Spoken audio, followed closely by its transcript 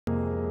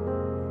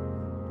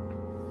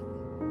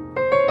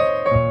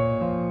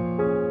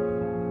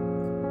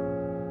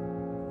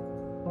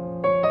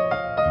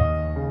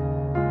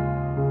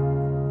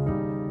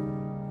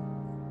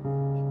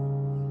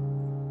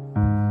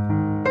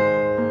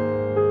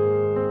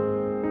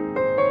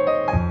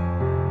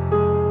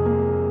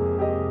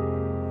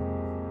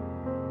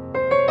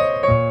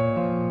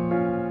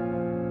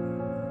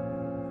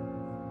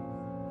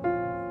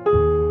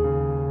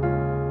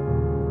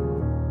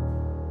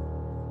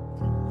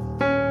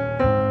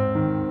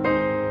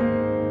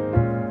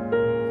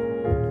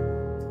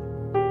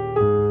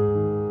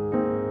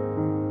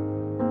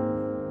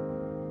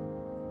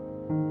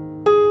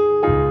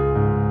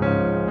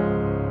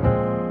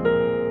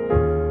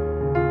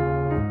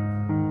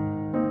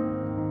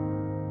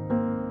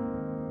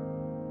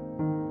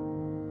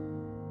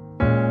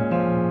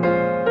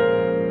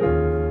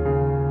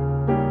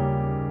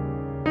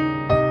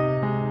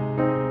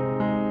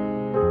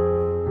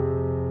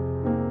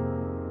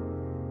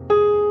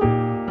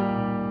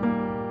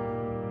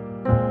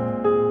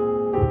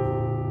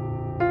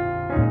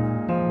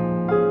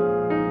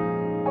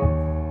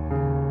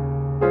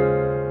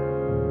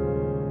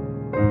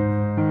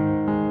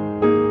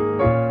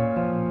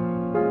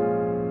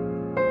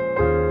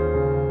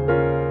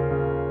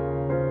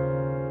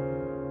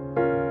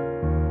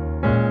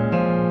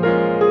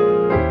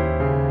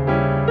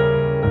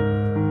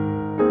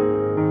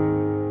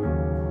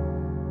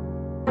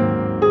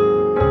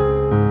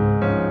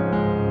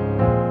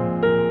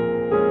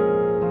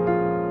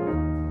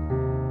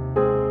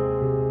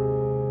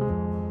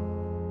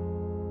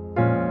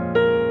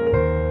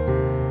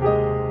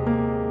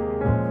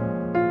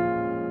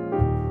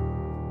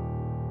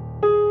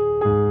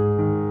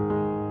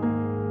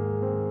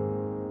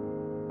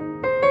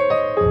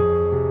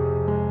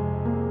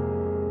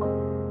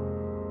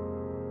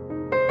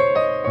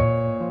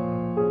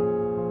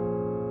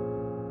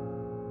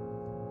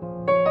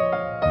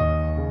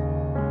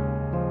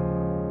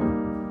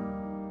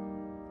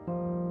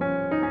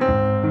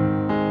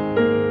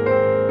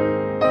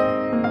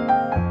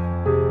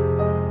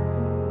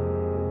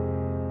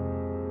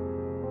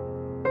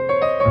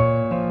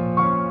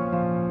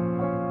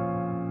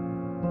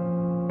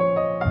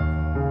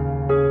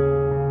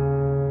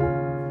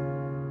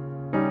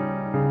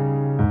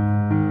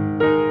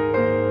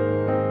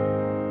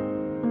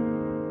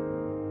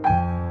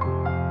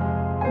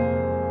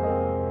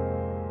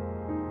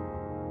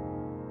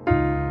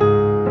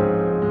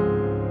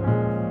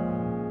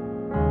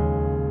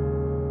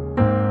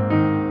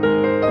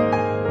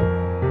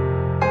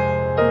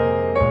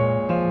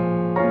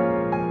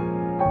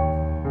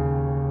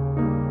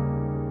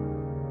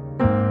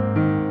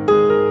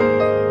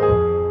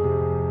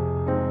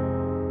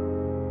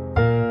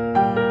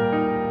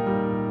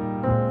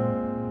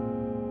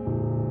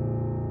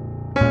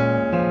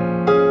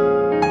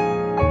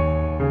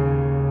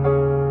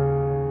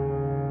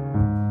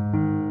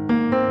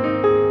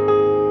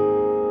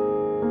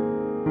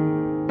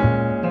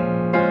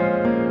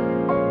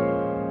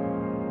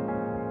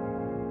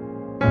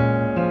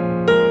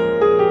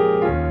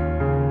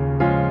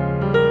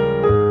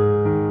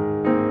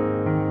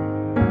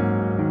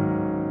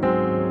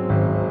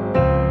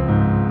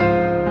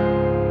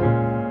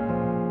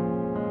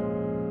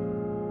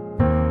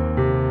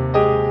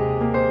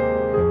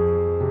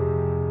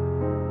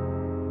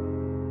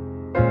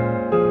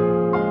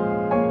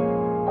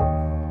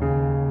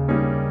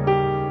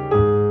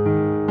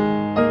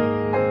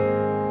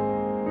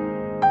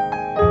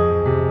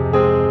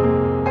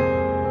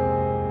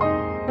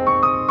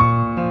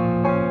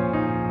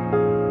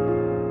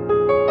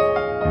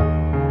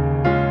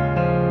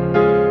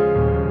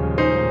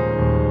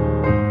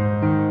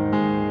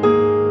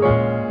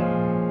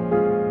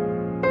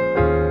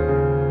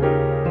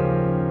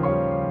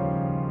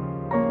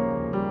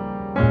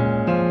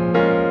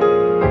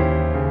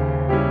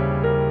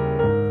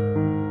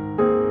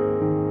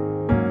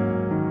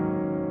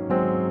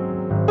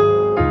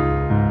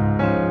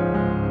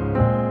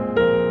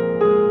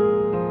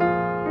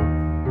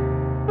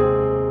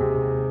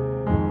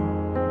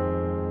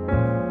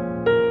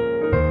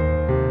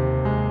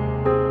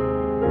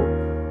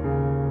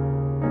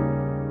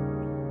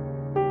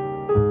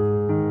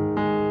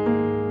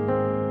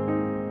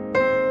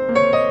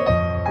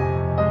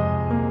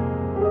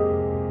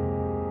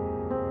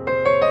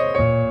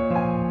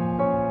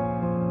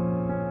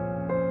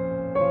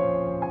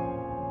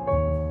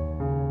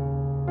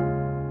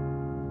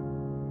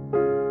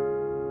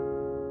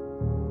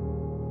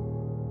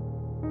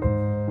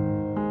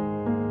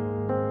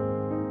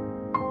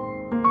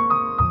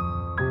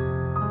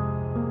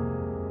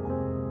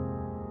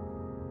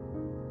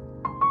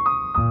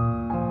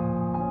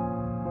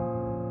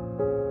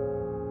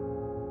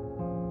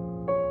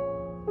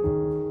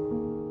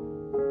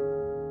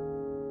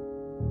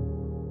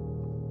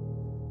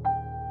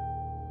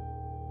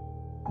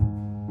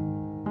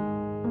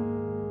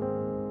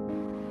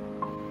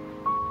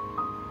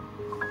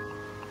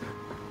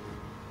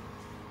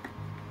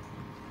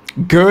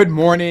Good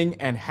morning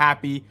and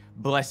happy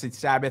blessed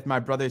Sabbath, my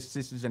brothers,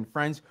 sisters, and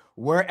friends.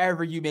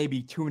 Wherever you may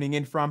be tuning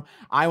in from,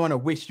 I want to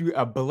wish you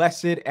a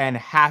blessed and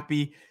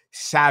happy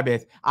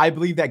Sabbath. I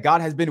believe that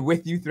God has been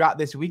with you throughout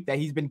this week, that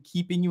he's been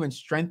keeping you and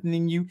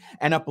strengthening you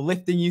and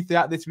uplifting you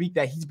throughout this week,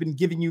 that he's been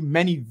giving you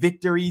many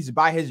victories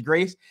by his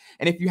grace.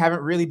 And if you haven't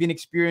really been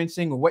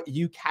experiencing what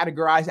you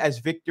categorize as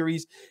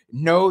victories,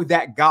 know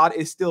that God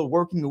is still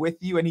working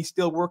with you and he's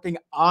still working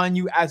on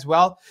you as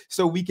well.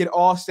 So we can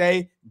all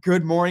say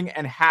good morning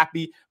and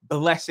happy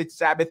blessed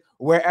Sabbath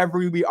wherever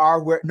we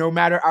are, where no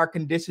matter our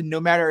condition, no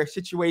matter our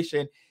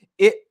situation,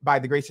 it, by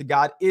the grace of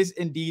God, is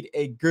indeed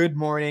a good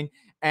morning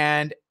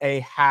and a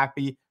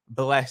happy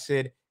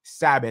blessed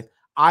Sabbath.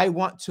 I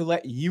want to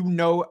let you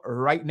know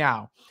right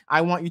now.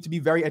 I want you to be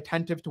very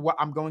attentive to what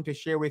I'm going to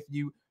share with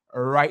you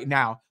right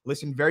now.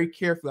 Listen very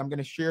carefully. I'm going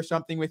to share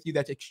something with you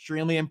that's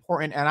extremely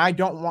important, and I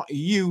don't want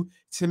you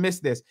to miss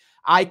this.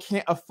 I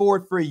can't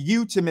afford for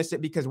you to miss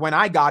it because when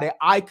I got it,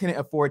 I couldn't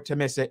afford to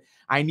miss it.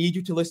 I need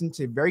you to listen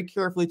to very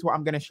carefully to what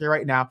I'm going to share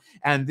right now,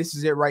 and this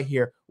is it right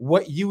here.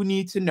 What you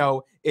need to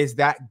know is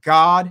that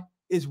God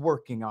is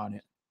working on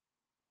it.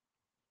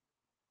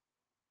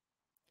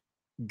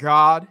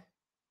 God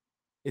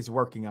is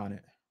working on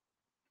it.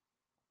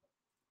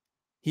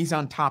 He's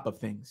on top of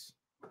things.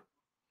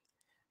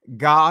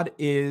 God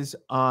is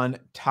on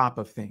top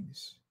of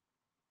things.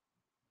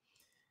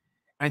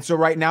 And so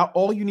right now,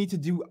 all you need to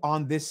do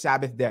on this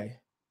Sabbath day,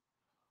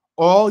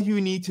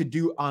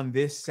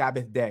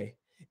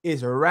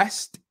 is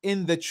rest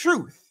in the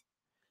truth,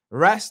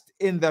 rest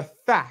in the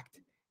fact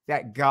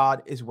that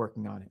God is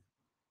working on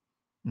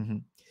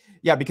it.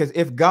 Yeah, because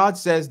if God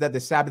says that the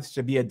Sabbath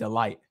should be a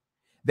delight,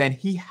 then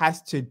he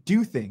has to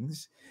do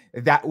things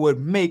that would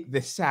make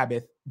the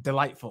Sabbath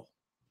delightful.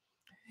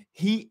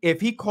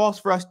 If he calls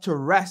for us to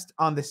rest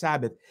on the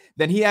Sabbath,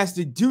 then he has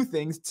to do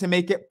things to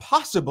make it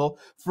possible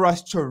for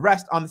us to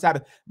rest on the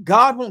Sabbath.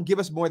 God won't give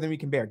us more than we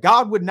can bear.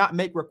 God would not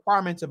make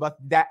requirements of us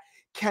that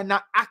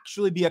cannot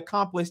actually be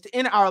accomplished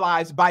in our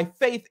lives by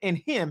faith in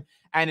him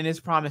and in his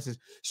promises.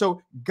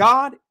 So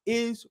God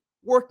is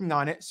working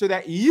on it so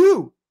that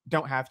you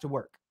don't have to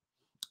work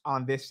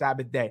on this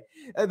Sabbath day.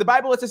 The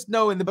Bible lets us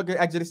know in the book of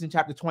Exodus in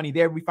chapter 20,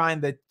 there we find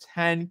the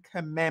 10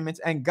 commandments,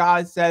 and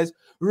God says,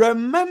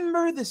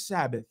 remember the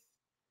Sabbath.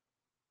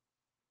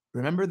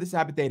 Remember the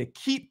Sabbath day to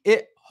keep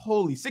it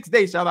holy. 6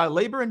 days shall thou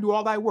labor and do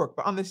all thy work,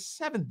 but on the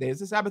seventh day is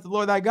the Sabbath of the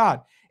Lord thy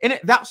God. In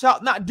it thou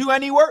shalt not do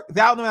any work,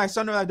 thou nor thy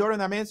son, nor thy daughter, nor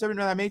thy manservant,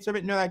 nor thy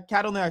maidservant, nor thy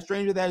cattle, nor thy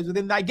stranger that is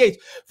within thy gates.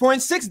 For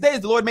in 6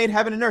 days the Lord made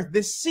heaven and earth,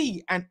 the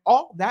sea, and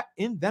all that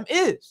in them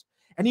is.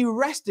 And he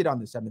rested on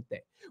the seventh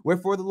day.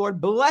 Wherefore the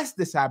Lord blessed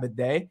the Sabbath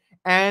day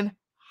and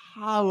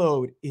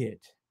hallowed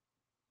it.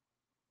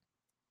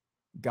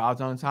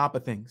 God's on top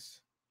of things.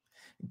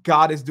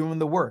 God is doing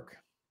the work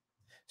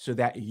so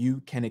that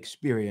you can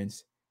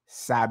experience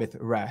Sabbath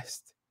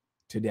rest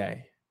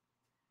today.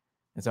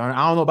 And so I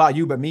don't know about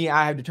you, but me,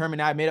 I have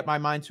determined, I made up my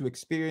mind to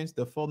experience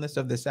the fullness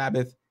of the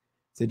Sabbath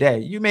today.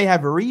 You may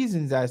have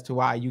reasons as to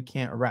why you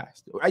can't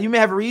rest. You may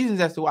have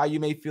reasons as to why you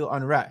may feel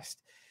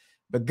unrest.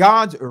 But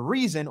God's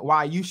reason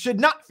why you should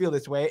not feel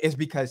this way is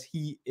because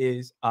he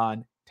is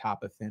on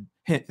top of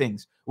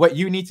things. What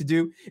you need to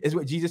do is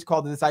what Jesus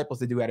called the disciples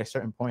to do at a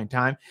certain point in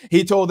time.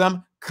 He told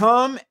them,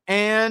 come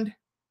and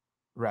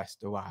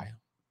rest a while.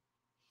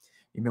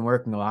 You've been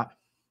working a lot.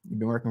 You've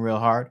been working real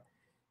hard.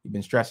 You've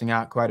been stressing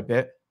out quite a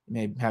bit. You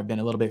may have been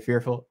a little bit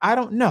fearful. I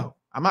don't know.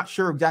 I'm not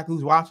sure exactly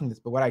who's watching this,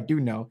 but what I do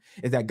know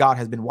is that God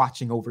has been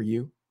watching over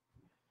you.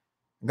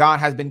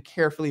 God has been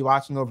carefully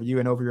watching over you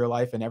and over your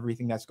life and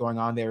everything that's going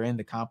on therein,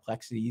 the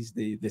complexities,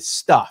 the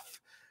stuff,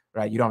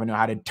 right? You don't even know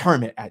how to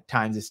term it at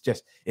times. It's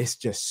just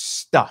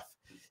stuff,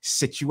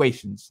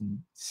 situations and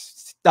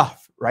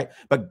stuff, right?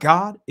 But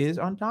God is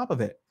on top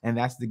of it. And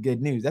that's the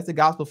good news. That's the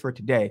gospel for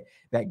today,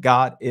 that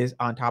God is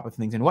on top of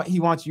things. And what he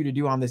wants you to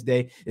do on this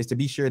day is to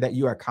be sure that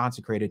you are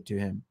consecrated to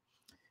him.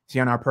 See,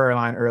 on our prayer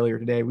line earlier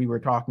today, we were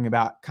talking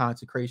about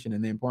consecration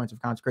and the importance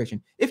of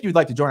consecration. If you'd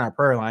like to join our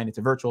prayer line, it's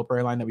a virtual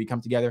prayer line that we come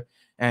together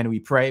and we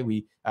pray.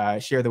 We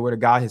share the word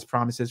of God, his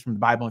promises from the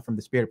Bible and from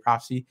the spirit of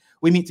prophecy.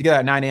 We meet together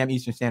at 9 a.m.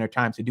 Eastern Standard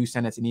Time. So do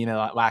send us an email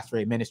at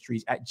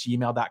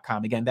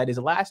LastRayMinistries@gmail.com. Again, that is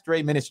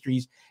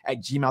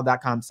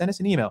LastRayMinistries@gmail.com. Send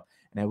us an email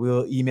and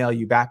we'll email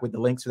you back with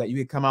the link so that you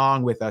can come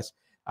along with us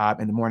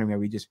in the morning where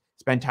we just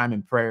spend time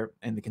in prayer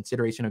and the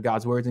consideration of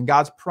God's words and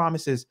God's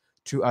promises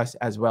to us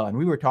as well. And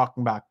we were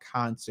talking about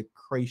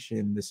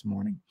consecration this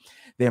morning,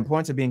 the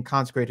importance of being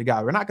consecrated to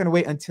God. We're not going to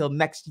wait until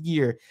next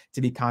year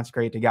to be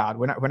consecrated to God.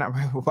 We're not,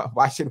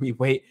 why should we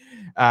wait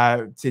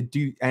to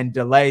do and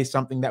delay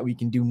something that we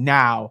can do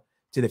now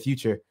to the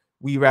future?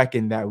 We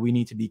reckon that we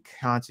need to be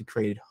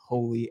consecrated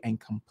wholly and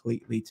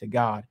completely to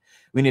God.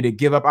 We need to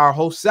give up our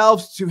whole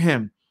selves to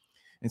him.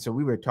 And so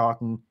we were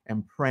talking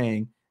and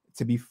praying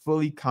to be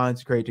fully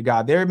consecrated to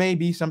God. There may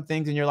be some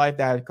things in your life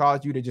that have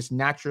caused you to just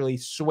naturally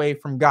sway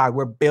from God.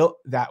 We're built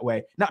that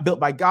way, not built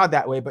by God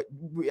that way, but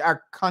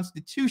our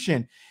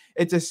constitution,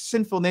 it's a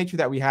sinful nature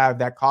that we have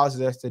that causes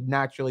us to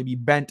naturally be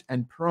bent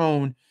and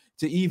prone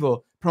to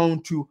evil,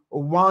 prone to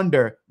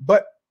wander.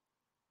 But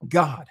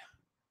God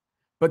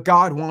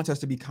wants us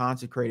to be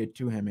consecrated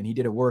to him, and he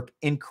did a work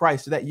in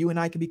Christ so that you and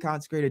I can be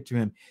consecrated to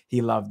him.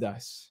 He loved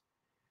us.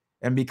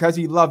 And because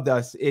he loved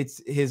us,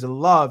 it's his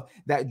love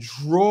that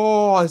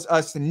draws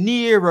us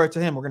nearer to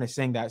him. We're going to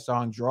sing that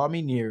song, Draw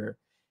Me Nearer,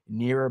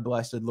 Nearer,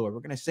 Blessed Lord. We're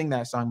going to sing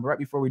that song. But right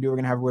before we do, we're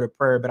going to have a word of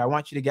prayer. But I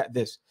want you to get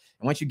this.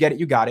 And once you get it,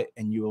 you got it.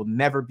 And you will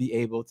never be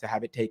able to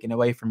have it taken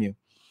away from you.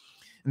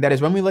 And that is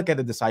when we look at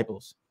the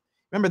disciples.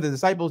 Remember, the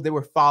disciples, they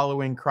were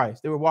following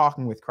Christ. They were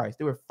walking with Christ.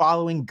 They were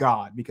following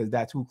God because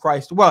that's who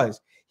Christ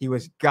was. He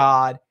was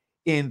God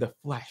in the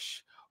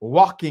flesh,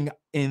 walking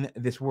in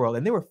this world.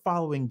 And they were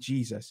following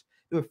Jesus.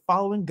 They were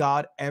following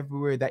God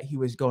everywhere that he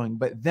was going.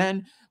 But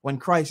then when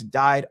Christ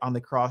died on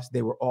the cross,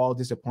 they were all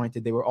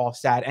disappointed. They were all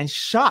sad and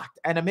shocked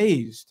and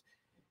amazed.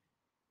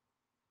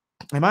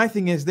 And my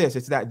thing is this,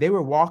 it's that they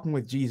were walking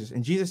with Jesus,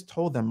 and Jesus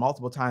told them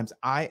multiple times,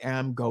 I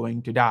am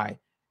going to die.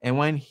 And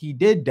when he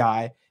did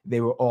die, they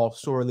were all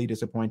sorely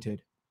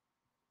disappointed.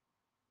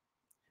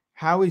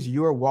 How is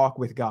your walk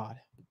with God?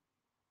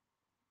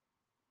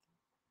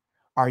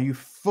 Are you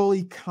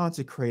fully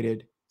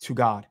consecrated to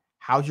God?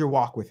 How's your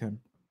walk with him?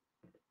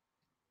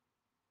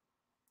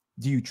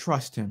 Do you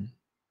trust him?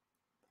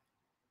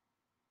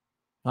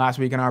 Last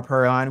week in our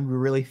prayer line, we were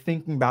really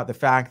thinking about the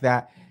fact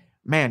that,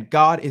 man,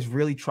 God is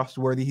really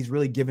trustworthy. He's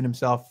really given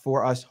himself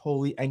for us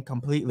wholly and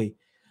completely.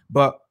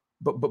 But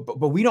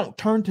we don't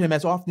turn to him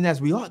as often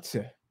as we ought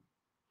to.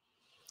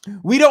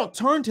 We don't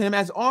turn to him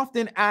as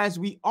often as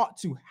we ought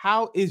to.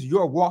 How is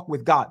your walk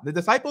with God? The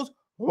disciples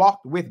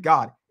walked with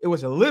God. It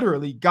was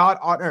literally God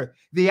on earth.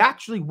 They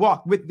actually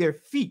walked with their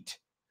feet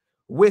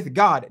with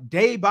God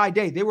day by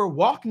day. They were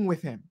walking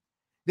with him.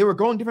 They were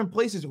going different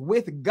places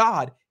with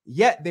God,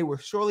 yet they were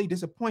sorely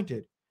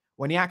disappointed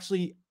when he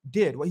actually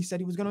did what he said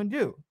he was going to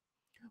do.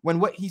 When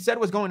what he said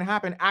was going to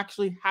happen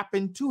actually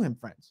happened to him,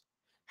 friends.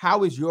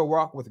 How is your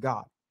walk with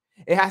God?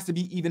 It has to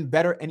be even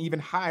better and even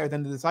higher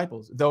than the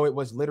disciples, though it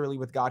was literally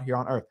with God here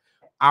on earth.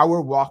 Our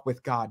walk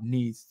with God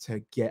needs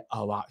to get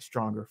a lot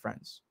stronger,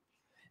 friends.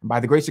 And by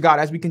the grace of God,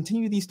 as we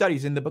continue these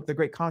studies in the book, The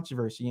Great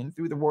Controversy, and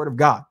through the word of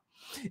God,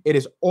 it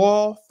is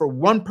all for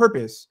one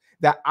purpose,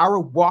 that our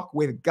walk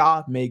with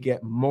God may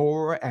get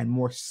more and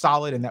more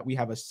solid, and that we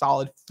have a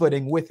solid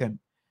footing with him.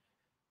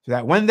 So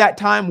that when that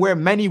time where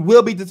many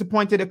will be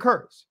disappointed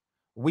occurs,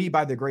 we,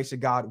 by the grace of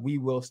God, we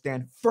will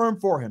stand firm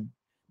for him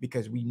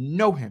because we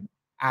know him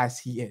as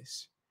he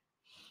is.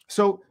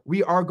 So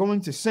we are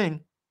going to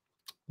sing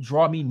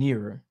Draw Me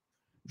Nearer.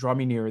 Draw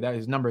Me Nearer. That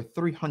is number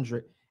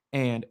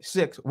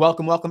 306.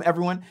 Welcome,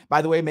 everyone.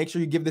 By the way, make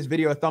sure you give this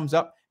video a thumbs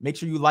up. Make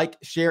sure you like,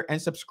 share,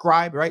 and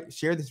subscribe, right?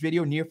 Share this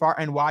video near, far,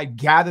 and wide.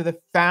 Gather the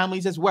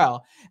families as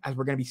well, as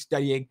we're going to be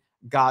studying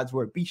God's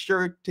word. Be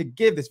sure to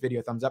give this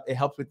video a thumbs up. It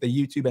helps with the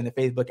YouTube and the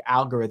Facebook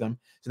algorithm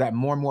so that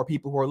more and more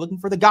people who are looking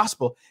for the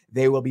gospel,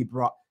 they will be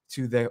brought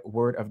to the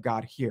word of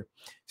God here.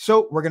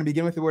 So we're going to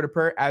begin with the word of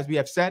prayer, as we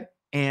have said,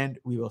 and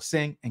we will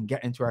sing and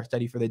get into our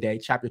study for the day.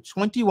 Chapter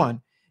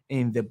 21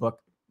 in the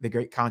book, The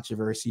Great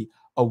Controversy,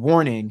 A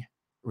Warning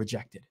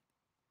Rejected.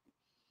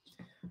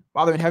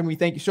 Father in heaven, we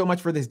thank you so much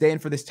for this day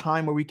and for this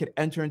time where we could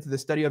enter into the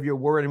study of your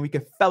word and we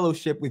could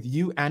fellowship with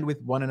you and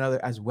with one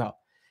another as well.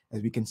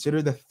 As we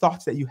consider the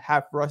thoughts that you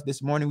have for us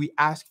this morning, we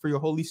ask for your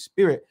Holy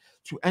Spirit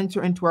to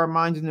enter into our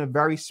minds in a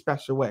very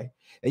special way,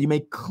 that you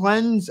may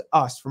cleanse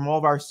us from all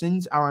of our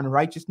sins, our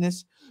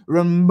unrighteousness,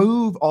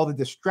 remove all the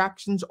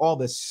distractions, all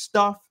the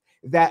stuff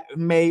that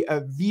may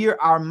veer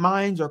our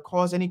minds or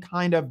cause any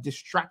kind of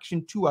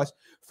distraction to us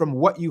from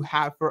what you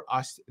have for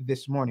us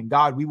this morning.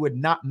 God, we would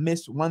not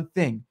miss one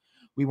thing.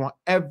 We want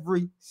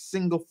every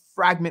single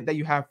fragment that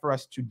you have for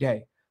us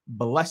today.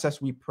 Bless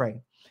us, we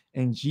pray.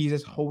 In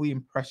Jesus' holy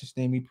and precious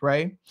name we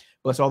pray.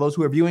 Bless all those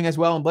who are viewing as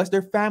well, and bless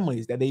their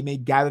families, that they may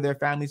gather their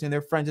families and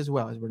their friends as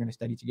well, as we're going to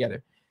study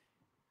together.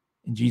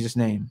 In Jesus'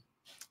 name,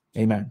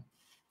 amen.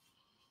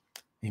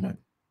 Amen.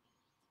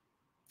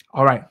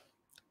 All right.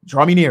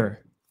 Draw me nearer.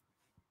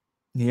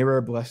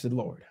 Nearer, blessed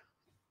Lord.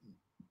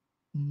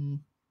 Let's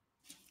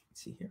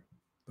see here.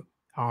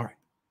 All right.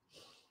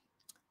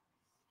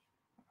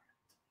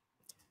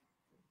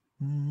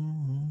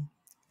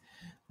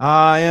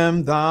 I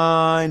am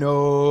thine, O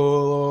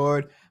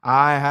Lord.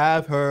 I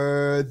have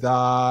heard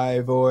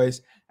thy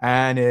voice,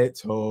 and it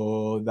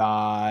told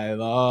thy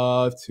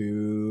love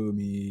to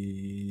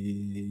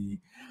me.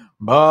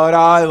 But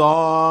I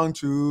long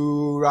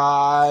to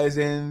rise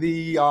in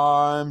the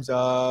arms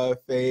of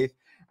faith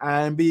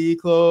and be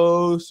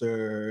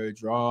closer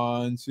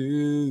drawn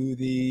to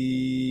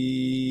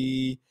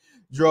thee.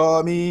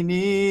 Draw me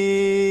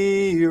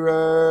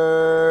nearer,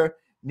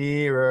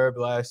 nearer,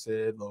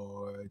 blessed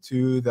Lord,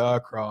 to the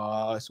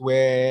cross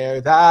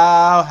where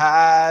thou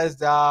hast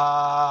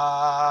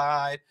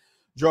died.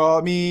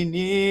 Draw me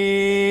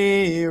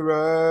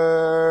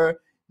nearer,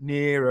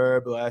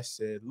 nearer,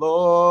 blessed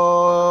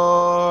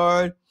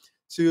Lord,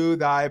 to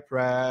thy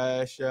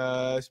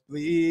precious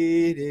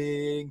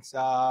bleeding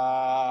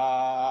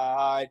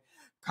side.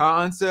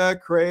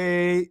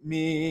 Consecrate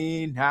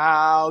me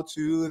now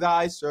to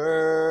thy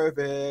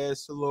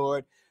service,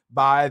 Lord,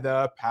 by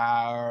the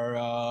power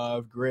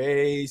of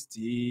grace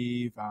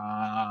divine.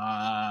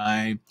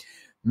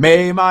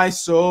 May my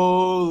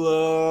soul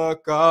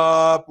look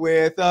up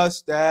with a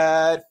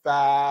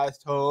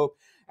steadfast hope,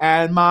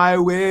 and my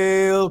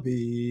will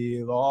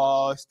be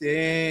lost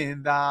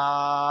in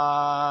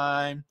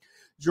thine.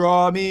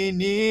 Draw me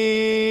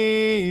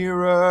nearer,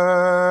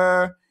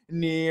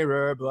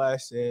 nearer,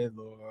 blessed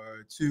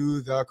Lord,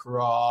 to the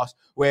cross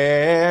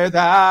where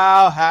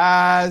thou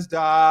hast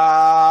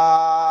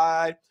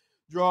died.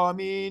 Draw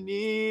me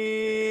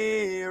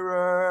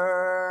nearer,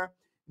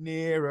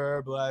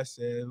 nearer,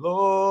 blessed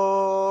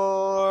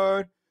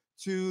Lord,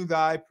 to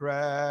thy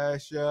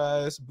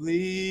precious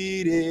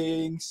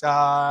bleeding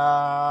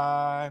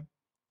side.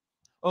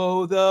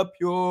 Oh, the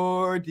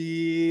pure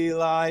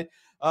delight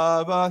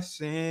of a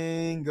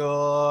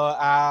single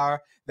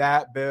hour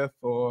that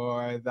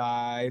before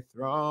thy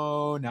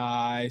throne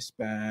I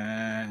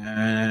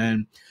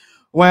spend.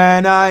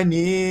 When I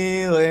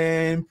kneel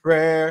in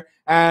prayer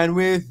and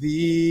with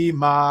thee,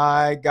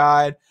 my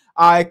guide,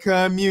 I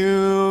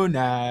commune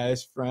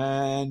as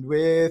friend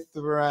with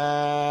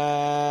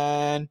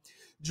friend.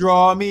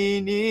 Draw me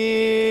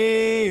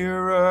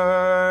nearer,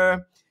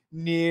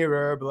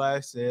 nearer,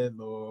 blessed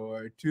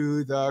Lord,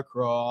 to the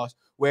cross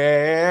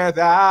where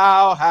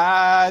thou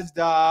hast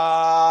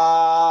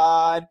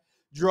died.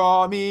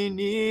 Draw me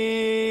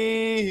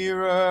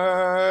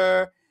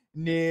nearer,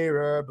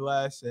 nearer,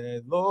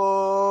 blessed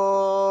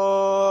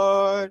Lord,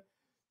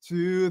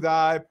 to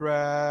thy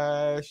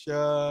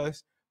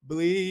precious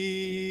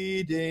bleeding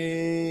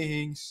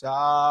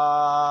side.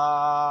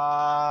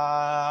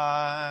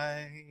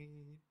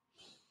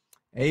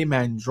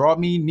 Amen. Draw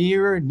me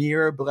nearer,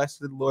 nearer,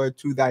 blessed Lord,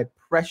 to thy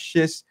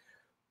precious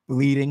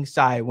bleeding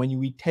side. When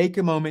we take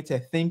a moment to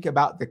think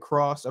about the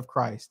cross of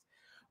Christ,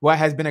 what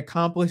has been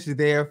accomplished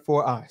there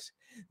for us,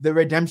 the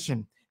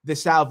redemption, the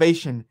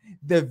salvation,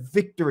 the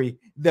victory,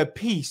 the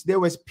peace. There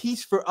was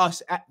peace for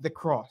us at the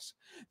cross,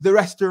 the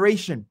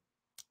restoration.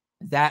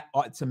 That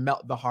ought to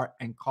melt the heart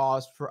and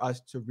cause for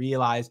us to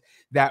realize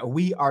that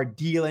we are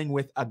dealing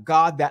with a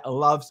God that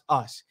loves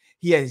us.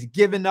 He has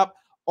given up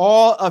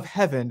all of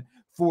heaven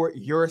for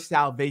your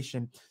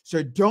salvation.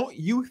 So don't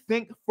you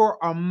think for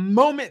a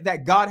moment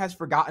that God has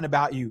forgotten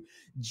about you.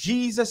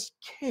 Jesus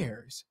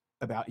cares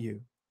about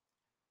you.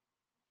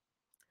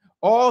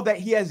 All that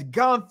he has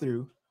gone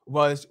through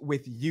was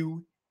with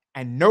you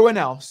and no one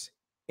else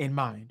in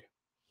mind.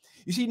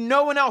 You see,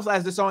 no one else,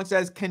 as the song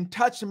says, can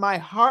touch my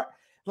heart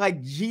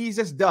like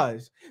Jesus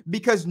does,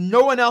 because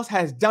no one else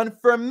has done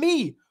for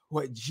me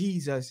what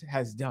Jesus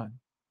has done.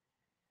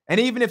 And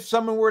even if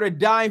someone were to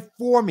die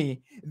for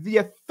me, the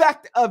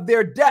effect of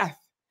their death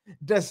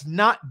does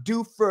not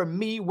do for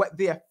me what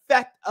the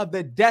effect of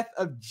the death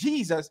of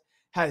Jesus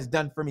has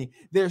done for me.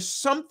 There's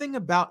something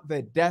about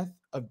the death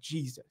of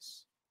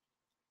Jesus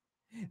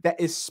that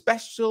is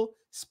special,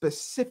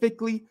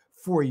 specifically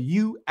for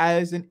you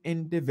as an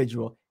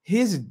individual.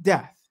 His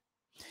death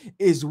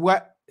is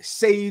what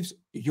saves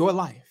your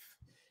life.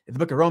 In the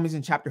book of Romans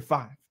in chapter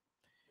 5,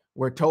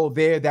 we're told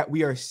there that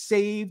we are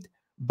saved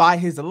by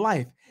his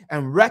life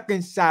and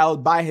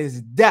reconciled by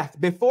his death.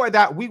 Before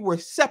that, we were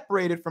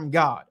separated from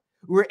God.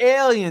 We were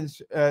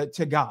aliens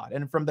to God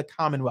and from the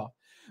commonwealth.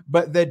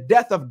 But the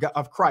death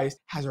of Christ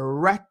has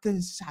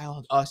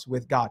reconciled us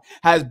with God,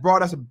 has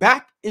brought us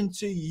back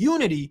into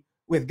unity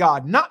with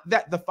God. Not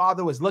that the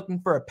Father was looking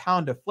for a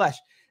pound of flesh.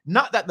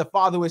 Not that the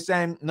Father was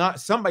saying, "Not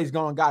somebody's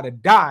going to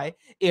die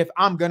if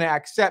I'm going to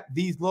accept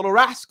these little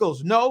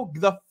rascals." No,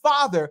 the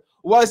Father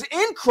was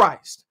in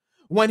Christ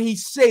when he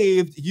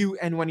saved you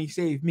and when he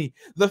saved me.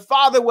 The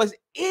Father was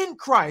in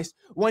Christ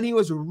when he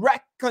was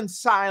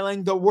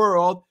reconciling the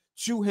world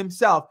to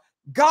himself.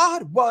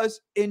 God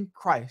was in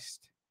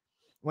Christ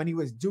when he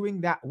was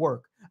doing that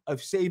work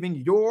of saving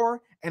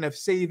your and of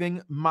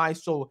saving my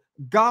soul.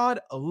 God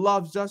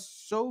loves us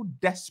so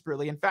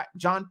desperately. In fact,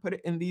 John put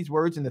it in these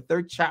words in the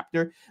 3rd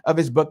chapter of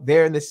his book,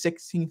 there in the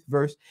 16th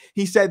verse.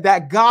 He said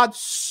that God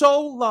so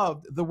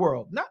loved the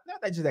world. Not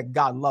that just that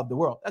God loved the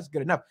world. That's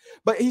good enough.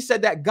 But he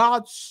said that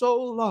God so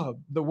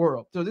loved the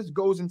world. So this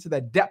goes into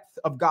the depth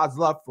of God's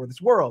love for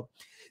this world,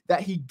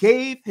 that he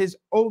gave his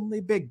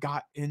only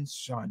begotten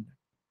Son,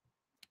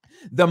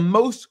 the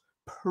most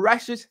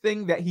precious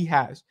thing that he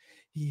has.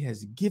 He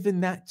has given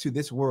that to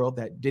this world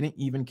that didn't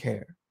even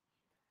care.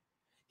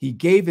 He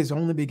gave his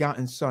only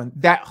begotten Son,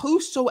 that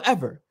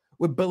whosoever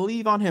would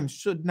believe on him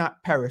should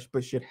not perish,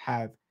 but should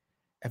have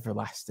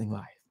everlasting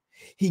life.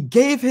 He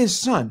gave his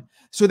Son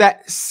so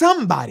that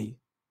somebody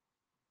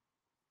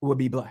would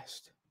be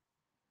blessed.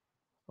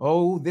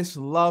 Oh, this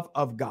love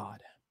of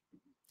God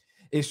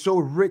is so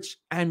rich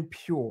and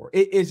pure.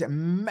 It is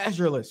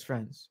measureless,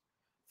 friends,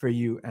 for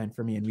you and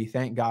for me. And we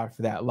thank God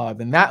for that love.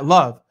 And that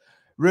love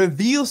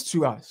reveals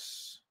to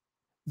us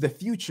the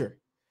future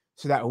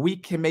so that we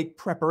can make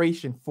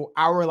preparation for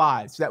our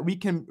lives, so that we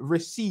can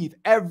receive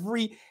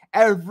every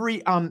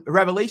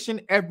revelation,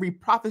 every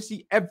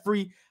prophecy,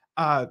 every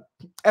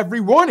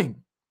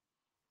warning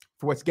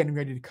for what's getting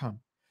ready to come,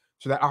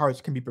 so that our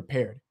hearts can be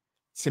prepared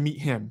to meet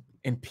him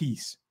in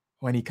peace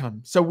when he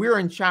comes. So we're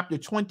in chapter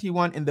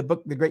 21 in the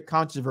book, The Great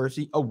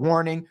Controversy, a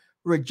warning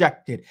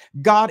rejected.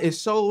 God is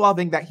so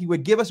loving that he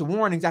would give us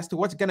warnings as to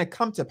what's going to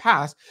come to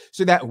pass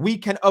so that we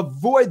can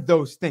avoid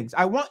those things.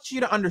 I want you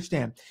to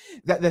understand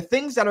that the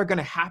things that are going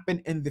to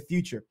happen in the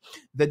future,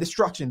 the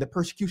destruction, the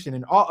persecution,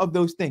 and all of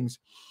those things,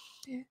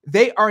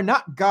 they are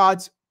not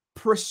God's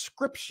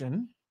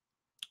prescription,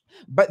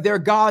 but they're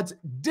God's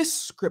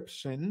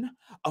description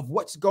of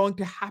what's going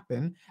to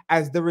happen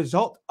as the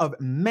result of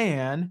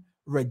man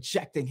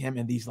rejecting him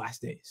in these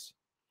last days.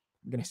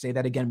 I'm going to say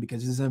that again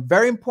because this is a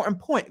very important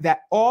point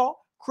that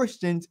all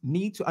Christians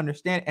need to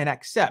understand and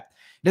accept.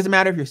 It doesn't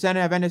matter if you're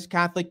Seventh-day Adventist,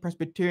 Catholic,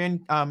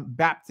 Presbyterian,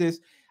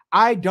 Baptist.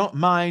 I don't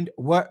mind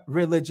what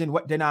religion,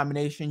 what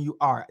denomination you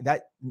are.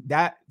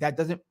 That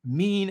doesn't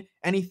mean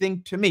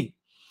anything to me.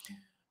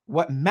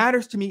 What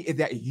matters to me is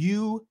that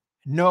you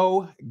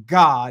know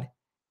God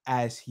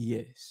as he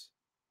is.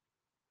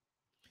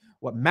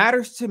 What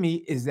matters to me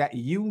is that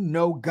you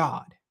know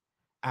God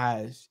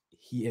as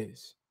he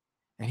is,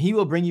 and he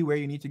will bring you where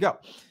you need to go.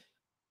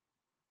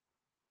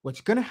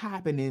 What's going to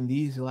happen in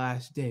these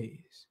last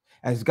days,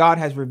 as God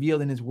has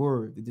revealed in his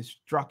word, the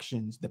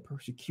destructions, the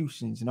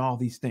persecutions, and all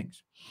these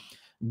things,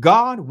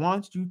 God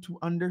wants you to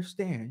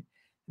understand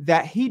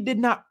that he did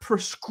not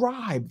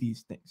prescribe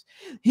these things.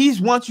 He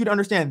wants you to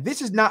understand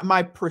this is not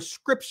my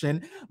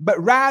prescription, but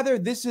rather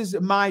this is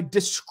my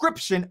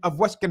description of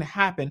what's going to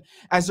happen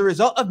as a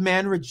result of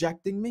man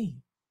rejecting me.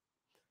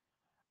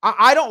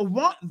 I don't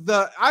want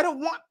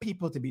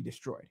people to be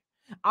destroyed.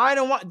 I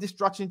don't want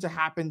destruction to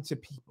happen to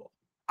people.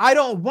 I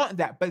don't want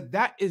that, but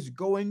that is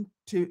going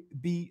to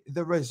be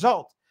the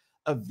result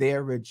of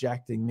their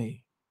rejecting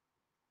me.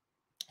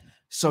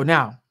 So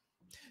now,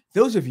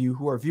 those of you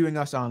who are viewing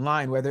us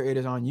online, whether it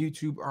is on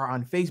YouTube or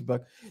on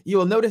Facebook, you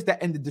will notice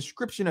that in the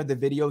description of the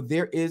video,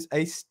 there is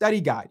a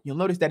study guide. You'll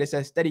notice that it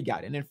says study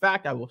guide. And in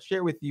fact, I will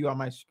share with you on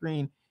my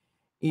screen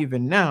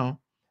even now.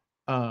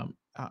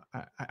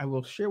 I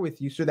will share with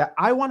you so that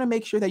I want to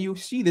make sure that you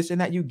see this and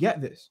that you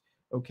get this.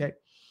 Okay.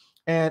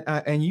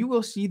 And you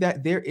will see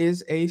that there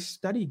is a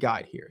study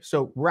guide here.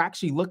 So we're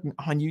actually looking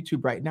on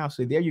YouTube right now.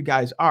 So there you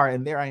guys are.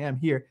 And there I am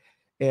here.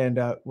 And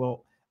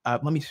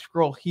let me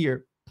scroll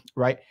here.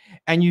 Right.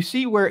 And you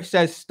see where it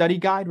says study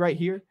guide right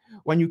here.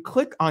 When you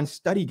click on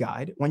study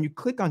guide,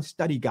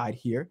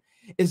 here,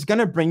 it's going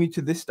to bring you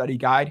to this study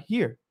guide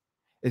here.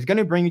 It's going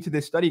to bring you to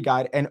this study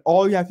guide. And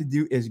all you have to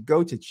do is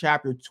go to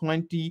chapter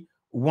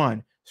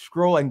 21,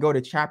 scroll and go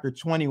to chapter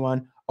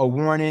 21, a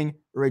warning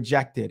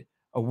rejected.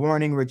 A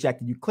warning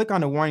rejected. You click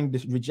on a warning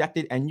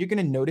rejected, and you're going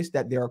to notice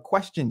that there are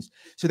questions.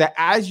 So that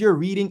as you're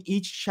reading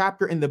each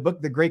chapter in the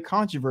book, The Great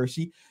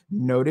Controversy,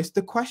 notice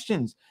the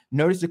questions.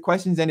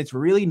 And it's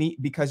really neat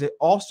because it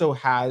also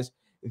has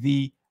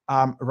the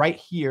right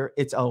here.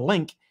 It's a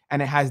link,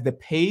 and it has the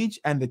page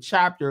and the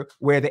chapter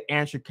where the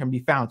answer can be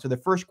found. So the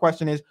first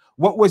question is,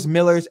 what was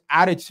Miller's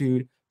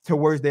attitude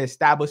towards the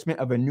establishment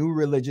of a new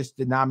religious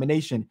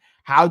denomination?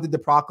 How did the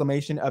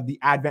proclamation of the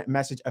Advent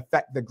message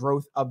affect the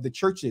growth of the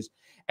churches?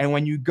 And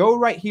when you go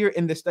right here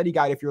in the study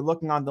guide, if you're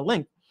looking on the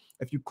link,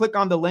 if you click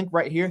on the link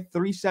right here,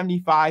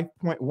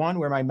 375.1,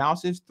 where my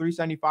mouse is,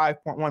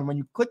 375.1, when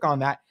you click on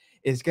that,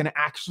 it's going to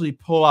actually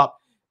pull up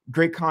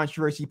Great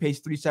Controversy,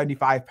 page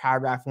 375,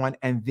 paragraph 1,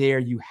 and there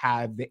you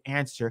have the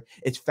answer.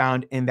 It's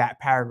found in that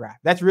paragraph.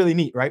 That's really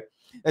neat, right?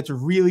 That's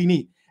really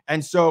neat.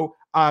 And so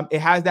it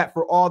has that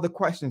for all the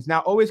questions.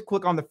 Now, always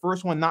click on the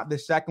first one, not the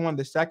second one.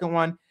 The second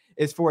one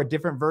is for a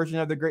different version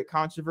of the Great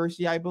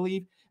Controversy, I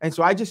believe. And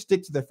so I just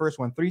stick to the first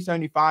one,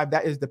 375.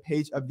 That is the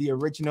page of the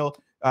original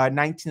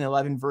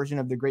 1911 version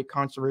of the Great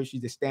Controversy,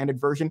 the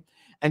standard version.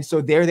 And so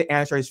there, the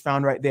answer is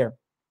found right there.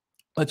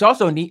 What's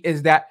also neat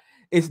is that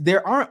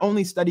there aren't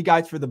only study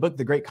guides for the book,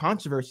 The Great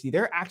Controversy.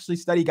 There are actually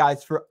study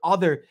guides for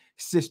other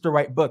sister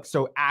right books.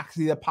 So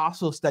actually the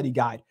Apostle study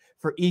guide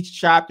for each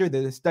chapter,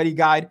 there's a study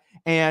guide,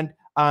 and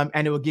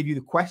it will give you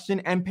the question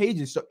and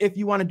pages. So if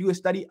you want to do a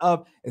study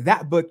of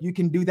that book, you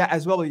can do that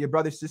as well with your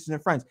brothers, sisters,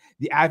 and friends.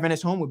 The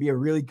Adventist Home would be a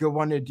really good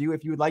one to do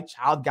if you would like.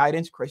 Child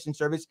Guidance, Christian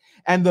Service,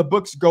 and the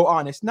books go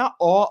on. It's not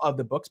all of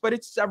the books, but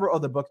it's several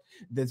of the books.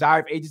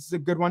 Desire of Ages is a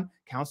good one.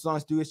 Counsel on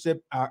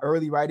Stewardship,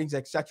 Early Writings,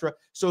 etc.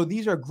 So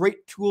these are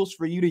great tools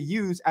for you to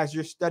use as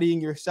you're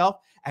studying yourself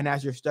and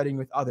as you're studying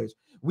with others.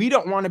 We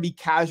don't want to be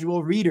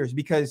casual readers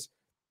because,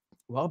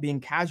 well, being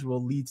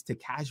casual leads to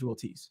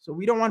casualties. So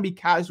we don't want to be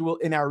casual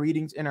in our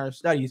readings, in our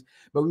studies,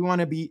 but we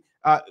want to be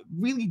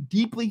really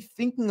deeply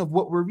thinking of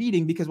what we're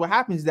reading, because what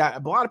happens is that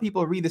a lot of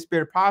people read the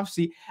Spirit of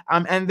Prophecy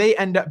and they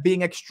end up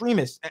being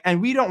extremists. And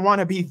we don't want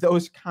to be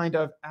those kind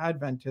of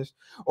Adventists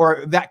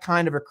or that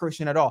kind of a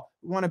Christian at all.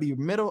 We want to be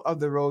middle of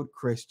the road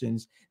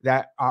Christians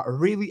that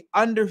really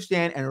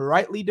understand and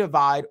rightly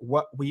divide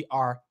what we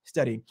are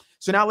studying.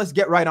 So now let's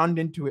get right on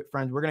into it,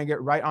 friends. We're going to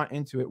get right on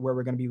into it, where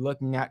we're going to be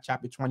looking at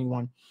chapter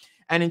 21.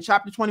 And in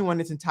chapter 21,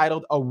 it's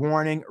entitled A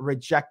Warning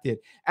Rejected.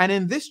 And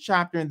in this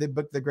chapter in the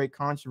book, The Great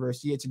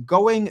Controversy, it's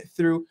going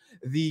through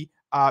the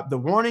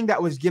warning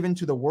that was given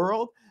to the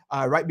world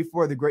right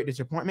before the Great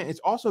Disappointment. It's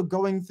also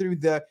going through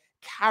the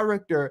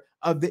character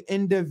of the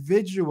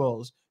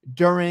individuals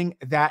during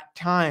that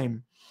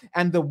time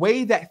and the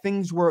way that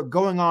things were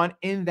going on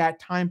in that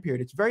time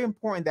period. It's very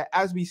important that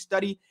as we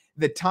study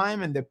the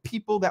time and the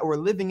people that were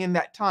living in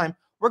that time,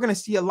 we're going to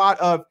see a lot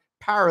of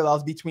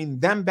parallels between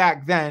them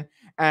back then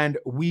and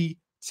we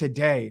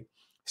today.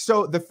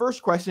 So the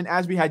first question,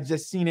 as we had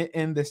just seen it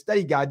in the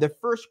study guide, the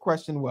first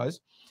question was,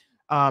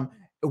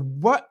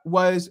 what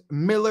was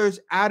Miller's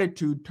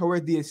attitude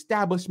toward the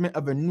establishment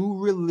of a new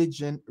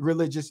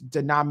religious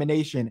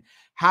denomination?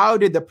 How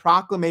did the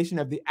proclamation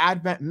of the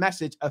Advent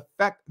message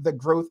affect the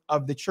growth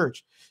of the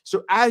church?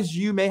 So as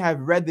you may have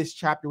read this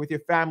chapter with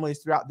your families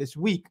throughout this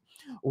week,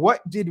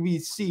 what did we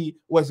see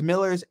was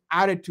Miller's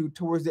attitude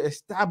towards the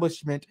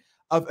establishment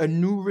of a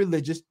new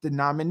religious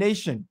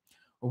denomination?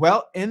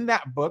 Well, in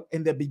that book,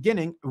 in the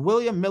beginning,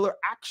 William Miller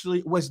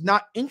actually was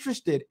not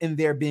interested in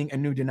there being a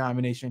new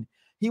denomination.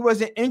 He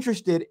wasn't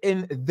interested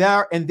in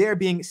there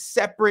being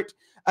separate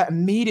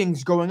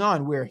meetings going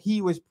on where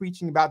he was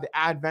preaching about the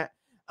Advent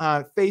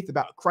faith,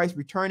 about Christ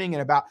returning,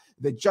 and about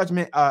the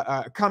judgment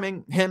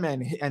coming, him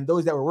and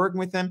those that were working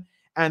with him,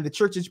 and the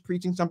church is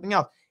preaching something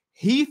else.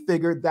 He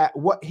figured that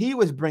what he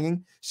was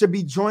bringing should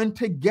be joined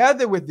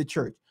together with the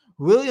church.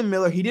 William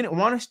Miller, he didn't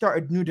want to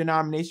start a new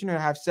denomination or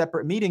have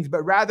separate meetings,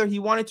 but rather he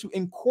wanted to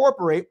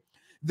incorporate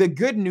the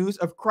good news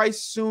of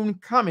Christ soon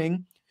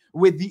coming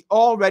with the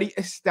already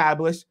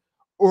established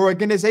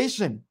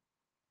organization.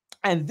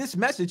 And this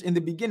message in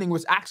the beginning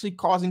was actually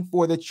causing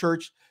for the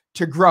church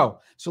to grow.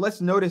 So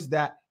let's notice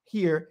that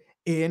here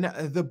in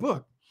the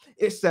book.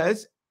 It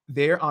says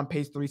there on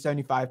page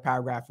 375,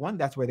 paragraph 1,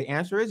 that's where the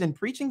answer is. In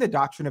preaching the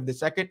doctrine of the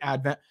second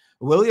advent,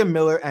 William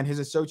Miller and his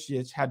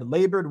associates had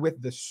labored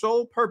with the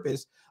sole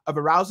purpose of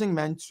arousing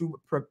men to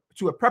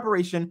a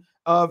preparation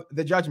of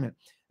the judgment.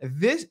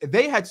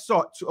 They had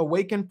sought to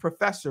awaken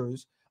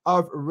professors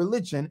of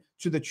religion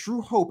to the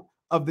true hope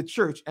of the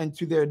church and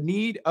to their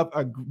need of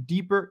a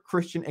deeper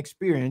Christian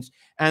experience.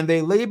 And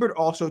they labored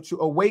also to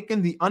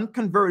awaken the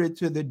unconverted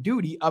to the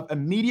duty of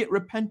immediate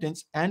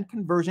repentance and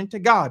conversion to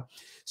God.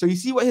 So you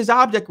see what his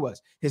object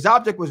was. His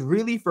object was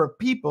really for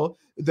people,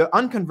 the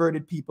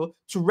unconverted people,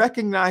 to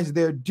recognize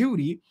their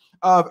duty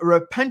of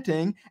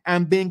repenting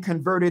and being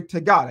converted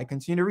to God. I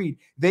continue to read.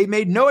 They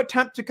made no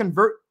attempt to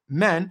convert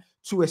men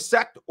to a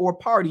sect or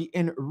party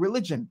in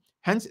religion.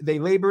 Hence, they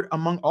labored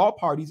among all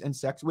parties and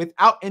sects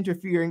without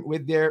interfering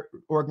with their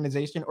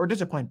organization or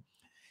discipline.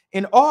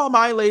 In all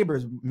my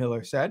labors,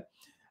 Miller said,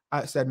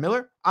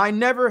 I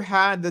never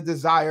had the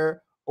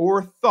desire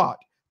or thought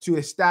to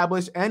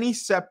establish any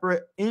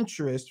separate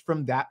interest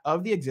from that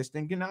of the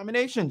existing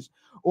denominations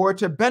or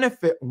to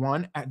benefit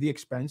one at the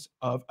expense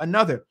of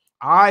another.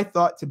 I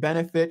thought to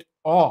benefit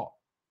all.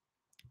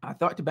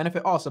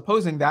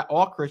 Supposing that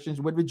all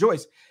Christians would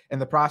rejoice in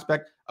the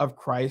prospect of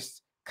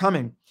Christ's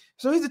coming.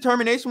 So his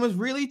determination was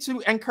really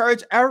to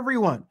encourage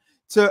everyone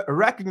to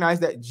recognize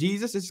that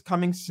Jesus is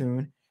coming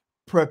soon.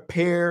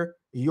 Prepare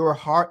your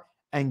heart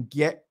and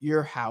get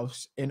your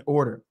house in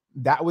order.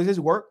 That was his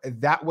work.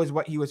 That was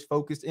what he was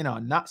focused in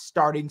on, not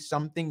starting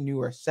something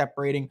new or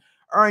separating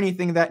or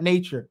anything of that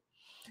nature.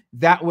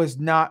 That was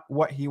not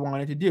what he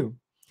wanted to do.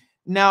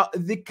 Now,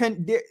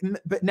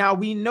 but now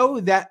we know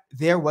that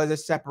there was a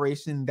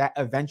separation that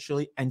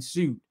eventually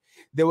ensued.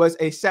 There was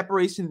a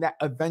separation that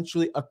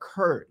eventually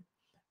occurred,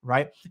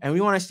 right? And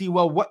we want to see,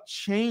 well, what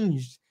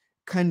changed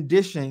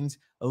conditions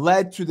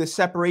led to the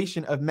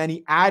separation of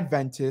many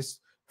Adventists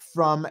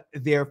from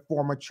their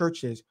former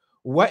churches?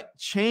 What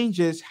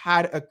changes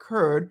had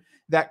occurred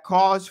that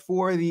caused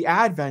for the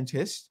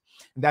Adventists?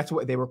 That's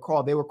what they were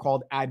called. They were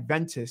called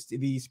Adventists,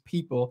 these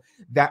people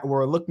that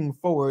were looking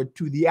forward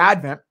to the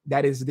Advent,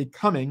 that is the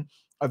coming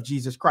of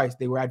Jesus Christ.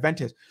 They were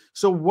Adventists.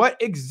 So what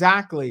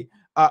exactly,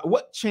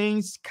 what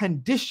changed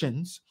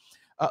conditions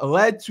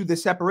led to the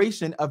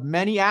separation of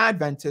many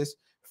Adventists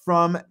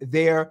from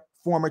their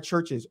former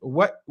churches?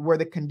 What were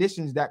the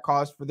conditions that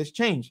caused for this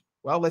change?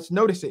 Well, let's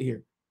notice it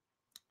here.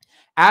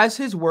 As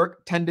his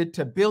work tended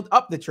to build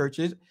up the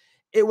churches,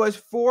 it was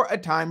for a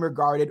time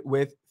regarded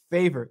with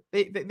favor.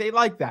 They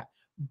like that.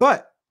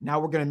 But now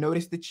we're going to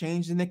notice the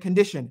change in the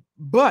condition.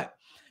 But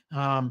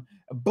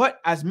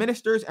as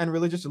ministers and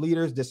religious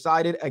leaders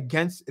decided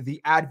against the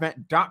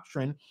Advent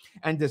doctrine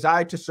and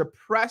desired to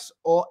suppress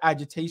all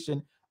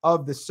agitation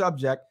of the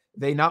subject,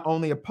 they not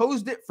only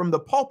opposed it from the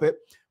pulpit,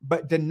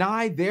 but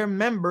denied their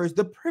members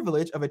the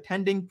privilege of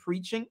attending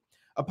preaching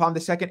upon the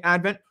second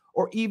Advent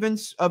or even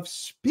of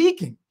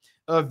speaking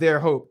of their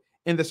hope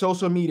in the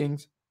social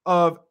meetings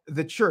of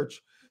the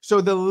church.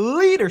 So the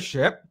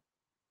leadership,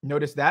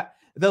 notice that,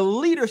 the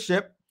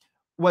leadership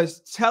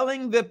was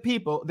telling the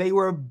people, they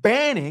were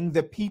banning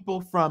the people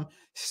from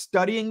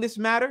studying this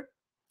matter,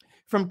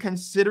 from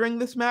considering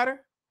this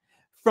matter,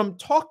 from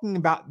talking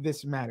about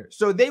this matter.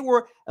 So they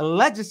were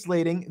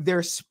legislating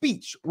their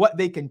speech, what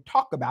they can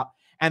talk about,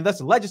 and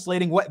thus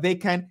legislating what they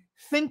can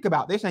think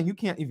about. They're saying you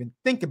can't even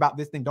think about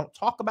this thing. Don't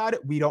talk about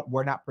it.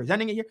 We're not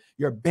presenting it here.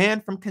 You're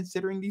banned from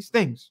considering these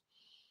things.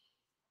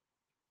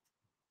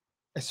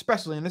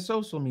 especially in the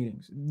social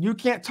meetings. You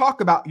can't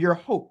talk about your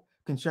hope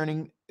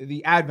concerning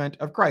the advent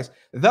of Christ.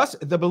 Thus,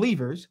 the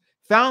believers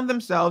found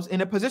themselves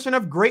in a position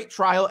of great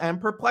trial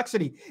and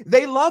perplexity.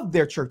 They loved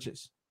their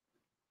churches.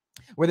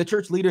 Were the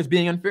church leaders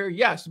being unfair?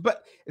 Yes,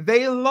 but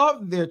they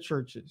loved their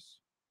churches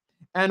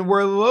and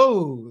were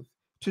loath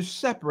to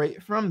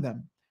separate from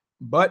them.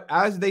 But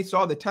as they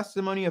saw the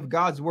testimony of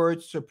God's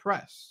word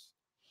suppressed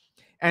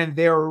and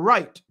their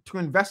right to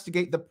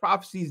investigate the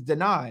prophecies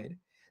denied,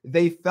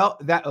 they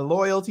felt that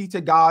loyalty to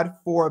God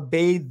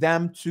forbade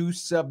them to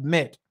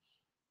submit.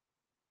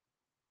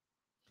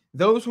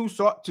 Those who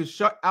sought to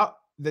shut out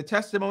the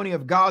testimony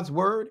of God's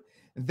word,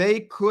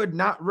 they could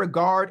not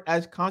regard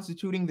as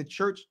constituting the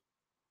church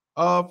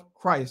of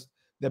Christ,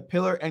 the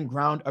pillar and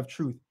ground of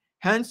truth.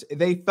 Hence,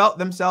 they felt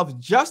themselves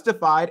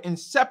justified in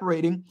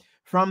separating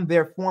from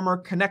their former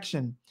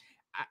connection.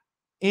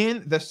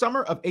 In the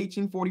summer of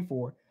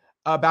 1844,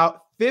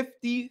 about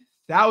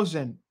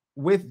 50,000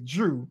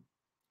 withdrew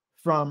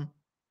from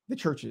the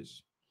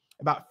churches.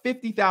 About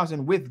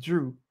 50,000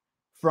 withdrew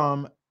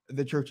from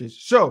the churches.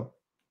 So,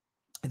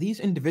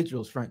 these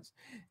individuals, friends,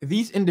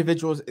 these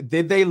individuals,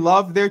 did they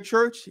love their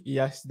church?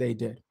 Yes, they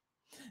did.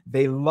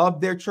 They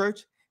loved their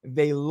church.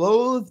 They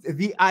loathed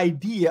the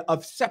idea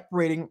of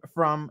separating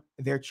from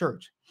their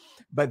church.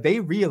 But they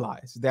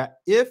realized that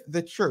if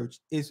the church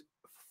is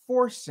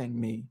forcing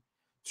me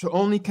to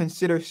only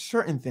consider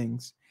certain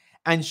things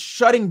and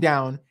shutting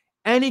down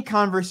any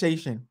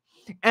conversation,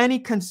 any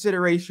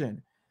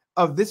consideration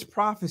of this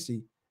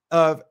prophecy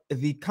of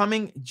the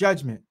coming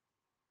judgment,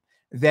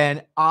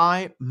 then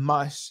I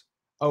must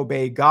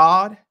obey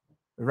God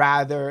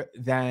rather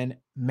than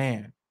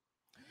man.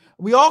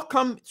 We all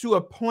come to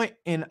a point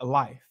in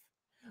life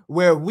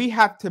where we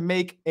have to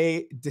make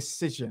a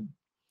decision,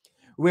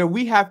 where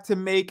we have to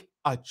make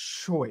a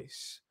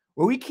choice,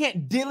 where we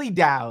can't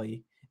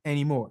dilly-dally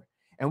anymore.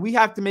 And we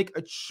have to make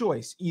a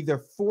choice either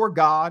for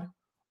God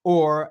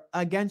or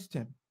against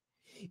him,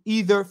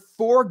 either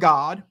for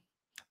God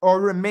or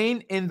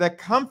remain in the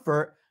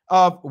comfort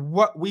of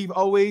what we've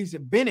always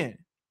been in.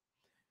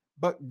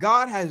 But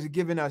God has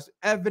given us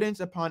evidence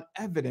upon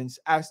evidence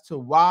as to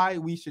why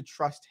we should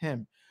trust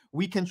him.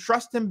 We can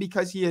trust him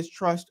because he is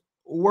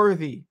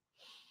trustworthy.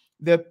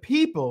 The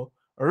people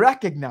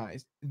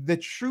recognized the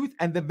truth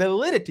and the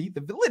validity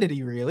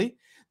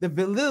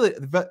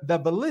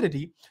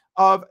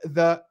of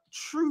the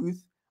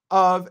truth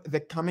of the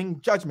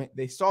coming judgment.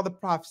 They saw the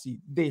prophecy,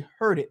 they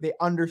heard it, they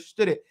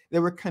understood it, they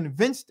were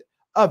convinced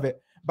of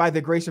it by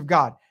the grace of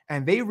God.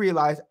 And they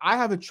realized, I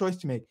have a choice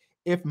to make.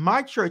 If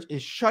my church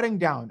is shutting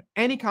down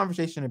any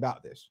conversation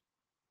about this,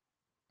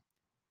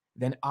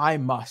 then I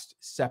must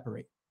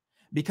separate.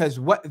 Because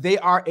what they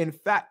are in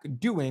fact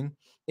doing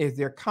is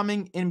they're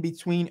coming in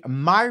between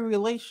my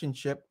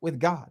relationship with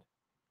God.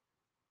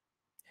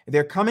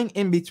 They're coming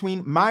in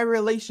between my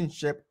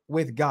relationship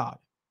with God.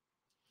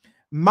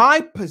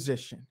 My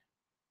position,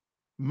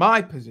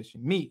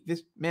 me,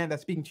 this man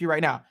that's speaking to you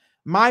right now,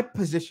 my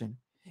position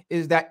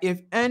is that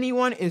if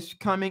anyone is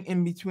coming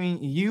in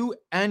between you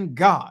and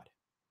God,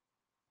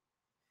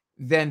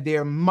 then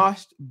there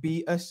must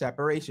be a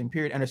separation,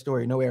 period, end of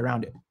story, no way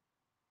around it.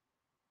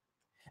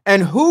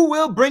 And who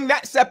will bring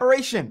that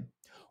separation?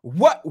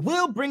 What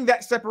will bring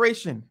that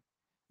separation?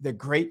 The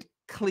great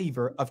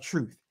cleaver of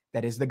truth,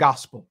 that is the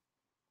gospel.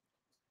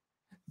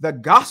 The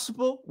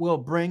gospel will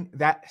bring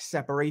that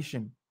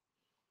separation.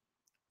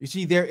 You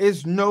see, there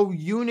is no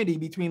unity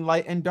between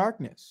light and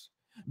darkness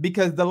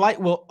because the light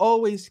will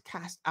always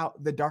cast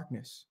out the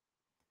darkness.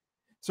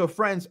 So,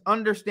 friends,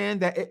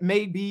 understand that it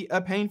may be a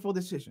painful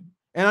decision,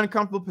 an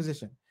uncomfortable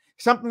position,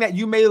 something that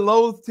you may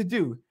loathe to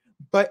do.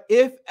 But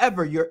if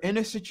ever you're in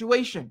a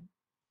situation,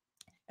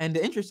 and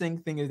the interesting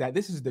thing is that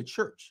this is the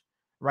church,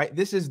 right?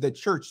 This is the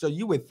church. So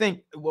you would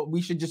think, well,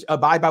 we should just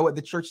abide by what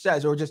the church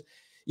says, or just,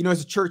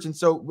 it's a church. And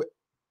so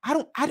I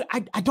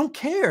don't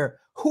care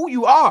who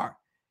you are.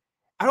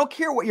 I don't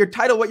care what your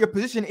title, what your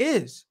position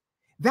is.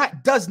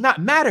 That does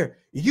not matter.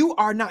 You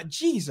are not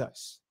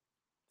Jesus.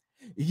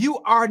 You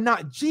are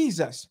not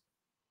Jesus.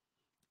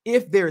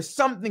 If there is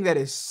something that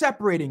is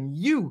separating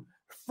you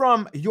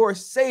from your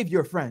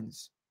Savior,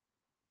 friends,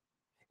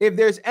 if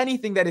there's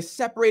anything that is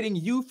separating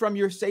you from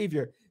your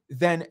Savior,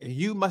 then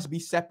you must be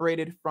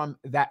separated from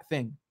that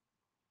thing.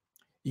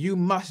 You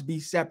must be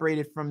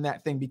separated from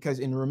that thing, because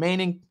in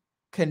remaining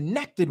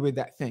connected with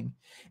that thing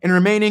and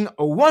remaining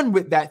one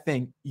with that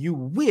thing, you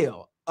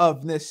will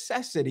of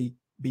necessity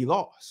be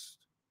lost.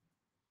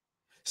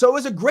 So it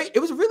was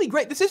a really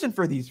great decision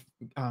for these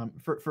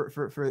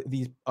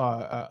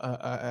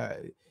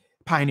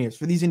pioneers,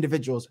 for these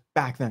individuals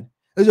back then.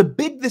 It was a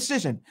big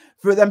decision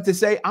for them to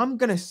say, I'm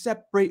going to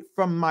separate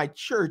from my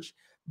church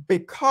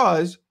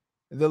because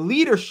the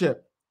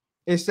leadership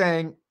is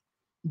saying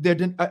they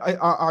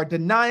are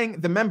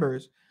denying the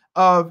members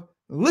of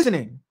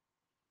listening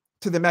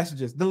to the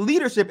messages. The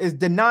leadership is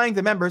denying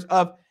the members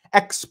of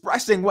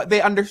expressing what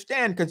they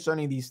understand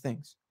concerning these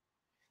things.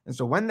 And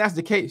so when that's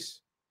the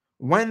case,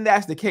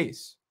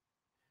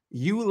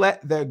 you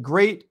let the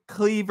great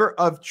cleaver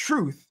of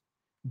truth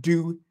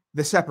do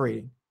the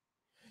separating.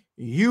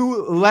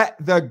 You let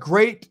the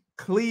great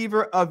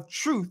cleaver of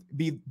truth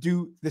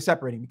do the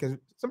separating, because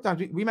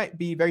sometimes we might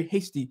be very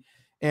hasty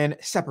in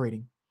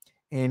separating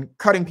and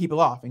cutting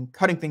people off and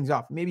cutting things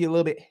off, maybe a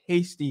little bit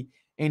hasty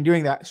in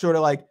doing that, sort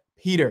of like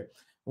Peter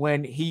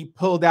when he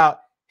pulled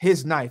out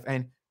his knife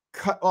and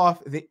cut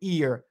off the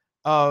ear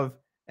of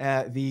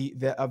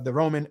the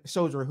Roman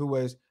soldier who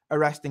was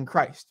arresting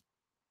Christ.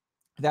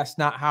 That's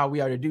not how we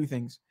are to do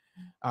things.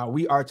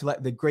 We are to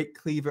let the great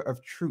cleaver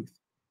of truth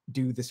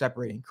do the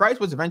separating.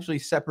 Christ was eventually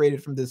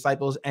separated from the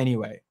disciples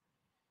anyway.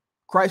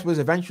 Christ was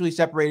eventually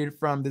separated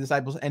from the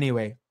disciples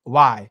anyway.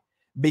 Why?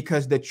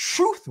 Because the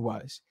truth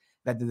was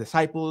that the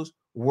disciples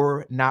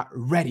were not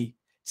ready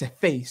to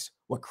face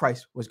what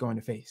Christ was going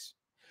to face.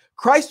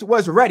 Christ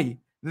was ready.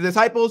 The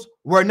disciples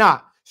were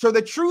not. So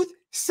the truth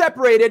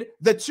separated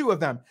the two of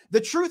them.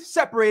 The truth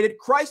separated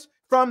Christ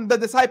from the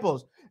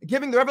disciples,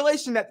 giving the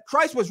revelation that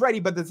Christ was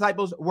ready, but the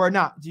disciples were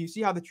not. Do you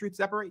see how the truth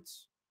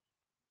separates?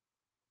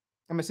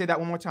 I'm going to say that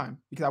one more time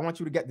because I want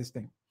you to get this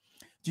thing.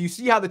 Do you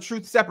see how the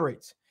truth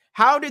separates?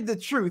 How did the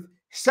truth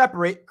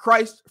separate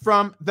Christ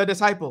from the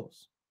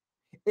disciples?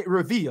 It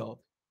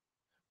revealed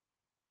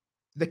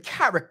the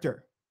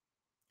character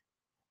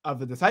of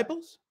the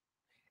disciples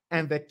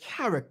and the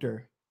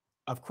character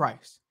of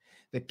Christ.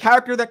 The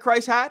character that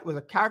Christ had was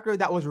a character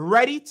that was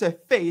ready to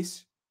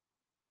face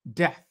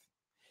death.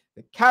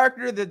 The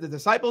character that the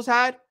disciples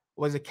had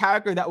was a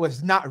character that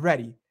was not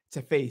ready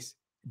to face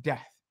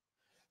death.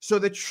 So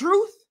the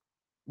truth,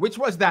 which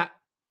was that,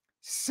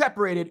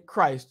 separated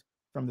Christ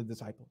from the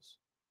disciples.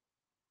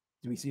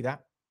 Do we see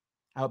that?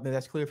 I hope that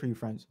that's clear for you,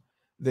 friends.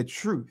 The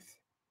truth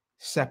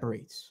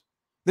separates.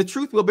 The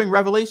truth will bring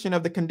revelation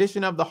of the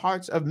condition of the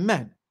hearts of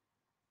men.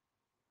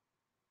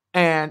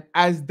 And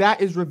as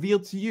that is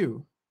revealed to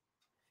you,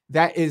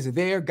 that is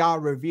there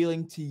God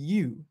revealing to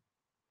you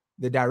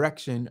the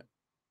direction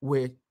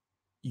where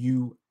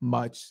you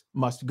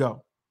must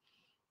go.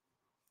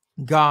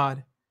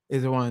 God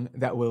is the one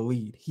that will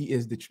lead. He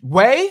is the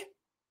way,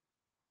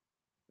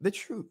 the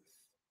truth,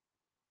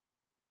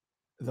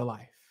 the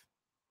life.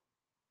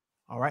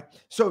 All right.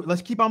 So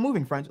let's keep on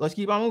moving, friends. Let's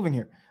keep on moving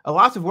here.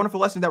 Lots of wonderful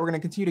lessons that we're going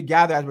to continue to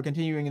gather as we're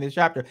continuing in this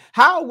chapter.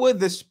 How would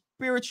the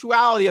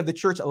spirituality of the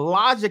church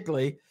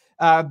logically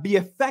be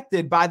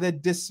affected by the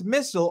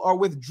dismissal or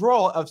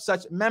withdrawal of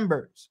such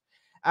members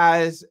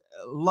as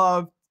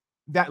loved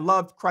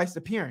Christ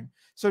appearing?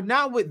 So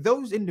now with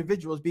those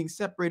individuals being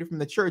separated from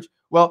the church,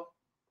 well,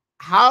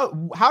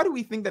 how do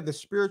we think that the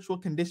spiritual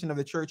condition of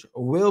the church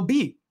will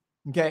be?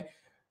 Okay.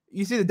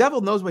 You see, the devil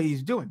knows what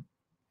he's doing.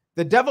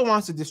 The devil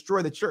wants to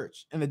destroy the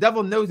church. And the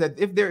devil knows that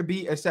if there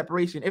be a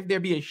separation, if there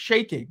be a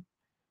shaking,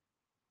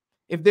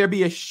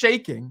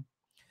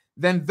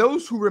 then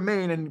those who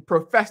remain and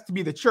profess to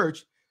be the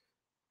church,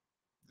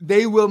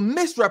 they will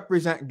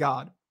misrepresent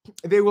God.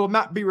 They will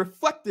not be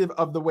reflective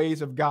of the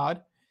ways of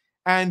God.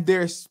 And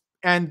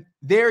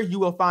there you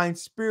will find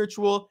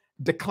spiritual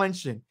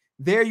declension.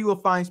 There you will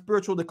find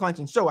spiritual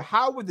declension. So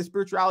how would the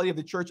spirituality of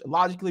the church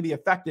logically be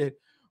affected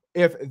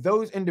if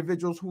those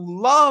individuals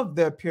who love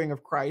the appearing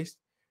of Christ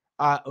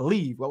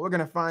leave? Well, we're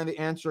going to find the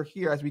answer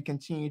here as we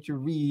continue to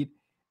read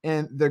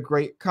in the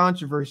great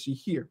controversy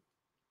here.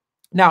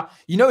 Now,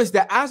 you notice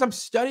that as I'm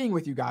studying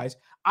with you guys,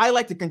 I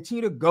like to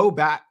continue to go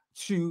back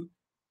to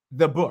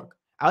the book.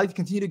 I like to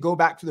continue to go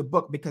back to the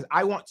book because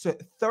I want to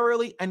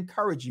thoroughly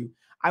encourage you.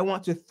 I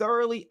want to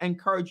thoroughly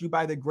encourage you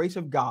by the grace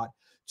of God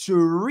to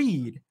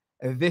read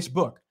this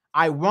book.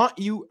 I want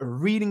you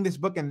reading this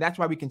book, and that's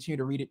why we continue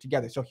to read it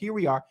together. So here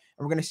we are,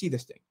 and we're going to see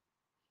this thing.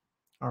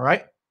 All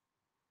right.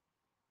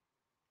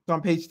 So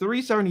on page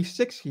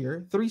 376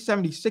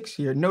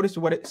 here, notice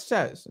what it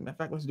says. In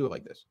fact, let's do it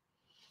like this.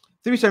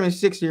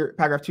 376 here,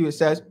 paragraph 2, it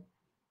says,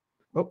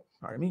 oh,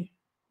 pardon me.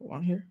 Hold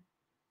on here.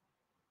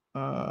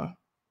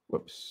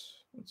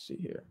 Whoops. Let's see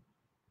here.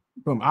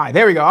 Boom. All right,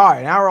 there we go. All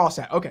right, now we're all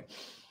set. Okay.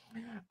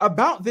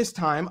 About this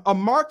time, a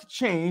marked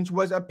change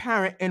was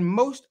apparent in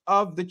most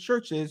of the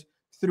churches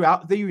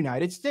throughout the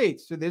United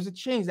States. So there's a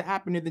change that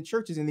happened in the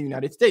churches in the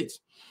United States.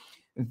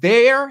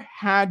 There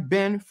had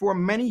been for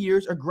many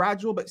years a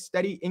gradual but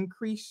steady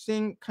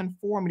increasing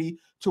conformity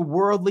to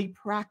worldly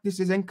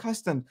practices and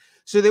customs.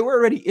 So there were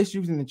already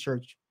issues in the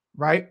church,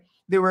 right?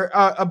 They were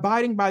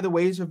abiding by the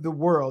ways of the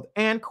world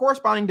and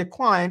corresponding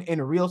decline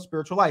in real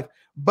spiritual life.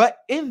 But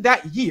in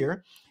that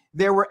year,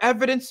 there were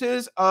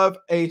evidences of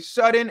a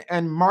sudden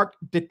and marked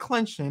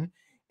declension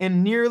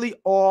in nearly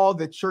all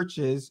the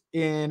churches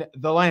in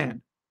the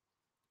land.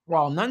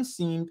 While none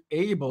seemed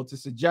able to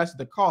suggest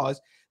the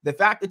cause, the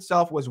fact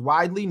itself was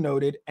widely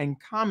noted and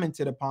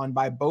commented upon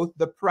by both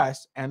the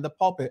press and the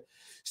pulpit.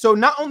 So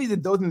not only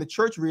did those in the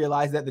church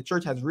realize that the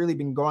church has really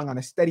been going on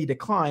a steady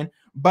decline,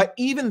 but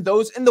even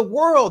those in the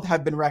world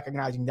have been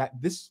recognizing that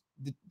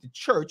the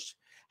church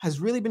has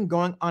really been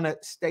going on a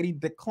steady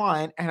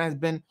decline and has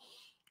been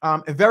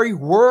very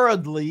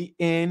worldly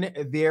in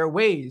their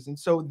ways. And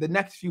so the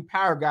next few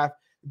paragraphs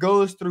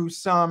goes through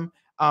some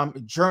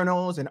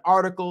journals and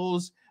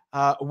articles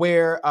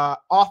where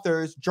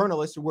authors,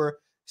 journalists were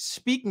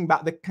speaking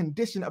about the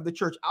condition of the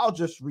church. I'll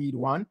just read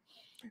one.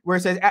 where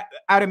it says,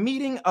 at a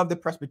meeting of the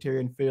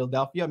Presbyterian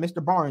Philadelphia,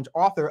 Mr. Barnes,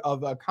 author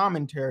of a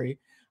commentary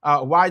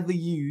widely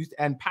used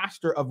and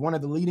pastor of one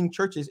of the leading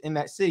churches in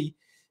that city,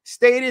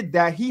 stated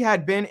that he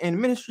had been in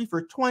ministry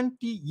for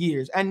 20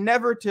 years and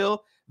never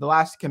till the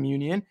last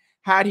communion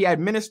had he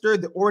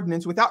administered the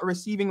ordinance without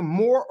receiving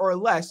more or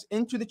less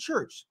into the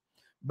church.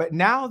 But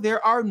now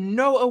there are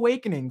no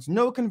awakenings,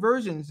 no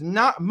conversions,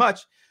 not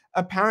much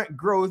apparent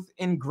growth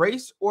in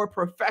grace or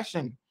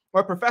profession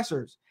or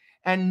professors,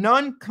 and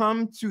none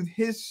come to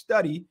his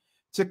study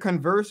to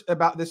converse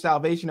about the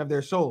salvation of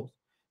their souls.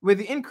 With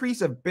the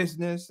increase of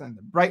business and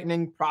the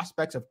brightening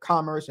prospects of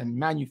commerce and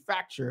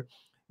manufacture,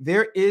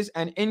 there is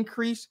an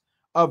increase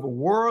of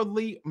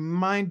worldly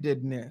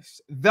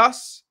mindedness.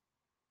 Thus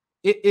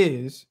it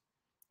is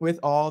with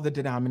all the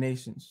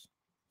denominations.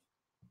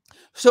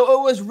 So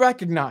it was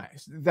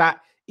recognized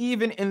that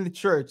even in the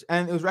church,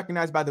 and it was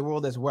recognized by the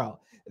world as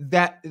well,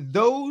 that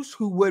those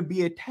who would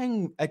be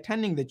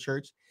attending the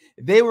church,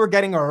 they were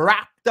getting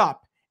wrapped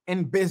up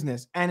in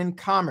business and in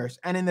commerce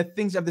and in the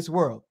things of this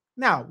world.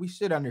 Now, we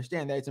should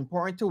understand that it's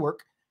important to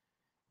work.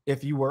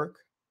 If you work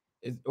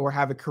or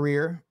have a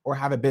career or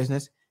have a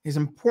business, it's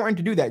important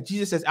to do that.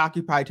 Jesus says,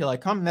 occupy till I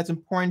come, and that's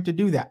important to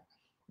do that.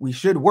 We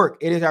should work.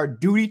 It is our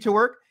duty to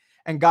work,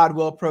 and God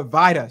will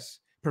provide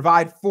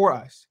for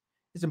us.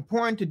 It's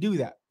important to do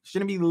that. We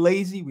shouldn't be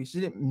lazy. We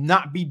shouldn't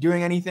not be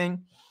doing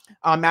anything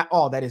at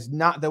all. That is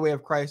not the way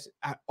of Christ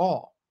at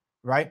all,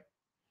 right?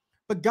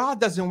 But God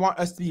doesn't want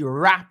us to be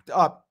wrapped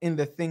up in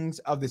the things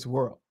of this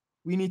world.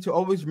 We need to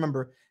always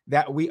remember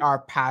that we are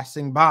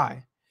passing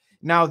by.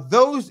 Now,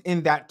 those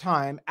in that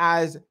time,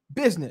 as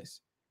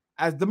business,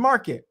 as the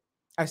market,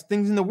 as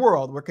things in the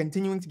world were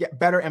continuing to get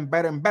better and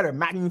better and better,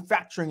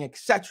 manufacturing,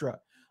 etc.,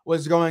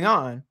 was going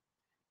on,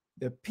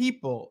 the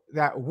people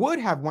that would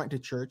have went to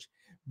church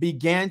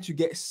began to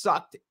get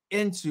sucked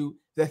into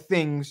the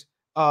things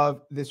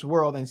of this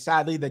world. And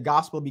sadly, the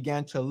gospel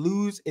began to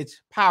lose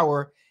its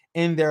power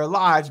in their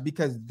lives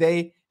because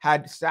they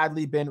had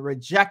sadly been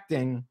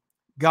rejecting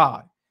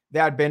God. They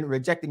had been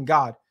rejecting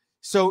God.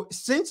 So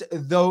since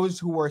those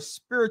who were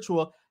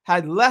spiritual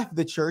had left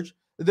the church,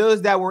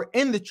 those that were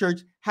in the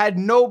church had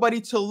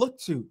nobody to look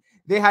to.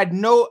 They had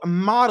no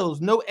models,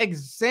 no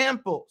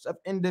examples of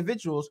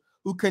individuals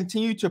who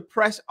continued to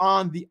press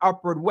on the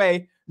upward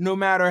way, no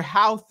matter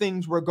how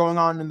things were going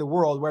on in the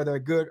world, whether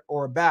good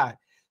or bad.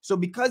 So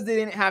because they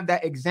didn't have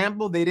that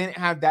example, they didn't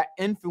have that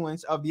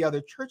influence of the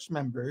other church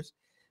members,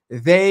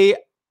 they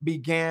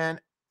began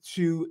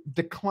to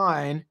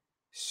decline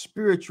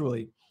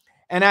spiritually.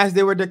 And as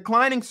they were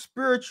declining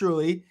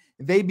spiritually,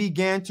 they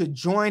began to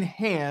join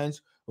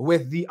hands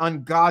with the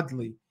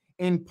ungodly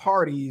in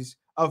parties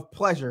of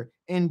pleasure,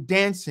 in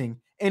dancing,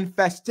 in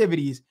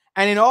festivities,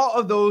 and in all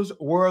of those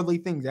worldly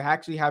things. I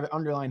actually have it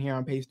underlined here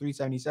on page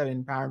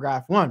 377,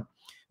 paragraph 1.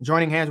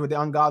 Joining hands with the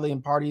ungodly in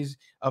parties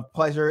of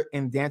pleasure,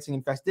 in dancing,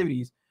 and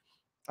festivities.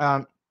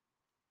 I'll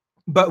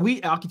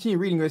continue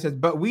reading where it says,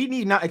 but we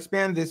need not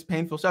expand this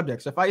painful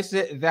subject. Suffice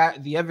it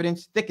that the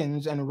evidence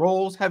thickens and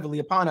rolls heavily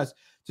upon us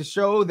to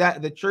show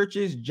that the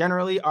churches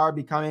generally are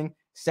becoming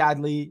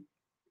sadly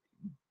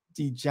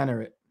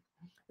degenerate.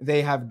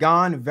 They have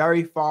gone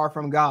very far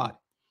from God,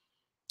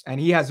 and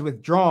he has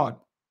withdrawn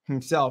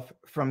himself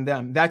from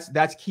them.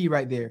 That's key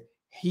right there.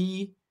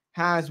 He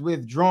has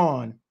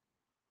withdrawn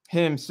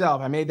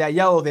himself. I made that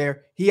yellow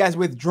there. He has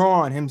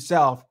withdrawn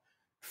himself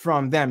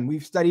from them.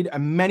 We've studied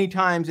many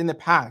times in the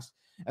past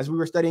as we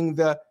were studying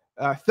the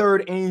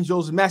third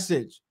angel's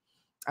message,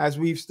 as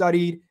we've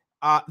studied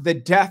the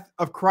death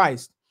of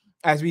Christ,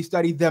 as we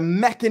studied the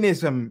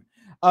mechanism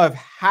of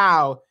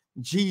how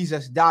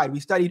Jesus died. We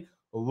studied,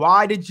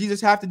 why did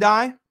Jesus have to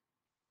die?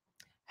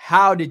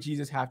 How did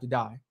Jesus have to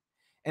die?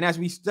 And as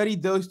we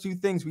studied those two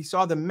things, we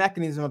saw the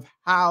mechanism of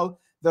how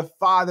the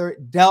Father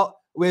dealt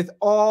with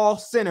all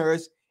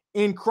sinners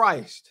in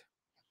Christ.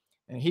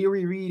 And here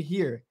we read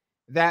here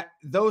that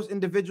those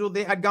individuals,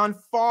 they had gone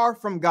far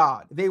from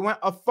God. They went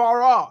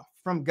afar off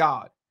from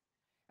God.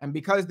 And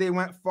because they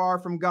went far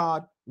from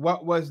God,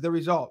 what was the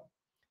result?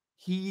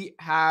 He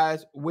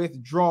has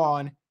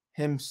withdrawn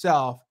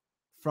himself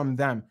from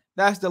them.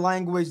 That's the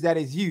language that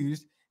is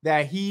used,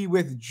 that he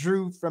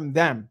withdrew from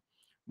them.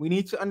 We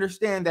need to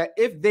understand that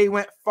if they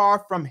went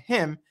far from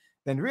him,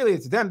 then really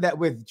it's them that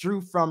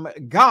withdrew from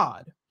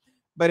God.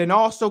 But in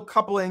also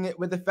coupling it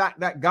with the fact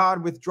that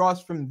God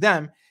withdraws from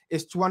them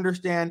is to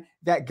understand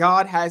that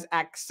God has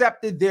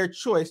accepted their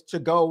choice to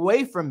go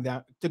away from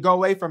them, to go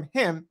away from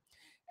him,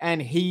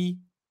 and he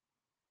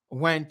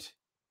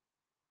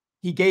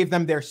gave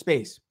them their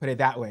space, put it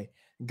that way.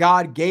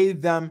 God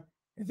gave them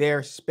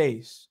their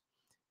space.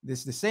 This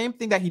is the same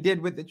thing that he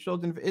did with the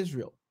children of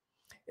Israel.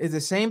 It's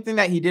the same thing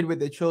that he did with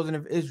the children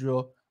of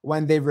Israel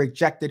when they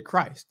rejected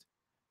Christ.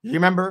 You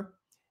remember,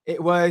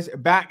 it was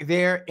back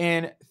there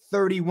in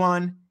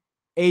 31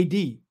 AD,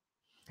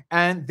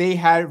 and they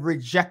had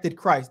rejected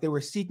Christ. They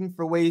were seeking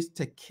for ways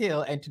to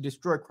kill and to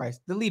destroy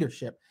Christ, the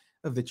leadership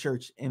of the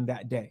church in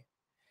that day.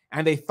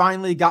 And they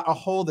finally got a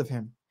hold of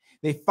him.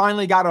 They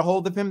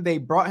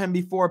brought him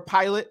before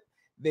Pilate.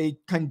 they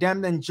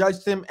condemned and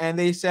judged him, and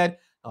they said,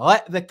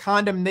 let the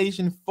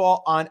condemnation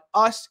fall on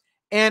us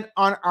and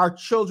on our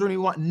children. We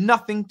want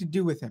nothing to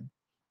do with him.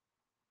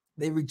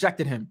 They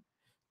rejected him.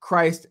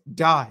 Christ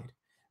died.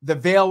 The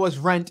veil was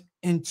rent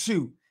in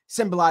two,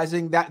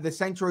 symbolizing that the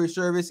sanctuary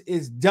service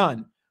is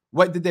done.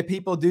 What did the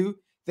people do?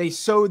 They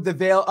sewed the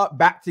veil up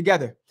back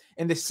together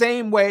in the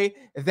same way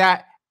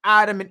that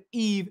Adam and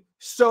Eve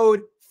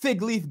sewed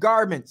fig leaf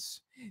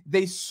garments.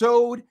 They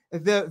sewed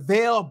the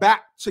veil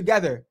back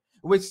together,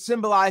 which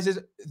symbolizes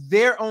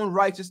their own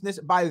righteousness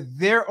by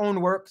their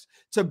own works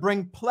to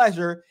bring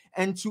pleasure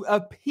and to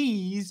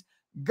appease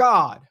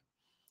God.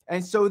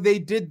 And so they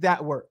did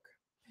that work.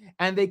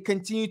 And they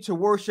continue to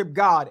worship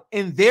God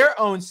in their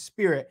own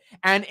spirit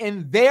and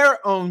in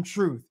their own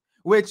truth,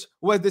 which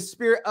was the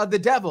spirit of the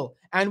devil,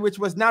 and which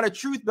was not a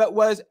truth, but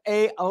was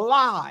a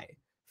lie.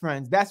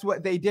 Friends, that's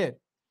what they did.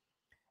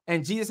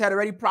 And Jesus had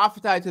already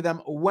prophesied to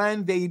them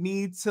when they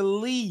need to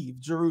leave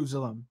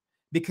Jerusalem,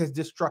 because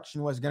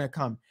destruction was going to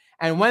come.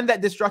 And when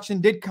that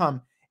destruction did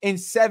come in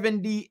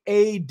 70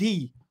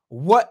 AD,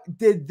 what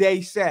did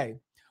they say?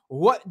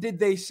 What did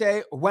they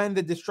say when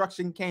the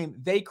destruction came?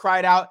 They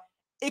cried out,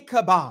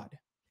 Ichabod,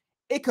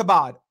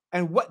 Ichabod.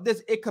 And what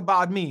does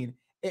Ichabod mean?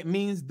 It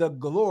means the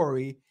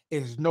glory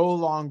is no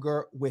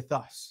longer with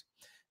us.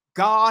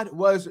 God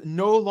was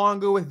no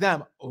longer with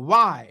them.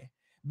 Why?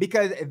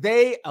 Because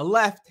they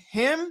left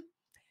him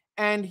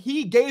and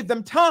he gave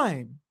them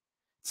time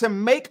to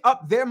make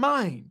up their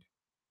mind.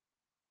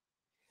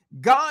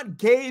 God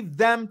gave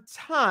them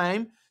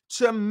time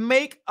to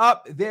make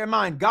up their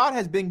mind. God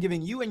has been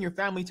giving you and your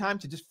family time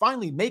to just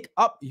finally make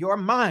up your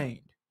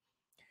mind.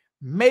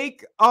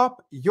 Make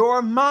up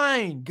your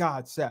mind,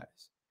 God says.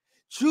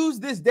 Choose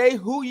this day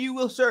who you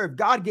will serve.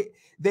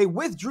 They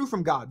withdrew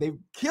from God. They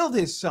killed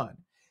his son.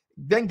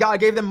 Then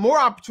God gave them more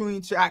opportunity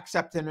to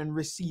accept him and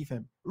receive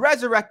him.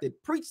 Resurrected,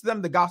 preached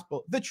them the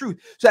gospel, the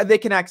truth, so that they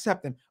can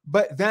accept him.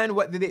 But then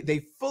what did they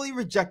fully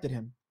rejected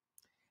him.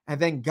 And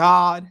then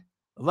God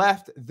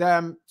left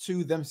them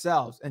to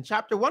themselves. And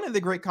chapter 1 of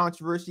the Great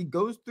Controversy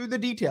goes through the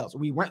details.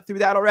 We went through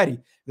that already.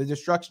 The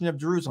destruction of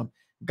Jerusalem.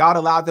 God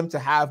allowed them to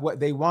have what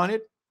they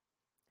wanted.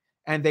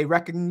 And they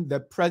reckoned the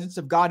presence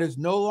of God is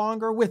no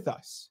longer with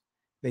us.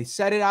 They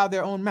said it out of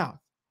their own mouth.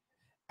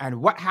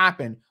 And what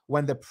happened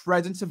when the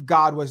presence of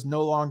God was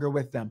no longer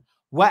with them?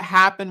 What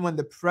happened when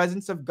the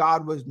presence of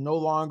God was no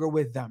longer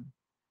with them?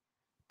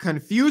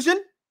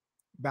 Confusion,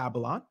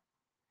 Babylon,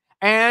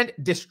 and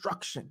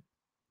destruction.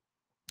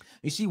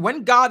 You see,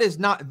 when God is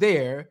not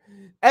there,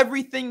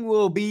 everything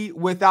will be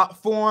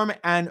without form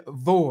and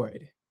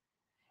void,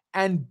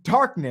 and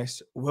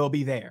darkness will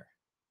be there.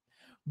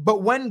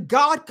 But when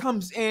God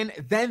comes in,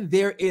 then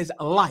there is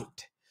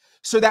light,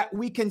 so that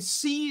we can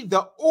see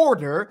the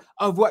order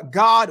of what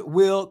God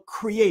will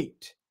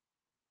create.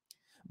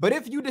 But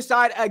if you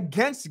decide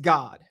against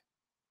God,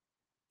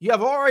 you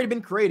have already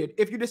been created.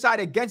 If you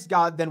decide against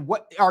God, then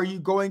what are you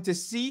going to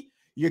see?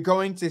 You're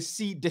going to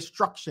see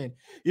destruction.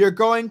 You're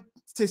going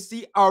to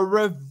see a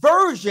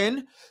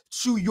reversion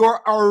to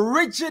your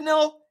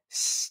original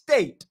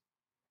state,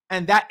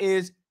 and that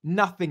is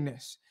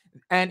nothingness.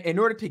 And in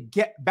order to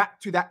get back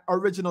to that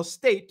original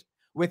state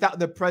without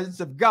the presence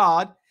of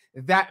God,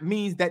 that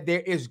means that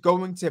there is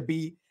going to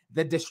be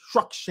the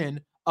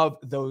destruction of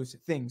those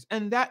things.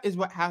 And that is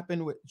what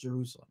happened with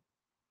Jerusalem.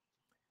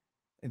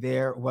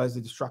 There was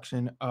the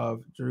destruction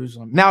of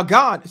Jerusalem. Now,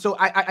 God, so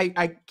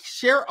I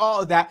share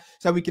all of that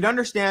so we can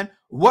understand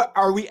what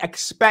are we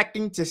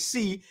expecting to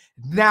see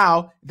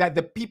now that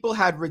the people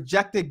had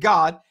rejected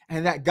God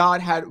and that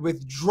God had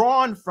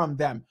withdrawn from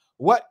them.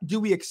 What do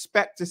we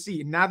expect to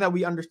see? Now that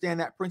we understand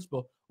that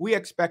principle, we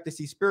expect to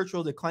see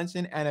spiritual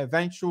declension and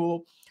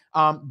eventual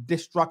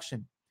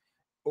destruction.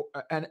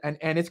 And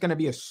it's going to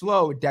be a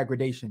slow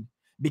degradation,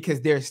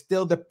 because there's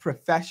still the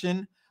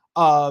profession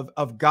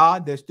of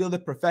God. There's still the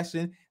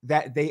profession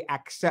that they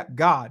accept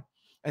God.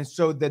 And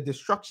so the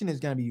destruction is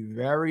going to be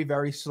very,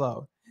 very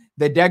slow.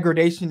 The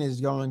degradation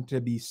is going to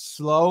be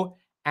slow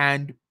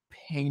and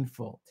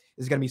painful.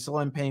 It's going to be slow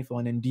and painful.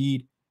 And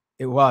indeed,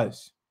 it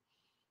was.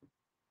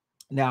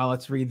 Now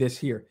let's read this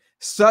here.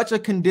 Such a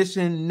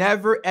condition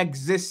never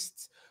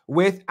exists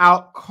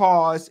without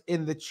cause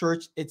in the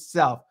church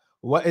itself.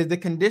 What is the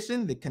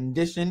condition? The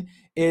condition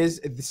is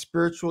the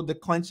spiritual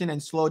declension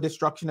and slow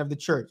destruction of the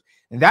church.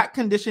 And that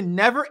condition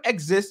never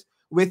exists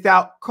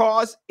without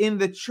cause in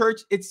the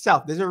church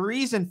itself. There's a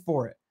reason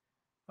for it.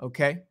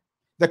 Okay?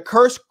 The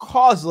curse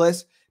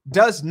causeless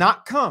does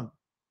not come.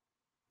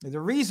 There's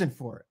a reason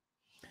for it.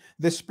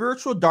 The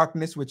spiritual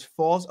darkness which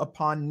falls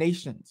upon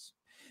nations.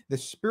 The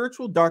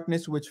spiritual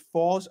darkness which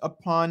falls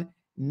upon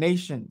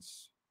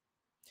nations,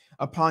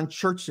 upon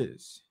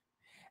churches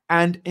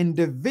and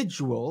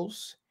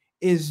individuals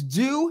is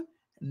due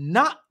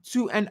not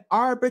to an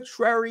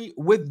arbitrary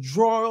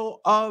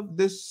withdrawal of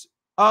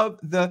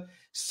the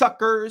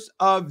succors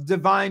of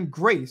divine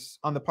grace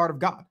on the part of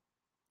God,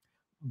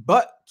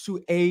 but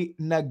to a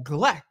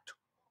neglect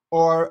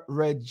or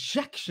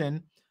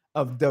rejection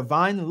of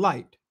divine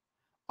light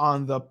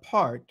on the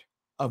part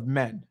of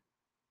men.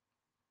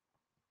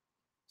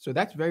 So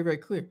that's very, very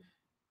clear.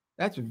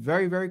 That's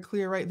very, very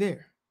clear right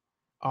there.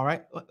 All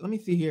right. Let me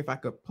see here if I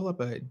could pull up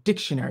a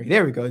dictionary.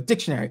 There we go. A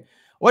dictionary.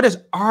 What does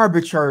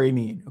arbitrary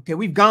mean? Okay,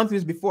 we've gone through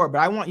this before, but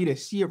I want you to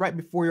see it right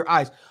before your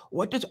eyes.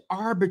 What does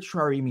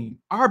arbitrary mean?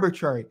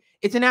 Arbitrary.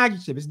 It's an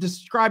adjective. It's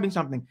describing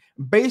something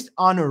based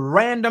on a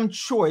random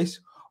choice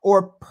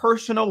or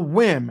personal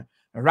whim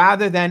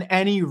rather than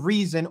any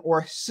reason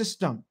or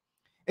system.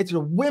 It's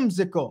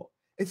whimsical.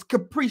 It's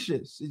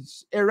capricious.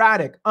 It's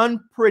erratic,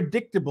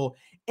 unpredictable,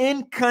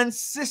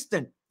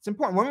 inconsistent. It's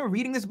important when we're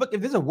reading this book.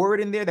 If there's a word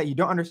in there that you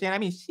don't understand, I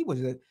mean, she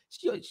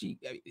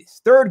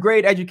third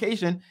grade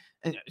education,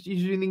 and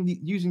she's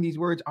using these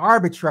words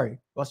arbitrary.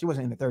 Well, she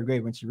wasn't in the third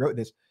grade when she wrote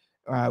this.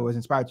 Was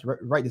inspired to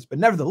write this, but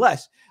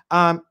nevertheless,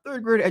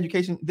 third grade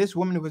education. This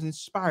woman was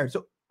inspired.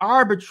 So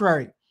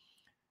arbitrary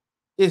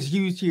is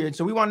used here, and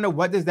so we want to know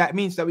what does that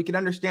mean so that we can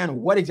understand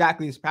what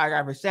exactly this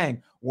paragraph is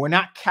saying. We're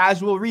not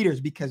casual readers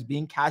because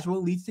being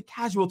casual leads to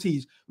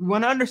casualties. We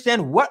want to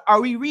understand what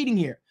are we reading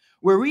here.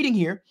 We're reading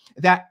here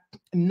that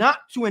not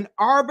to an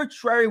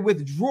arbitrary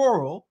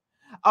withdrawal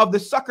of the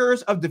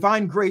succors of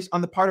divine grace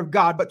on the part of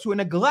God, but to a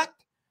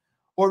neglect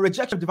or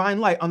rejection of divine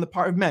light on the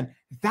part of men.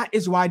 That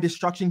is why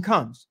destruction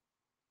comes.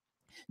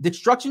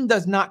 Destruction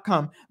does not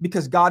come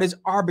because God is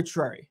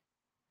arbitrary.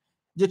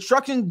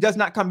 Destruction does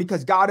not come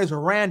because God is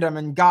random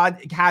and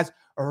God has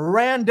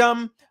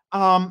random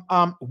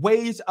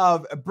ways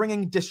of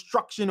bringing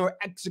destruction or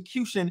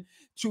execution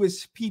to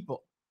his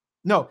people.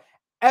 No,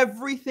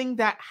 everything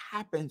that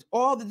happens,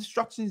 all the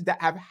destructions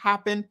that have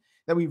happened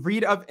that we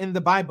read of in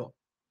the Bible,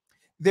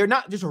 they're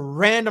not just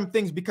random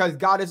things because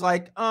God is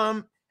like,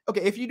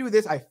 okay, if you do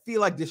this, I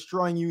feel like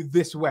destroying you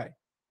this way.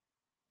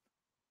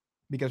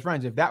 Because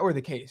friends, if that were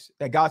the case,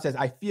 that God says,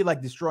 I feel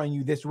like destroying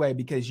you this way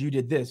because you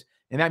did this,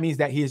 and that means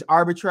that he is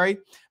arbitrary,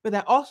 but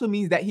that also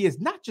means that he is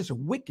not just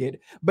wicked,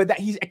 but that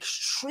he's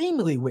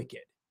extremely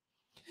wicked.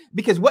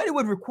 Because what it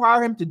would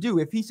require him to do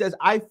if he says,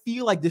 I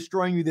feel like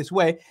destroying you this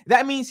way,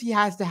 that means he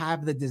has to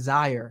have the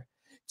desire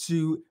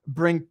to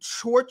bring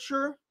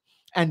torture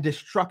and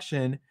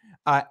destruction,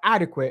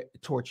 adequate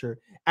torture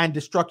and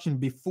destruction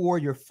before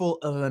your full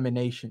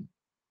elimination.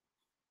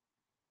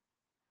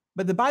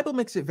 But the Bible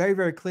makes it very,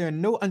 very clear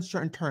in no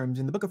uncertain terms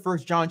in the book of 1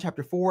 John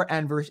chapter 4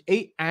 and verse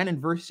 8 and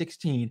in verse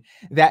 16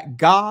 that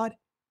God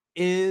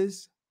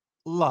is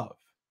love.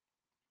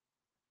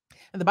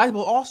 And the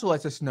Bible also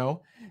lets us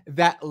know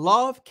that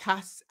love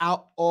casts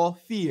out all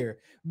fear,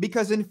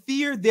 because in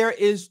fear there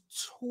is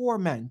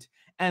torment,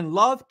 and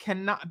love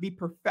cannot be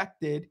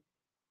perfected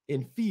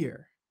in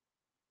fear.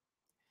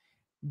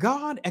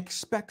 God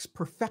expects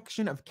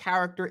perfection of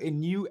character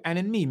in you and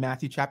in me.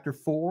 Matthew chapter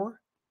 4.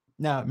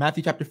 Now,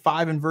 Matthew chapter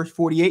 5 and verse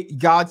 48,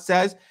 God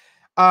says,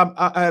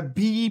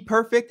 be ye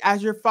perfect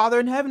as your Father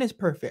in heaven is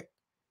perfect.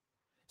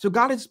 So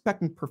God is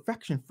expecting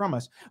perfection from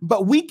us,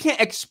 but we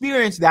can't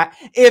experience that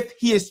if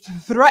he is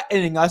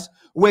threatening us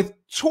with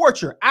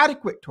torture,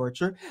 adequate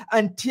torture,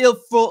 until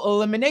full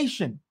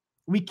elimination.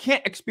 We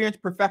can't experience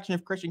perfection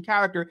of Christian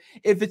character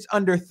if it's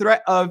under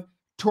threat of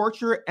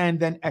torture and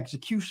then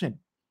execution.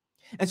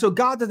 And so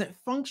God doesn't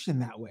function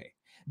that way.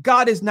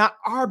 God is not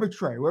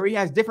arbitrary, where he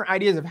has different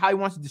ideas of how he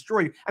wants to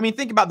destroy you. I mean,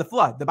 think about the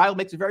flood. The Bible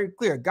makes it very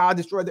clear. God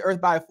destroyed the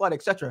earth by a flood,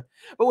 etc.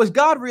 But was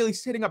God really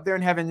sitting up there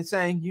in heaven and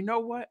saying, you know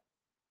what?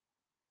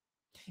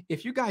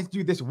 If you guys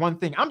do this one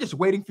thing, I'm just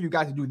waiting for you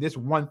guys to do this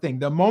one thing.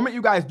 The moment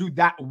you guys do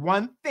that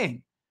one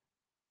thing,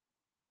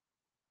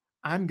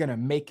 I'm going to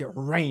make it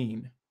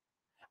rain.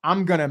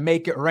 I'm going to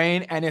make it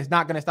rain, and it's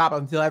not going to stop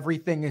until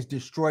everything is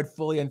destroyed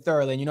fully and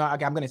thoroughly. And you know,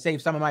 okay, I'm going to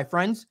save some of my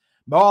friends,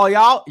 but all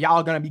y'all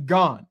are going to be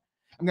gone.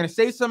 I'm going to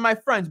save some of my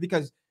friends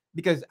because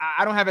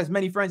I don't have as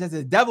many friends as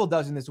the devil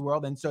does in this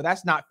world. And so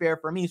that's not fair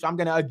for me. So I'm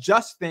going to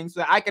adjust things so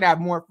that I could have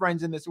more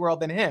friends in this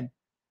world than him.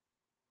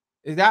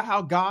 Is that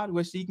how God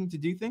was seeking to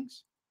do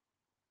things?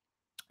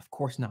 Of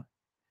course not.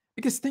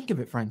 Because think of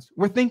it, friends.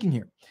 We're thinking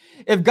here.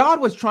 If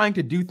God was trying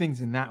to do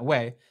things in that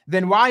way,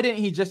 then why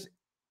didn't he just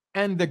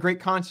end the great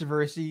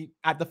controversy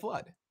at the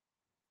flood?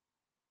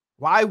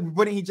 Why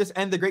wouldn't he just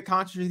end the great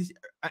controversy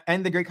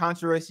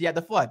at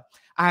the flood?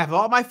 I have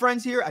all my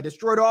friends here. I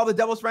destroyed all the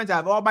devil's friends. I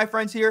have all my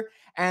friends here,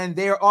 and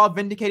they are all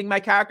vindicating my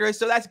character.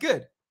 So that's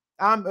good.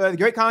 The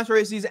great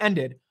controversy is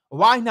ended.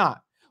 Why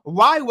not?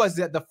 Why was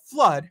it the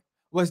flood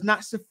was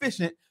not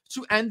sufficient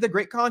to end the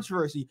great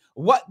controversy?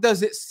 What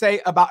does it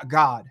say about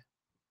God?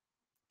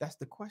 That's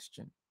the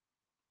question.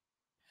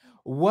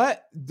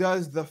 What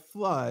does the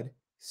flood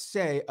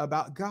say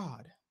about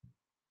God?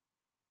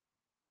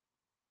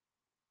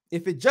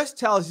 If it just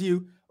tells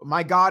you,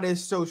 my God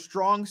is so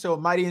strong, so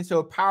mighty, and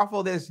so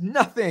powerful, there's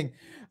nothing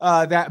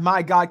that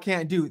my God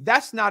can't do.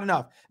 That's not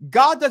enough.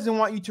 God doesn't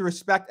want you to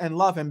respect and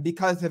love him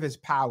because of his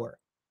power.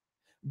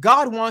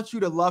 God wants you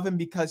to love him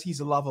because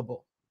he's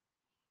lovable.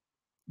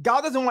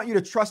 God doesn't want you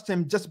to trust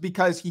him just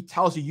because he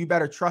tells you, you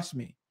better trust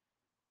me.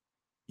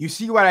 You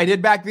see what I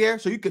did back there?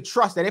 So you could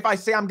trust that if I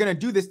say I'm going to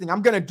do this thing,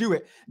 I'm going to do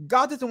it.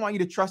 God doesn't want you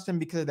to trust him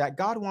because of that.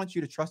 God wants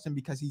you to trust him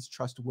because he's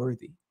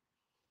trustworthy.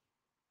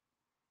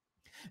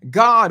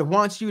 God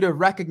wants you to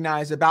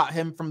recognize about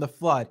him from the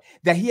flood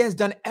that he has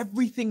done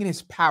everything in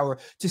his power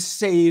to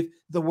save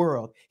the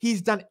world.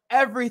 He's done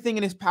everything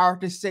in his power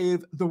to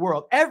save the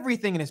world,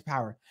 everything in his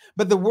power.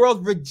 But the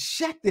world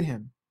rejected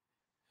him.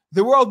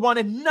 The world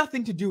wanted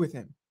nothing to do with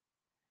him.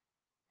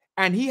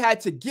 And he had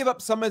to give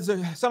up some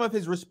of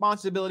his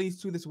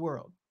responsibilities to this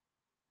world.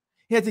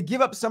 He had to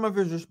give up some of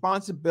his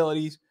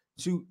responsibilities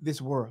to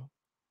this world.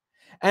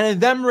 And in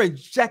them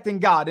rejecting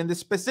God in the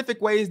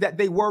specific ways that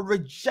they were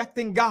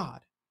rejecting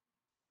God,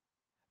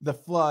 the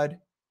flood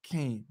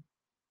came.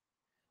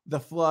 The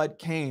flood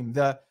came.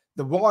 The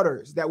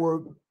waters that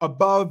were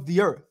above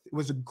the earth. It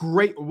was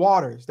great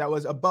waters that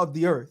was above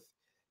the earth,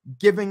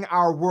 giving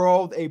our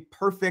world a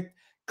perfect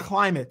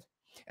climate.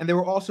 And there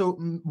were also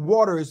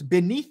waters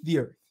beneath the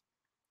earth.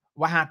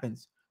 What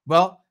happens?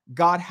 Well,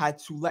 God had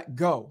to let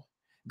go.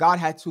 God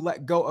had to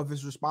let go of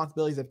his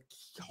responsibilities of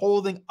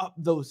holding up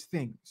those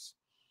things.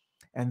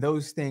 And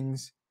those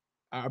things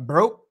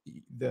broke.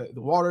 The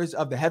waters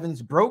of the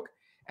heavens broke,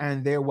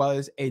 and there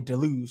was a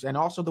deluge. And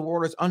also the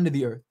waters under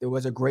the earth, there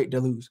was a great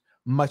deluge,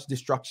 much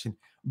destruction.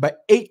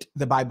 But 8,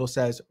 the Bible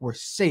says, were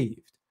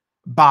saved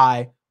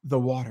by the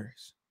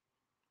waters.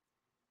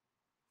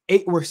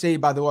 8 were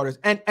saved by the waters.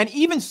 And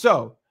even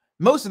so,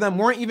 most of them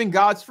weren't even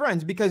God's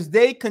friends, because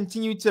they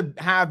continued to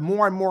have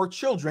more and more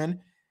children.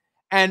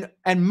 And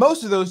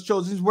most of those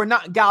children were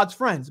not God's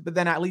friends. But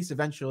then at least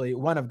eventually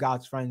one of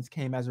God's friends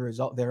came as a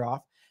result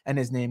thereof, and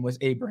his name was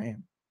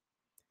Abraham.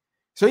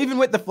 So even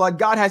with the flood,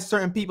 God has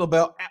certain people,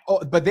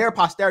 but their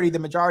posterity, the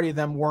majority of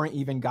them weren't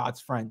even God's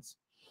friends.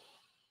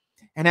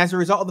 And as a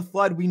result of the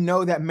flood, we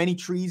know that many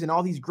trees and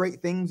all these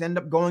great things end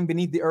up going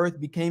beneath the earth,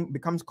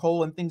 becomes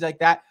coal and things like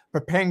that,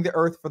 preparing the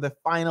earth for the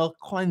final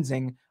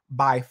cleansing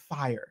by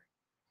fire.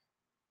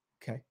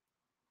 Okay.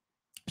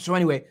 So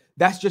anyway,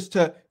 that's just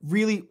to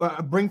really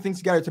bring things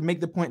together to make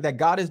the point that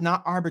God is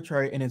not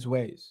arbitrary in his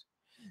ways.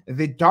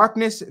 The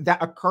darkness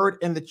that occurred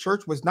in the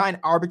church was not an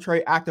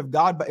arbitrary act of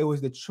God, but it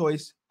was the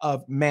choice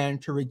of man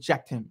to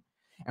reject him.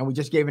 And we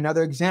just gave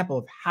another example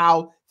of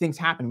how things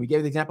happen. We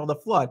gave the example of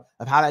the flood,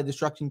 of how that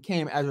destruction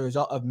came as a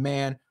result of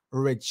man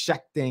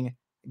rejecting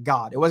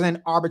God. It wasn't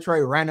an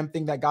arbitrary, random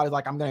thing that God is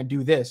like, I'm going to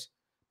do this.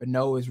 But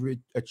no,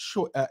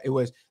 it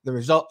was the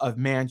result of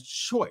man's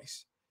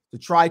choice to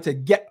try to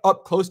get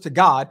up close to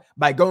God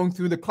by going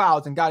through the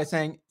clouds. And God is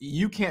saying,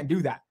 you can't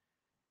do that.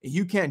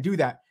 You can't do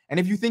that. And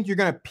if you think you're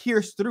going to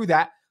pierce through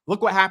that,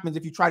 look what happens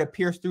if you try to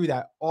pierce through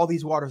that. All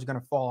these waters are going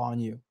to fall on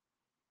you.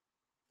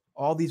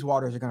 All these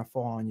waters are going to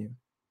fall on you.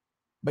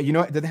 But you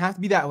know, it doesn't have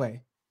to be that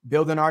way.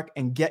 Build an ark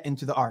and get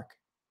into the ark.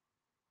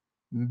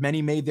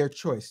 Many made their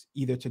choice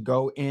either to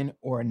go in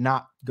or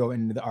not go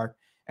into the ark.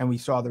 And we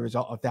saw the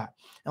result of that.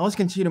 And let's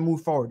continue to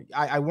move forward.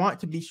 I want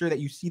to be sure that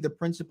you see the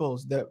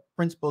principles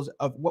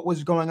of what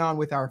was going on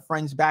with our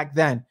friends back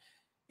then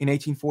in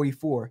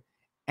 1844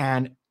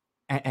 and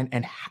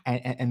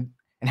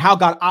how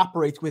God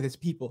operates with his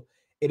people.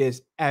 It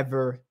is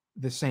ever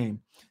the same.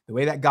 The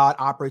way that God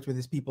operates with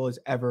his people is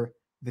ever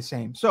the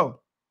same. So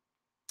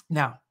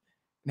now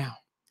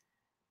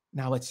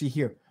let's see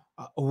here.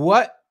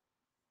 What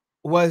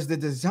was the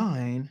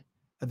design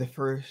of the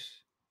first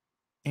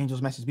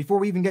angel's message? Before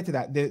we even get to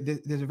that,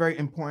 there's a very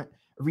important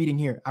reading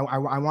here. I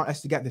want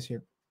us to get this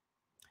here.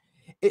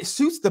 It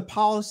suits the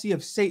policy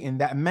of Satan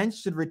that men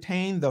should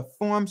retain the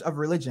forms of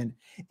religion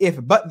if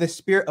but the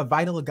spirit of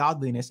vital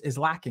godliness is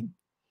lacking.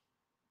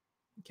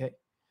 Okay.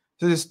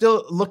 So they're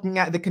still looking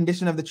at the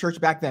condition of the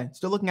church back then.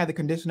 Still looking at the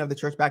condition of the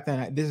church back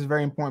then. This is a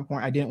very important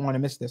point. I didn't want to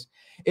miss this.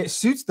 It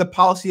suits the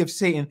policy of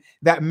Satan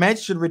that men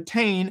should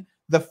retain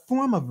the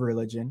form of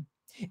religion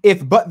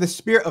if but the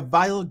spirit of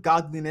vital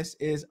godliness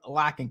is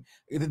lacking.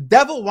 The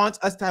devil wants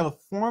us to have a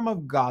form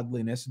of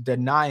godliness,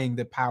 denying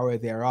the power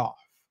thereof.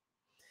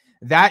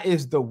 That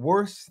is the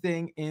worst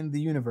thing in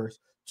the universe,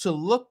 to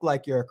look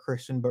like you're a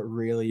Christian, but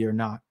really you're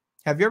not.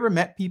 Have you ever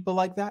met people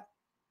like that?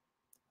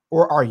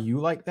 Or are you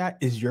like that?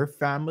 Is your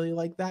family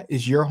like that?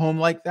 Is your home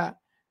like that?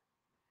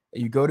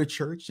 You go to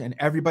church and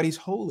everybody's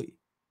holy.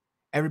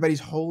 Everybody's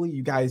holy.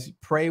 You guys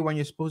pray when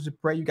you're supposed to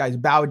pray. You guys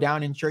bow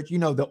down in church. You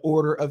know the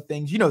order of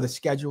things. You know the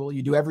schedule.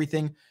 You do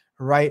everything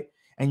right.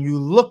 And you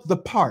look the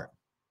part.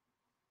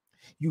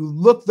 You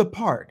look the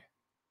part.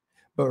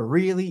 But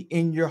really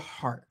in your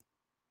heart,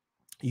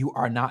 you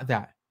are not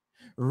that.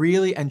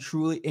 Really and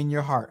truly in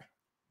your heart,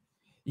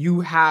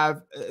 you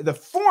have the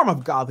form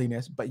of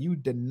godliness, but you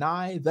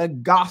deny the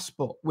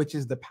gospel, which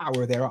is the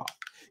power thereof.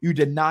 You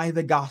deny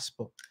the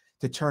gospel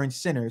to turn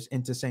sinners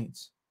into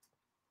saints.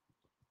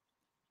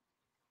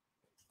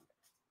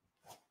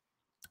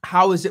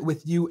 How is it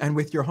with you and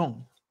with your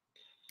home?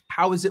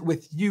 How is it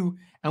with you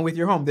and with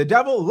your home? The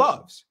devil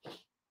loves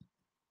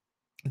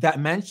that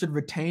men should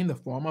retain the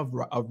form of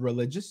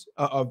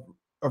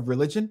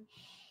religion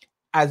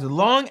as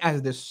long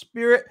as the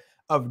spirit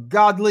of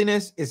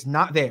godliness is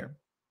not there.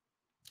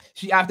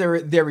 See,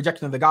 after their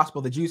rejection of the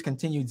gospel, the Jews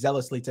continued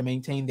zealously to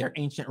maintain their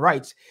ancient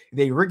rights.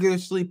 They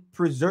rigorously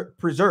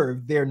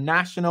preserved their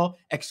national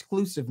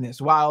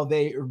exclusiveness, while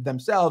they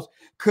themselves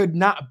could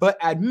not but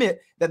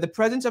admit that the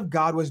presence of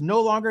God was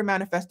no longer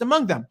manifest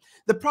among them.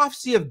 The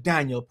prophecy of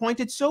Daniel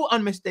pointed so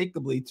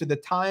unmistakably to the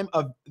time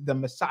of the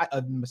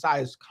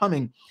Messiah's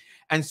coming,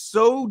 and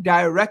so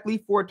directly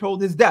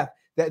foretold his death,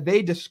 that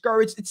they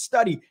discouraged its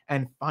study.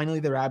 And finally,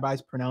 the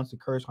rabbis pronounced a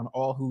curse on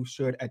all who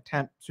should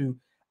attempt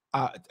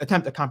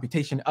a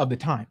computation of the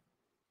time.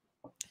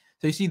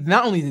 So you see,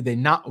 not only did they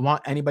not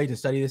want anybody to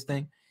study this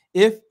thing,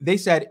 if they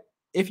said,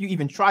 if you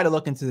even try to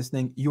look into this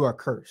thing, you are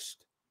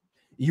cursed.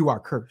 You are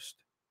cursed.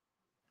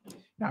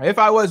 Now, if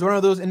I was one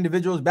of those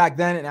individuals back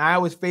then and I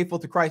was faithful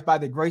to Christ by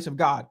the grace of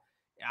God,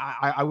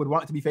 I would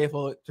want to be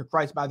faithful to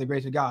Christ by the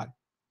grace of God.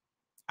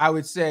 I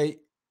would say,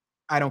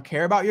 I don't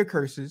care about your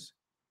curses.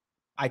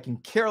 I can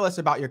care less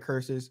about your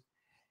curses.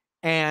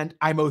 And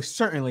I most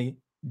certainly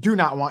do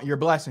not want your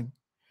blessing,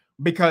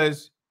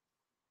 because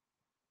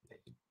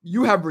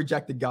you have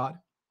rejected God.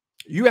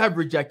 You have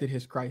rejected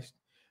his Christ.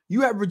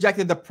 You have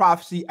rejected the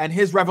prophecy and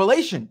his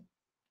revelation.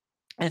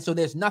 And so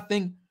there's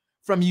nothing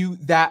from you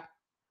that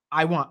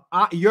I want.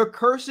 Your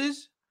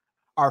curses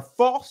are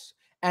false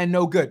and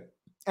no good.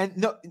 And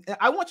no,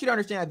 I want you to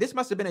understand that this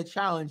must have been a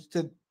challenge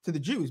to the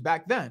Jews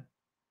back then,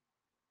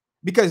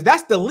 because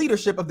that's the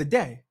leadership of the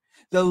day.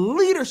 The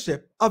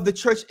leadership of the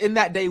church in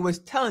that day was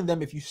telling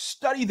them, if you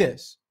study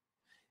this,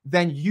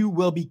 then you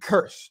will be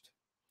cursed.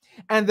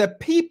 And the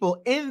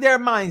people in their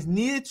minds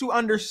needed to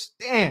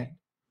understand,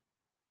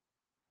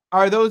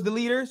 are those the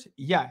leaders?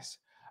 Yes.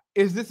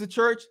 Is this the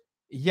church?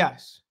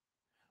 Yes.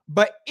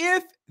 But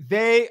if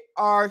they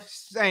are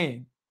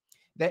saying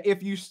that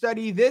if you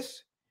study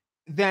this,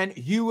 then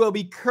you will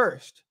be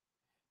cursed,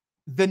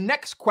 the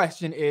next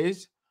question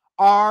is,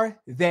 are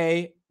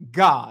they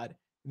God?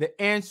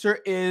 The answer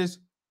is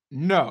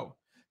no.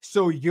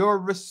 So your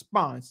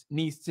response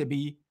needs to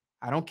be,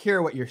 I don't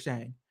care what you're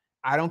saying.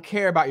 I don't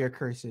care about your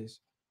curses.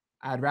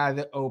 I'd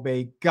rather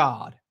obey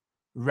God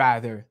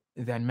rather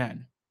than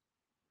men.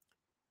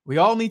 We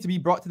all need to be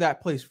brought to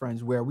that place,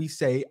 friends, where we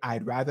say,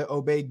 I'd rather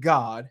obey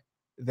God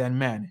than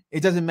men.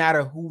 It doesn't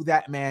matter who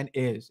that man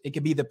is. It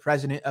could be the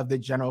president of the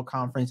General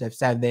Conference of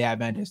Seventh-day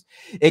Adventists.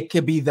 It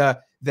could be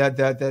the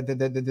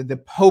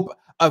Pope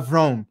of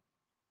Rome.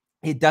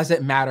 It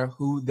doesn't matter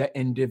who the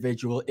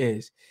individual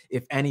is.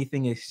 If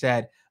anything is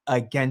said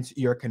against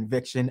your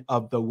conviction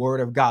of the word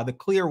of God, the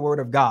clear word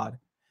of God,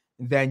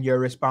 then your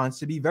response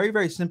to be very,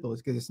 very simple,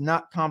 because it's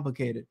not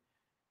complicated.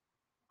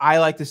 I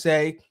like to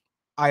say,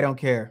 I don't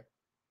care,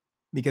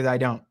 because I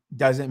don't.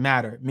 Doesn't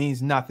matter.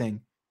 Means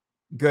nothing.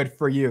 Good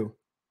for you.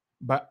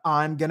 But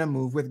I'm going to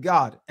move with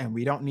God, and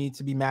we don't need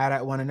to be mad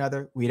at one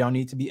another. We don't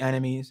need to be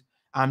enemies.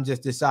 I'm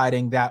just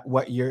deciding that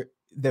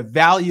the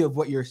value of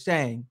what you're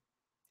saying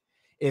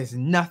is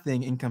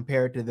nothing in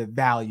compared to the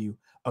value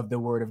of the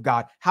word of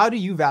God. How do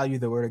you value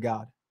the word of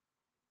God?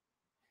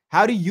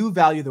 How do you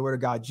value the word of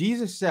God?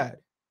 Jesus said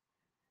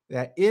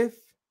that if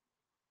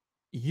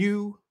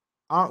you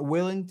aren't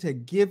willing to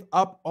give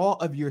up all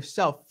of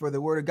yourself for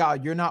the word of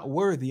God, you're not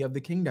worthy of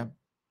the kingdom.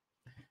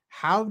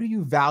 How do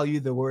you value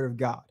the word of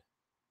God?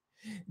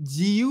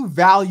 Do you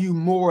value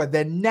more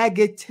the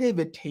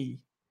negativity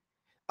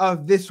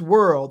of this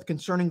world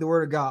concerning the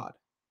word of God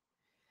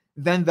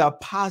than the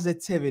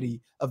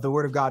positivity of the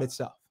word of God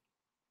itself?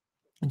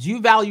 Do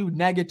you value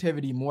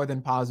negativity more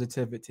than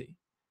positivity?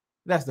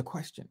 That's the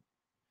question.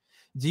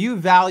 Do you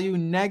value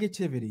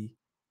negativity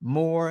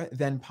more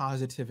than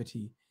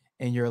positivity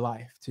in your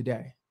life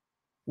today?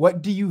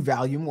 What do you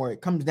value more?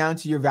 It comes down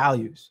to your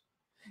values.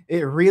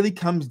 It really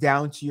comes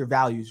down to your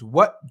values.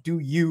 What do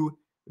you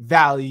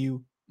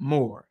value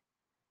more?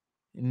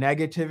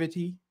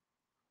 Negativity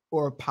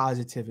or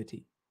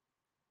positivity?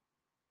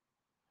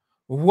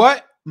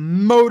 What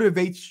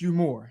motivates you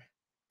more?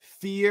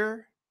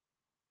 Fear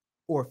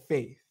or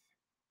faith?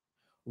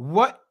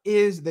 What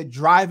is the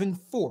driving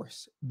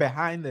force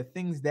behind the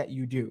things that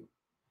you do?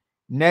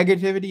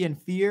 Negativity and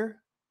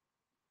fear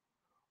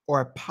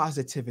or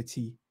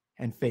positivity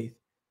and faith?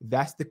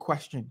 That's the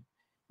question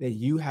that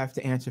you have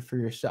to answer for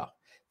yourself.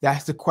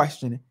 That's the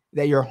question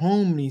that your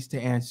home needs to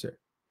answer.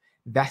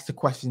 That's the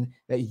question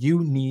that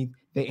you need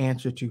the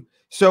answer to.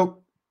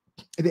 So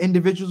the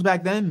individuals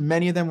back then,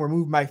 many of them were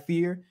moved by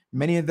fear.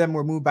 Many of them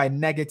were moved by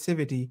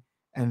negativity,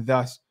 and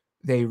thus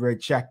they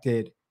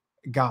rejected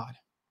God.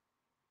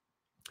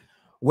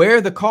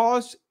 Wherever the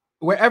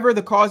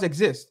cause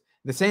exists,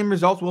 the same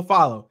results will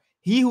follow.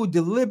 He who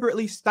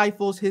deliberately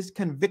stifles his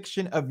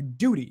conviction of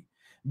duty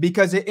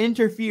because it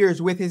interferes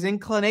with his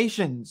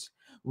inclinations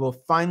will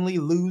finally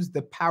lose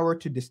the power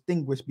to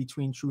distinguish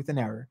between truth and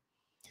error.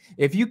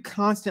 If you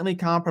constantly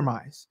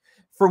compromise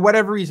for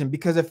whatever reason,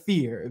 because of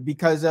fear,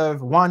 because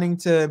of wanting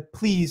to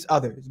please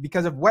others,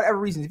 because of whatever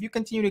reason, if you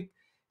continue to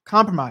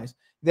compromise,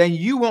 then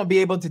you won't be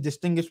able to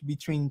distinguish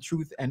between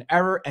truth and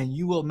error, and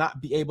you will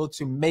not be able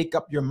to make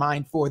up your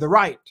mind for the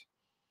right.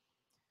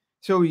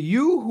 So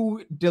you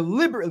who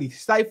deliberately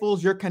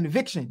stifles your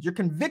convictions, you're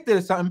convicted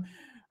of something,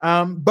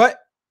 but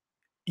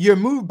You're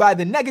moved by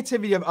the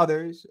negativity of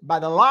others, by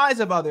the lies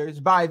of others,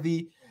 by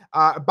the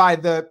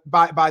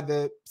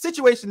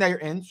situation that you're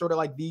in, sort of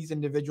like these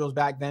individuals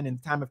back then in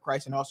the time of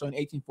Christ, and also in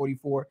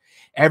 1844.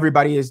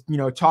 Everybody is,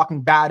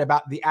 talking bad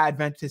about the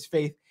Adventist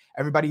faith.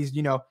 Everybody's,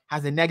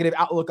 has a negative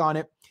outlook on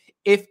it.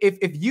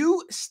 If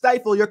you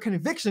stifle your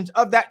convictions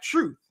of that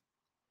truth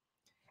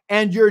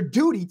and your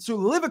duty to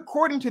live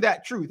according to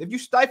that truth, if you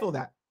stifle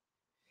that,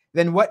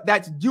 then what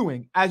that's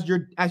doing as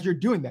you're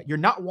doing that, you're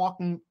not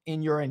walking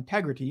in your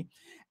integrity,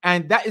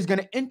 and that is going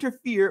to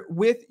interfere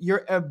with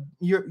your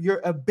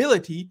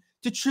ability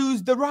to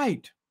choose the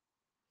right.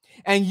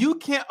 And you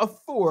can't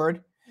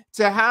afford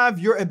to have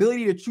your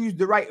ability to choose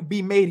the right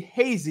be made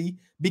hazy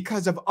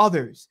because of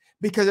others,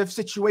 because of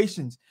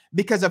situations,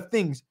 because of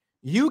things.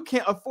 You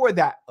can't afford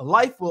that.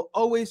 Life will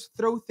always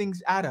throw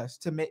things at us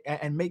to make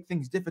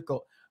things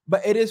difficult.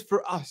 But it is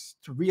for us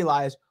to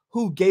realize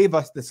who gave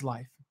us this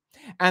life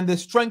and the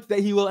strength that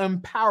he will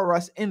empower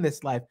us in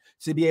this life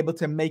to be able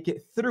to make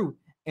it through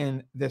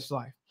in this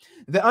life.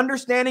 The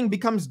understanding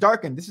becomes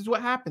darkened. This is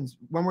what happens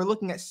when we're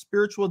looking at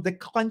spiritual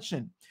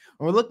declension.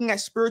 When we're looking at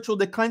spiritual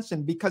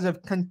declension because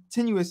of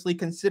continuously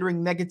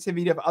considering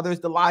negativity of others,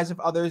 the lies of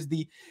others,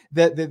 the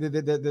bad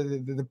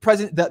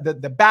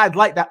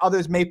light that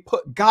others may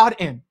put God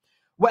in.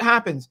 What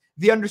happens?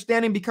 The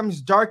understanding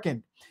becomes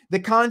darkened. The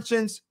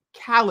conscience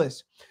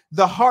callous.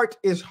 The heart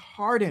is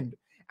hardened.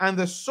 And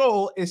the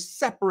soul is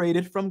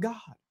separated from God.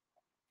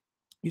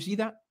 You see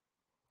that?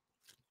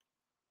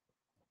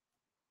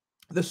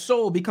 The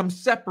soul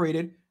becomes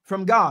separated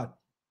from God.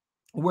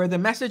 Where the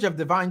message of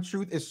divine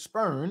truth is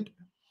spurned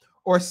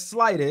or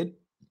slighted,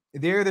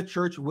 there the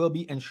church will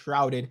be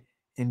enshrouded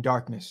in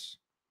darkness.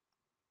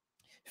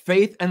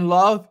 Faith and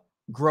love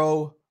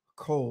grow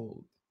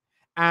cold,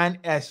 and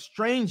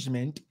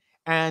estrangement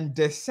and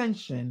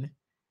dissension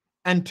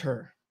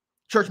enter.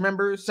 Church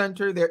members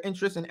center their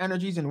interests and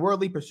energies in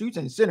worldly pursuits,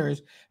 and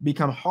sinners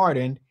become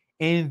hardened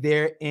in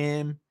their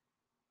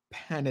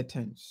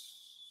impenitence.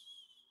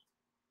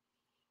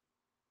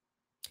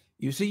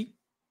 You see,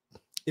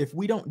 if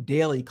we don't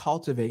daily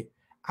cultivate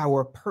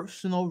our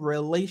personal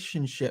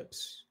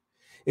relationships,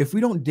 if we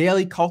don't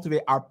daily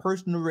cultivate our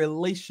personal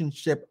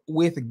relationship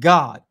with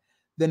God,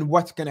 then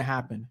what's going to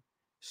happen?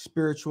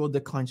 Spiritual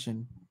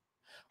declension,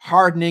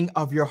 hardening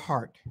of your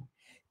heart,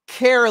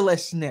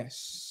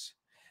 carelessness,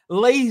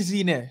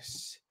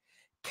 laziness,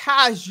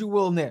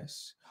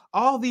 casualness.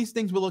 All these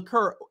things will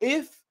occur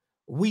if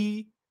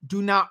we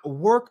do not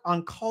work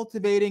on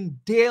cultivating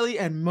daily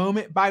and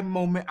moment by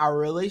moment our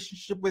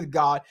relationship with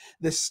God,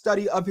 the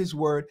study of his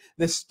word,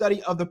 the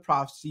study of the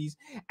prophecies,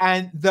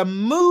 and the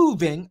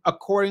moving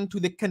according to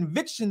the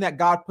conviction that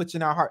God puts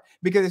in our heart.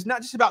 Because it's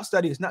not just about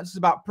study, it's not just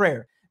about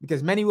prayer,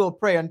 because many will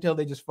pray until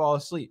they just fall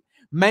asleep.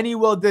 Many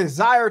will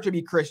desire to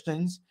be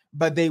Christians,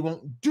 but they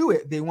won't do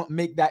it. They won't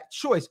make that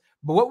choice.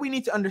 But what we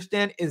need to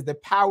understand is the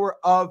power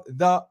of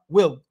the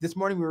will. This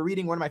morning, we were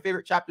reading one of my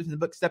favorite chapters in the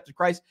book, Steps of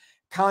Christ,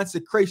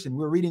 consecration.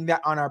 We were reading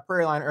that on our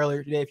prayer line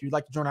earlier today. If you'd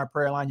like to join our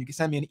prayer line, you can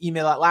send me an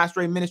email at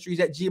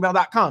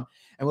LastRayMinistries@gmail.com,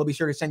 and we'll be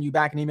sure to send you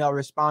back an email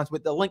response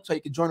with the link so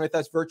you can join with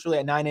us virtually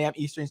at 9 a.m.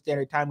 Eastern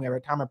Standard Time. We have our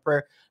time of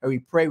prayer where we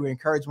pray, we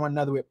encourage one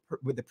another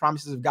with the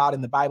promises of God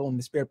in the Bible and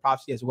the spirit of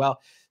prophecy as well.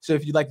 So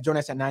if you'd like to join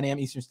us at 9 a.m.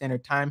 Eastern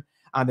Standard Time,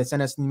 then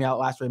send us an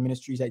email at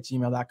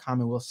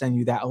LastRayMinistries@gmail.com, and we'll send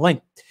you that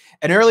link.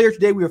 And earlier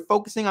today, we were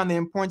focusing on the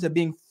importance of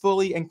being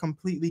fully and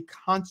completely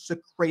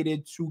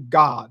consecrated to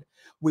God.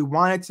 We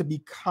wanted to be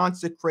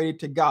consecrated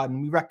to God,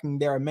 and we reckon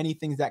there are many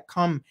things that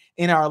come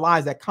in our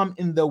lives that come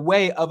in the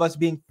way of us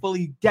being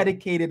fully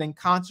dedicated and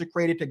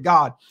consecrated to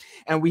God.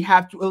 And we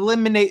have to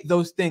eliminate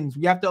those things.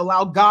 We have to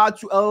allow God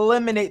to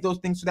eliminate those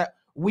things so that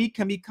we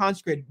can be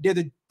consecrated.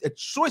 There's a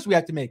choice we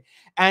have to make.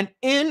 And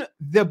in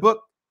the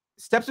book,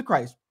 Steps of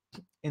Christ,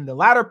 in the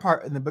latter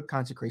part of the book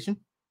Consecration,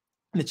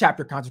 in the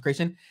chapter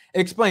Consecration,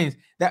 it explains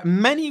that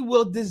many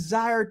will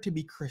desire to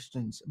be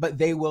Christians, but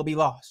they will be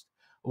lost.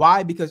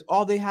 Why? Because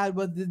all they had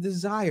was the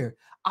desire.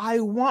 I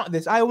want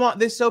this. I want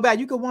this so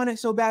bad. You can want it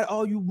so bad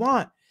all you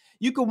want.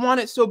 You can want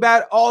it so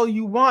bad all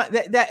you want.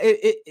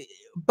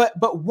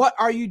 But what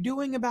are you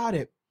doing about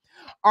it?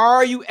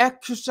 Are you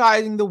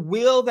exercising the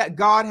will that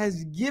God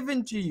has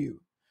given to you?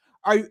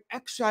 Are you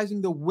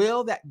exercising the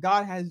will that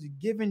God has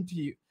given to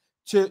you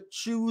to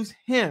choose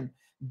him?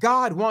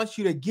 God wants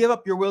you to give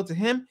up your will to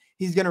him.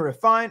 He's going to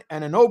refine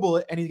and ennoble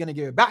it, and he's going to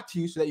give it back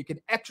to you so that you can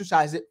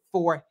exercise it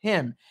for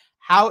him.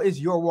 How is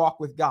your walk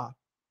with God?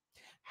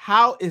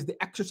 How is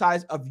the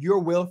exercise of your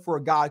will for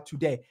God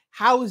today?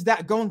 How is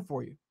that going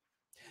for you?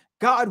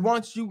 God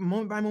wants you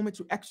moment by moment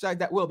to exercise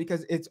that will,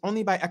 because it's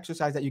only by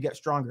exercise that you get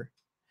stronger.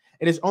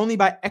 It is only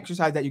by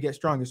exercise that you get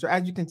stronger. So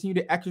as you continue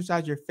to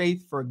exercise your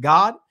faith for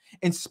God,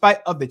 in spite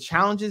of the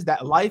challenges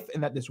that life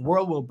and that this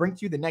world will bring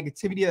to you, the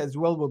negativity that this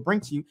world will bring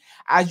to you,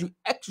 as you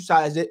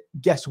exercise it,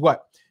 guess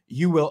what?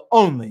 You will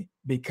only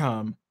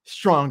become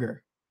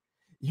stronger.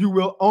 You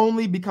will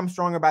only become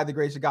stronger by the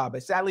grace of God.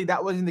 But sadly,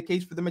 that wasn't the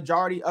case for the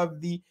majority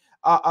of the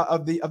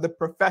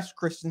professed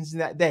Christians in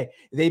that day.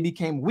 They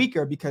became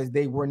weaker because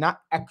they were not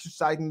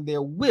exercising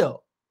their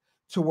will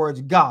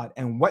towards God.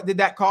 And what did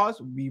that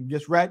cause? We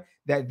just read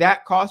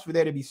that caused for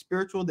there to be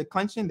spiritual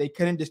declension. They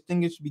couldn't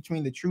distinguish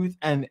between the truth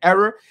and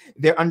error.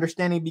 Their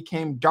understanding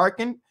became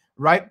darkened,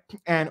 right?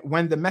 And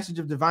when the message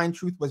of divine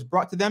truth was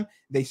brought to them,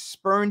 they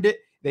spurned it,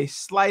 they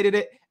slighted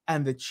it,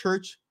 and the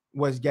church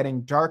was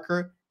getting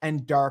darker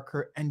and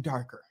darker and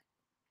darker.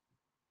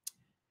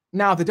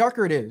 Now, the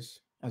darker it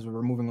is, as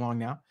we're moving along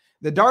now,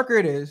 the darker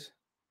it is,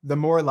 the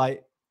more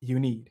light you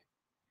need.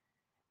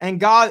 And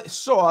God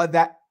saw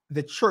that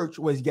the church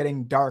was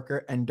getting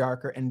darker and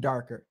darker and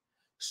darker.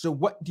 So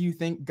what do you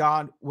think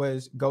God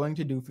was going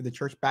to do for the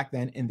church back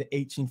then in the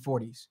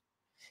 1840s?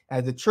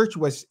 As the church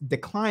was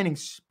declining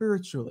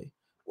spiritually,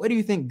 what do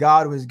you think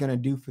God was going to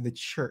do for the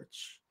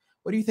church?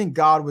 What do you think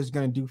God was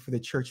going to do for the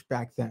church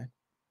back then?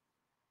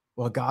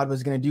 Well, God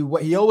was going to do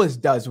what he always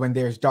does when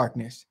there's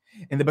darkness.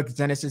 In the book of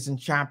Genesis in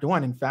chapter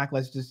 1, in fact,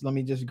 let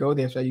me just go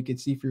there so you can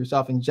see for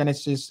yourself. In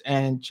Genesis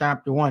and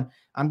chapter 1,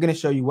 I'm going to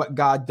show you what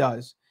God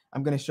does.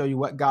 I'm going to show you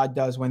what God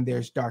does when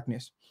there's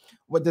darkness.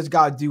 What does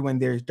God do when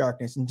there's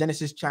darkness? In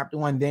Genesis chapter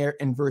 1, there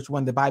in verse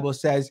 1, the Bible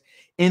says,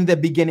 in the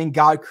beginning,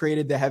 God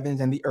created the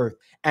heavens and the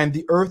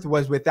earth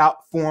was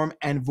without form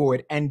and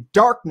void, and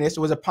darkness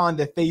was upon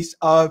the face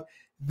of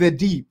the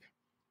deep.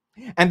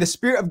 And the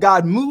Spirit of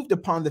God moved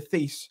upon the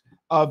face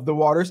of the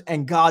waters,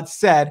 and God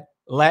said,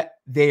 let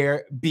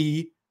there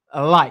be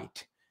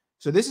light.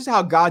 So this is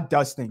how God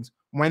does things.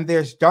 When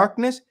there's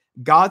darkness,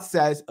 God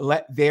says,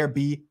 let there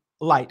be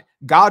light.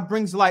 God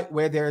brings light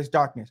where there is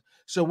darkness.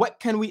 So what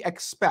can we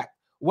expect?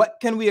 What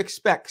can we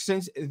expect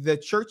since the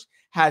church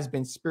has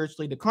been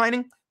spiritually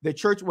declining? The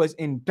church was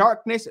in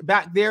darkness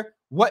back there.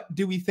 What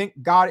do we think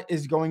God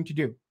is going to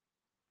do?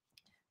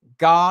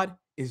 God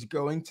is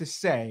going to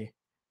say,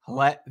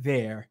 let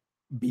there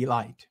be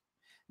light.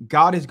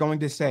 God is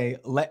going to say,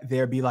 let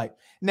there be light.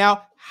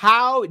 Now,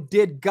 how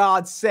did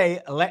God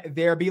say, let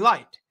there be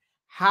light?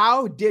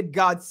 How did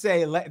God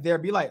say, let there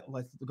be light?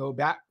 Let's go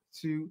back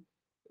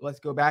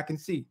and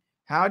see.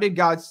 How did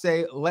God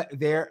say, let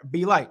there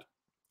be light?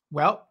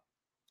 Well,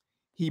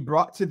 he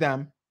brought to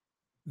them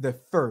the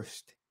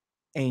first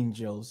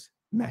angel's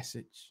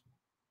message.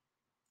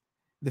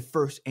 The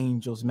first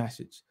angel's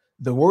message.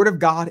 The word of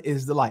God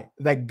is the light.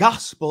 The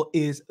gospel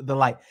is the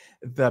light,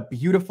 the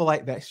beautiful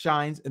light that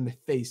shines in the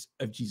face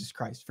of Jesus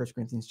Christ. 1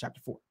 Corinthians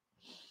chapter 4.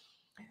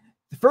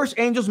 The first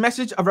angel's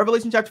message of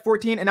Revelation chapter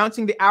 14,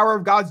 announcing the hour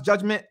of God's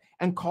judgment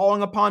and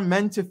calling upon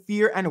men to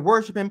fear and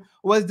worship him,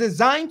 was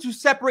designed to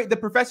separate the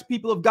professed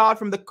people of God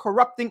from the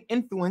corrupting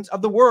influence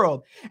of the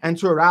world and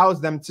to arouse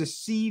them to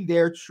see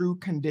their true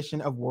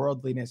condition of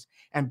worldliness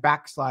and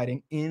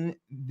backsliding.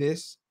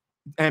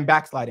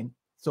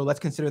 So let's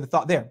consider the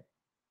thought there.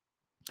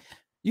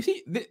 You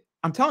see,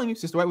 I'm telling you,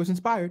 Sister White was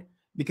inspired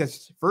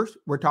because first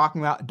we're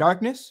talking about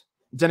darkness.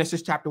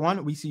 Genesis chapter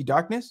 1, we see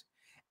darkness.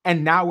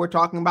 And now we're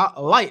talking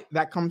about light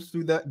that comes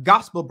through the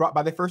gospel brought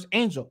by the first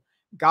angel.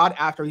 God,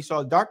 after he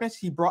saw darkness,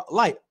 he brought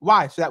light.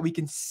 Why? So that we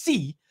can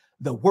see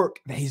the work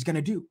that he's going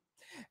to do.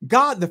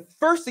 God, the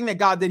first thing that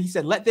God did, he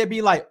said, let there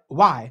be light.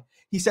 Why?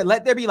 He said,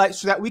 let there be light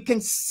so that we can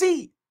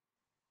see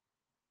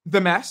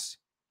the mess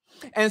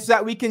and so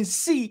that we can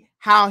see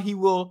how he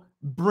will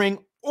bring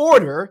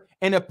order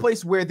in a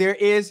place where there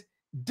is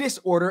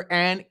disorder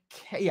and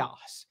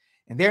chaos.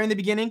 And there in the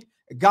beginning,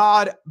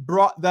 God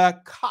brought the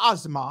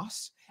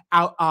cosmos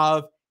out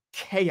of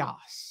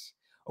chaos.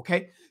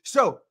 Okay,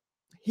 so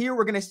here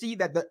we're going to see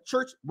that the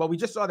church, well, we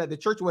just saw that the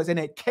church was in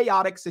a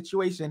chaotic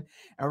situation,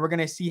 and we're going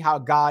to see how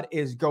God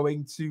is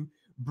going to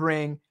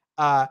bring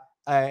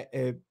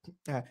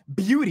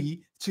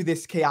beauty to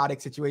this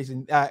chaotic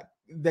situation.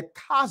 The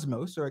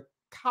cosmos,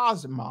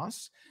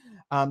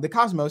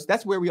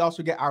 that's where we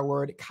also get our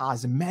word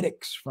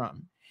cosmetics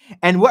from.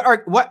 And what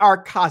are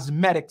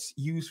cosmetics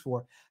used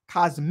for?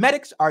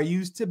 Cosmetics are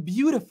used to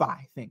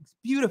beautify things,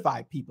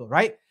 beautify people,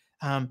 right?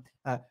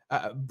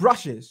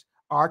 Brushes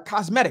are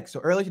cosmetics. So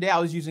earlier today, I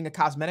was using a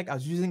cosmetic. I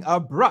was using a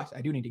brush.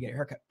 I do need to get a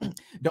haircut.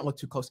 Don't look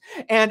too close.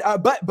 And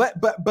but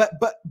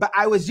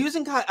I was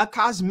using a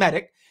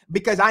cosmetic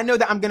because I know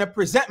that I'm going to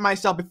present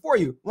myself before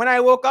you. When I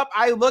woke up,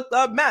 I looked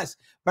a mess.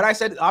 But I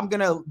said, I'm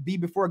going to be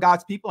before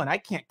God's people, and I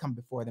can't come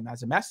before them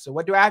as a mess. So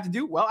what do I have to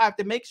do? Well, I have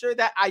to make sure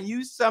that I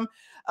use some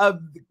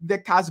of the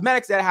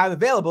cosmetics that I have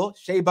available,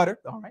 shea butter,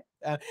 all right,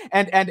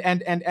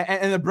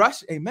 and a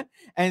brush, amen,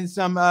 and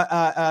some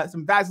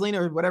Vaseline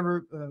or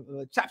whatever,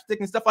 chapstick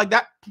and stuff like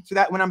that, so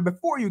that when I'm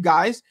before you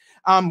guys,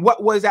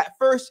 what was at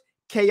first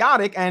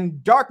chaotic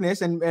and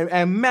darkness and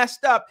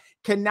messed up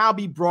can now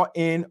be brought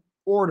in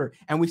order.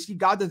 And we see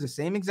God does the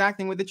same exact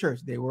thing with the church.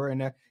 They were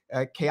in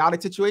a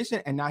chaotic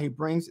situation, and now he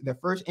brings the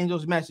first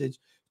angel's message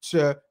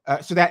to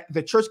so that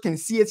the church can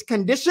see its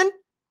condition,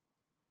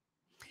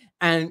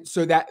 and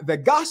so that the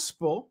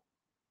gospel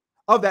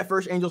of that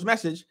first angel's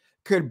message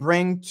could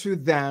bring to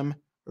them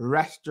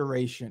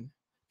restoration.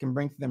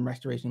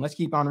 Let's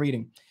keep on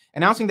reading.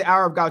 Announcing the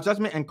hour of God's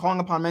judgment and calling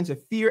upon men to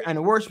fear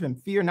and worship him.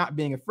 Fear not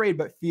being afraid,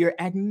 but fear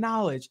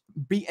acknowledge.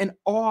 Be in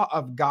awe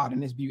of God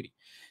and his beauty.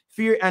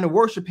 Fear and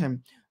worship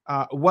him.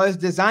 was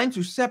designed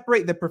to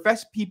separate the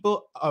professed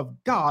people of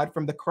God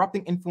from the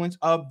corrupting influence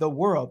of the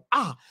world.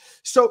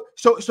 So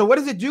what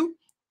does it do?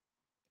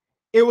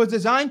 It was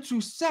designed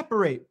to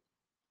separate.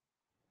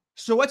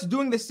 So what's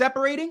doing the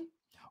separating?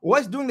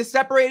 What's doing the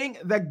separating?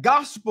 The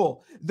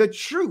gospel, the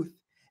truth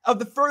of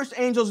the first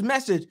angel's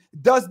message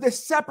does the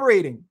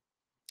separating.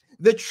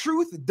 The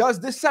truth does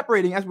the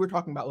separating, as we were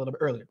talking about a little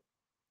bit earlier.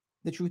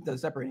 The truth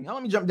does separating. Now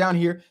let me jump down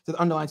here to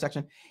the underlined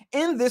section.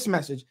 In this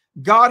message,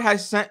 God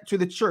has sent to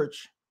the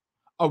church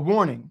a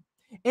warning.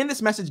 In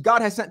this message,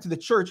 God has sent to the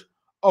church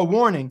a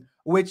warning,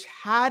 which,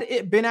 had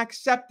it been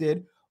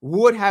accepted,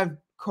 would have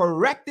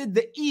corrected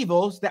the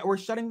evils that were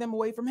shutting them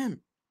away from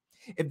him.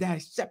 If they had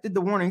accepted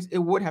the warnings, it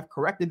would have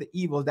corrected the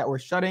evils that were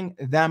shutting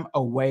them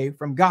away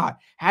from God.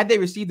 Had they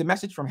received the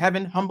message from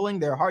heaven, humbling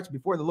their hearts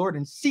before the Lord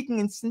and seeking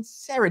in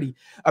sincerity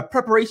a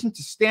preparation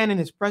to stand in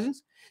his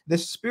presence, the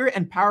spirit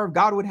and power of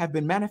God would have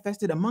been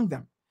manifested among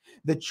them.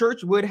 The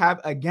church would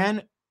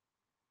again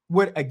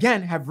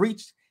have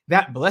reached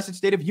that blessed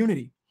state of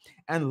unity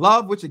and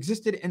love which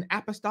existed in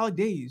apostolic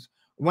days,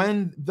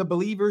 when the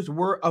believers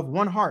were of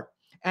one heart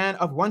and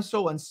of one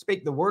soul and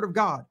spake the word of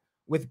God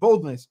with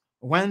boldness,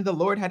 when the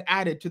Lord had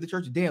added to the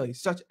church daily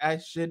such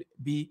as should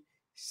be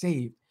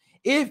saved.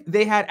 If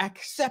they had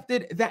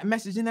accepted that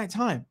message in that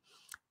time,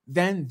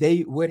 then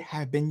they would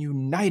have been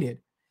united.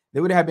 They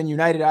would have been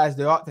united as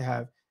they ought to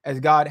have, as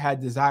God had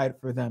desired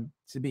for them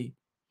to be.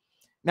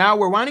 Now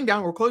we're winding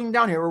down. We're closing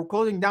down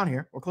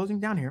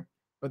here.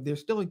 But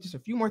there's still just a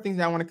few more things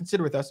that I want to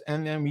consider with us,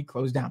 and then we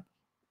close down.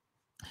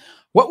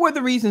 What were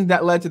the reasons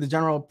that led to the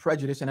general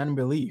prejudice and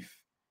unbelief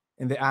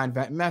in the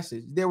Advent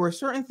message? There were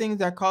certain things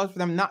that caused for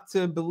them not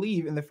to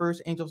believe in the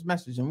first angel's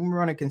message, and we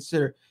want to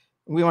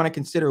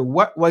consider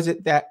what was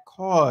it that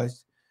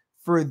caused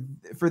for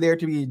there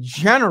to be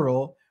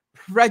general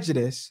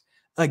prejudice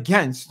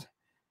against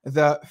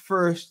the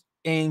first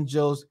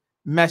angel's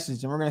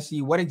message, and we're going to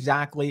see what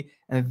exactly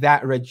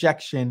that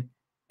rejection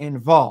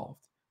involved.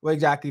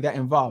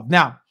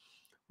 Now,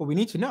 what we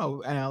need to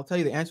know, and I'll tell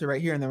you the answer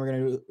right here, and then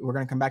we're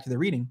going to come back to the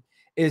reading,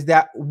 is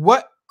that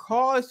what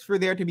caused for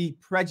there to be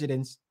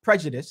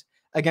prejudice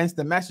against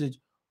the message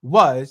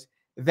was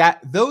that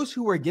those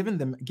who were giving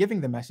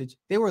the message,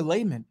 they were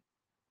laymen.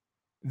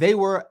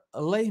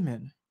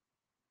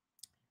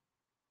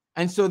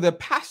 And so the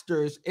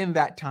pastors in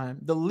that time,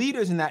 the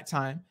leaders in that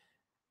time,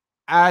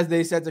 as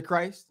they said to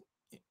Christ,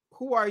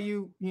 who are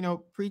you,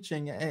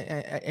 preaching,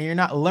 and you're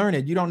not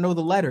learned, you don't know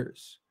the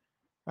letters.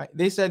 Right?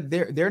 They said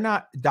they're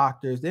not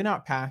doctors, they're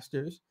not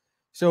pastors,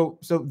 so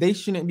they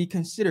shouldn't be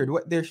considered.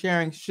 What they're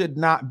sharing should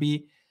not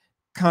be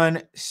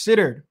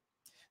considered.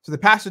 So the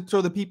pastor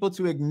told the people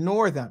to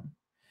ignore them,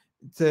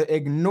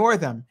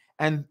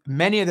 and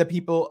many of the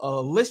people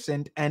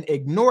listened and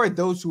ignored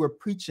those who were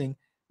preaching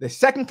the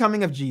second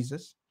coming of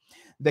Jesus,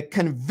 the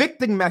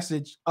convicting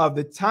message of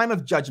the time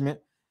of judgment.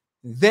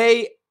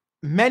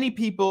 Many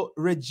people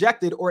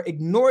rejected or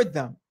ignored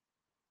them,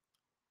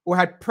 or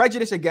had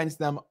prejudice against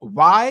them.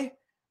 Why?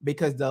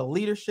 Because the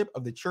leadership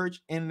of the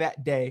church in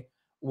that day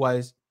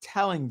was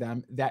telling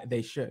them that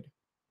they should.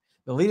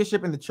 The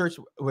leadership in the church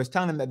was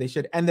telling them that they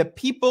should. And the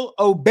people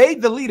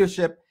obeyed the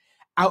leadership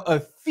out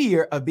of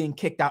fear of being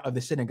kicked out of the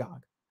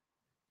synagogue.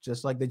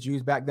 Just like the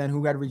Jews back then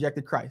who had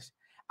rejected Christ.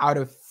 Out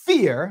of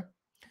fear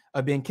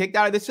of being kicked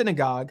out of the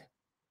synagogue,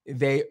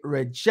 they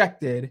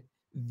rejected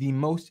the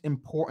most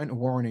important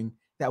warning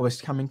that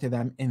was coming to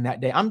them in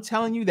that day. I'm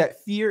telling you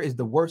that fear is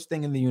the worst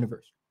thing in the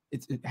universe.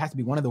 It has to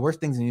be one of the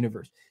worst things in the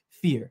universe.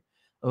 Fear.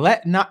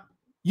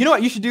 You know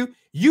what you should do?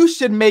 You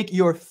should make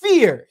your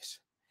fears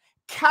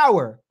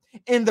cower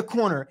in the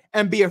corner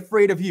and be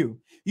afraid of you.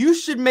 You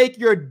should make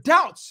your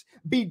doubts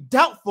be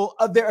doubtful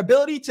of their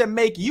ability to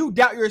make you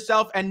doubt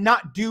yourself and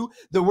not do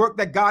the work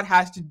that God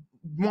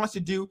wants to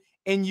do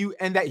in you,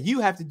 and that you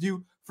have to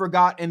do for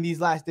God in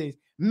these last days.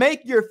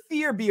 Make your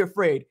fear be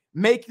afraid.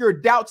 Make your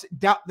doubts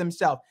doubt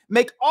themselves.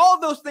 Make all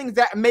those things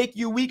that make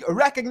you weak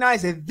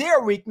recognize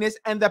their weakness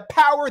and the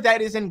power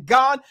that is in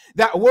God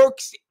that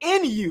works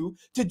in you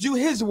to do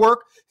his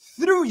work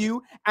through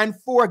you and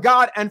for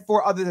God and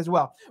for others as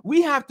well.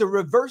 We have to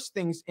reverse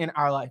things in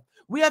our life.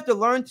 We have to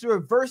learn to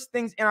reverse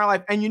things in our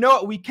life. And you know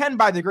what? We can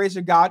by the grace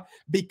of God,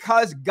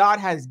 because God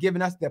has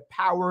given us the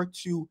power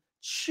to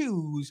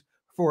choose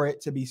for it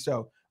to be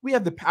so. We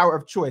have the power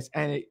of choice,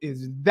 and it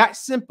is that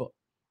simple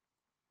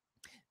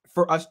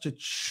for us to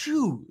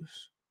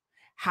choose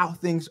how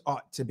things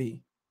ought to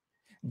be.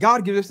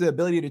 God gives us the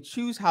ability to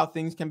choose how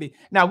things can be.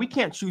 Now, we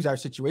can't choose our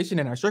situation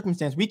and our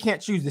circumstance. We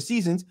can't choose the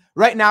seasons.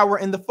 Right now, we're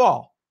in the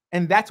fall,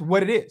 and that's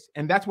what it is.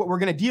 And that's what we're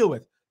going to deal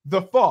with,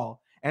 the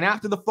fall. And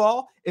after the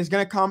fall is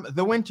going to come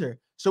the winter.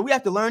 So we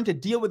have to learn to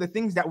deal with the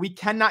things that we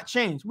cannot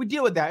change. We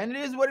deal with that, and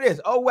it is what it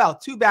is. Oh, well,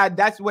 too bad.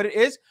 That's what it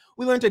is.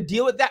 We learn to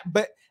deal with that,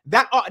 but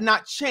that ought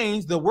not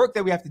change the work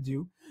that we have to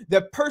do,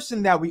 the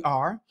person that we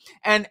are,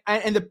 and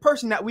the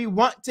person that we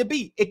want to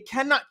be. It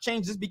cannot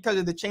change just because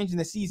of the change in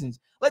the seasons.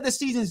 Let the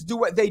seasons do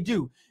what they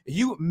do.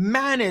 You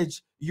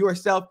manage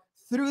yourself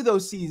through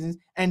those seasons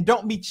and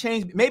don't be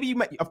changed. Maybe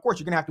of course,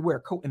 you're going to have to wear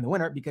a coat in the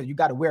winter because you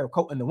got to wear a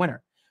coat in the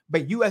winter.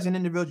 But you as an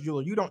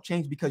individual, you don't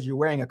change because you're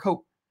wearing a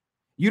coat.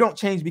 You don't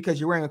change because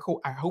you're wearing a coat.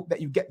 I hope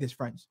that you get this,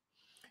 friends.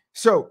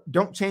 So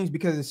don't change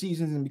because of the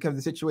seasons and because of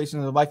the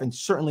situations of life, and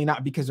certainly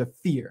not because of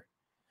fear.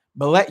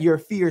 But let your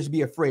fears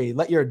be afraid.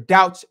 Let your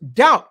doubts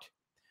doubt.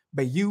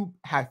 But you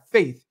have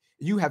faith,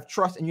 you have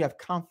trust, and you have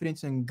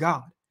confidence in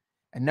God,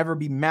 and never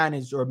be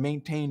managed or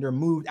maintained or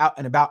moved out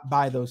and about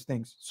by those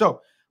things.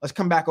 So let's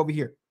come back over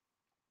here.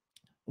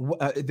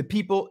 The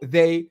people,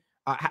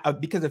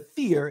 because of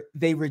fear,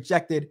 they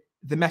rejected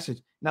the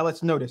message. Now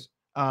let's notice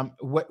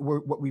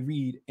what we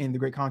read in the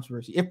Great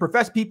Controversy. If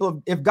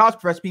God's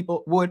professed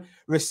people would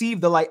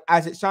receive the light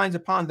as it shines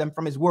upon them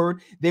from his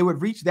word, they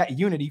would reach that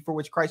unity for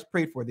which Christ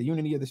prayed for, the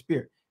unity of the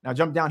Spirit. Now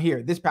jump down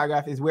here. This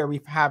paragraph is where we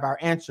have our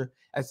answer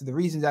as to the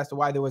reasons as to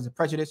why there was a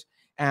prejudice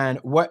and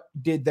what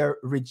did their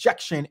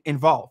rejection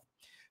involve.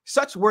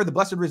 Such were the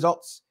blessed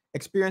results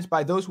experienced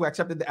by those who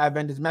accepted the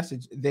Adventist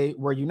message. They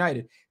were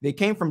united. They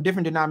came from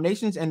different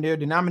denominations, and their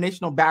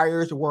denominational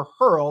barriers were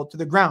hurled to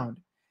the ground.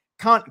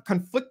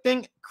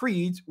 Conflicting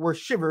creeds were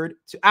shivered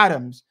to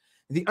atoms.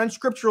 The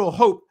unscriptural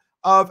hope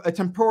of a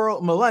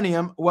temporal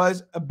millennium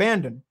was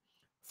abandoned.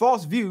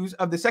 False views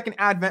of the second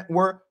advent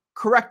were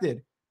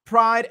corrected.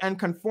 Pride and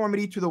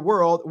conformity to the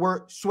world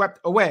were swept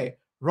away.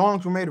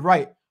 Wrongs were made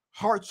right.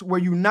 Hearts were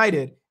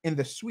united in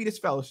the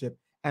sweetest fellowship,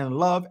 and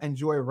love and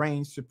joy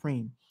reigned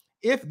supreme.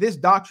 If this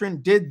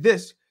doctrine did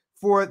this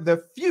for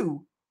the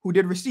few who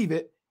did receive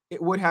it,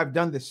 it would have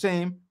done the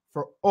same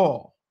for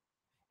all.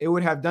 It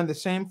would have done the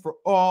same for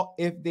all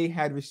if they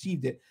had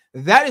received it.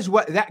 That is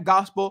what that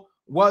gospel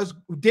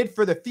did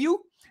for the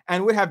few,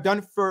 and would have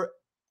done for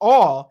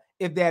all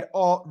if they had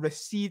all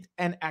received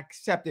and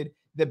accepted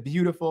the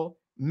beautiful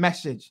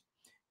message.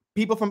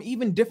 People from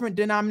even different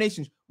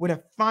denominations would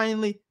have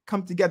finally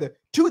come together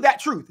to that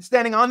truth,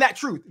 standing on that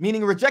truth,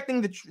 meaning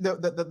rejecting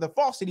the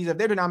falsities of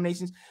their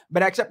denominations,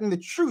 but accepting the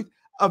truth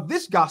of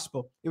this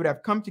gospel. It would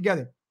have come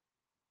together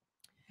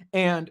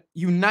and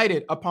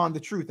united upon the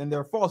truth, and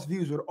their false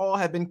views would all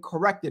have been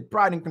corrected.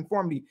 Pride and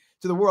conformity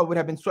to the world would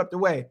have been swept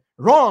away.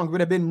 Wrongs would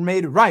have been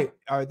made right.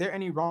 Are there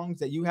any wrongs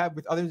that you have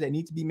with others that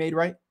need to be made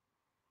right?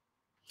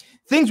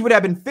 Things would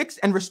have been fixed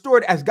and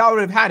restored as God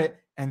would have had it,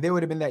 and there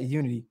would have been that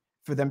unity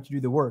for them to do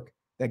the work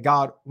that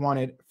God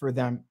wanted for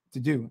them to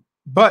do.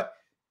 But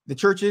the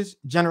churches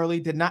generally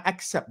did not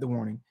accept the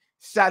warning.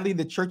 Sadly,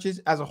 the churches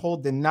as a whole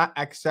did not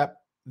accept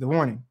the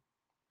warning.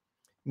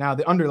 Now,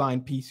 the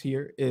underlying piece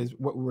here is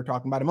what we were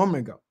talking about a moment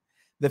ago.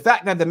 The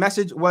fact that the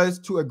message was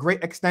to a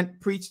great extent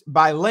preached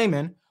by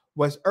laymen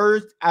was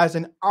urged as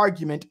an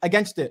argument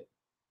against it.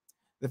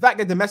 The fact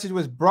that the message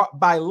was brought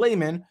by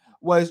laymen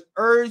was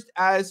urged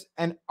as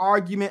an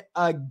argument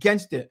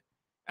against it.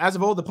 As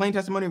of old, the plain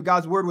testimony of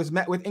God's word was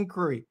met with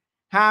inquiry.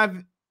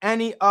 Have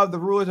any of the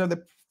rulers of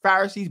the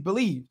Pharisees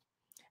believed?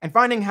 And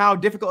finding how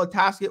difficult a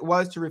task it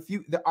was to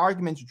refute the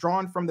arguments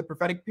drawn from the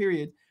prophetic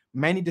period,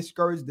 many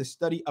discouraged the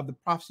study of the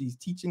prophecies,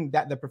 teaching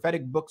that the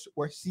prophetic books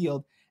were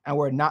sealed and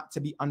were not to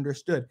be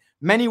understood.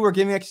 Many were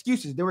giving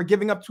excuses. They were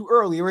giving up too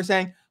early. They were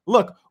saying,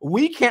 look,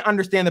 we can't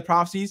understand the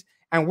prophecies,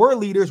 and we're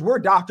leaders, we're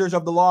doctors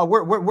of the law,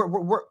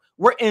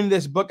 we're in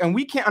this book, and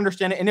we can't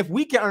understand it. And if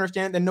we can't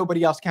understand it, then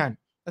nobody else can.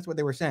 That's what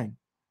they were saying.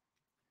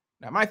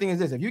 Now, my thing is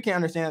this: if you can't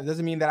understand it,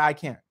 doesn't mean that I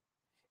can't.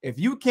 If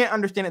you can't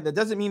understand it, that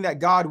doesn't mean that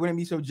God wouldn't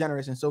be so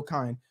generous and so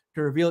kind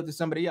to reveal it to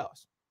somebody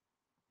else.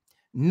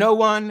 No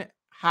one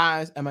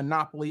has a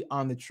monopoly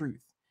on the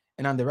truth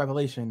and on the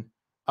revelation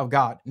of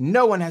God.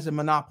 No one has a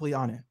monopoly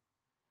on it.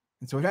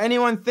 And so if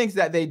anyone thinks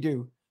that they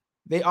do,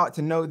 they ought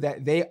to know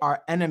that they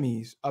are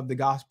enemies of the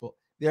gospel.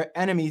 They're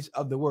enemies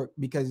of the work,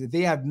 because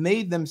they have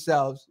made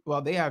themselves,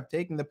 they have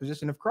taken the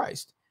position of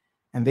Christ,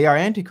 and they are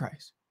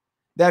antichrist.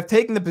 They have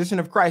taken the position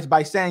of Christ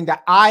by saying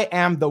that I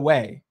am the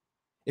way.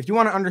 If you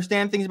want to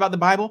understand things about the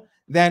Bible,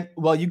 then,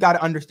 you got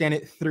to understand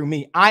it through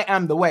me. I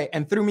am the way,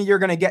 and through me, you're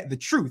going to get the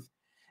truth.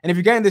 And if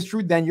you're getting this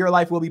truth, then your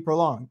life will be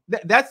prolonged.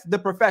 That's the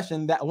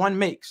profession that one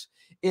makes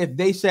if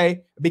they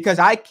say, because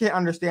I can't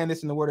understand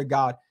this in the word of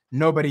God,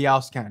 nobody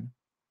else can.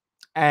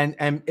 And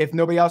if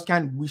nobody else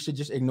can, we should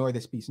just ignore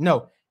this piece.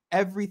 No,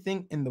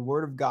 everything in the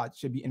word of God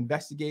should be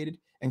investigated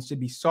and should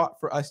be sought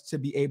for us to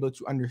be able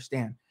to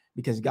understand,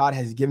 because God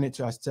has given it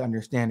to us to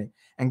understand it,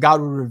 and God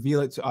will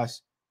reveal it to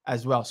us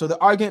as well. So the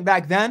argument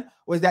back then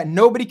was that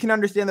nobody can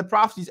understand the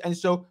prophecies, and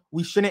so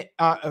we shouldn't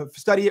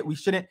study it, we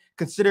shouldn't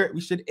consider it,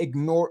 we should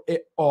ignore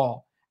it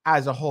all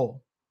as a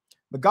whole.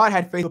 But God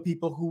had faithful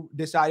people who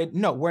decided,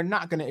 no, we're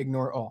not going to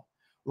ignore it all.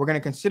 We're going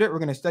to consider it, we're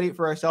going to study it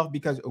for ourselves,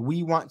 because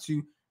we want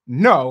to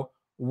know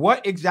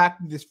what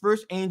exactly this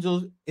first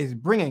angel is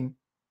bringing,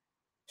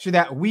 so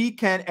that we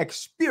can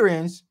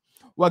experience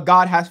what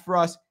God has for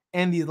us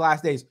in these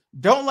last days.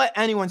 Don't let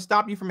anyone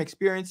stop you from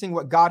experiencing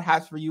what God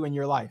has for you in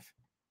your life.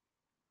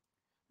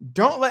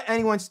 Don't let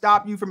anyone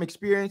stop you from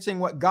experiencing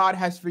what God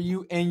has for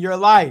you in your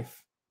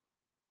life.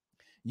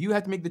 You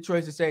have to make the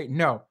choice to say,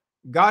 no,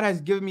 God has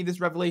given me this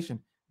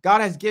revelation.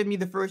 God has given me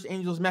the first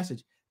angel's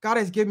message. God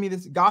has given me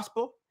this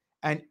gospel.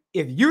 And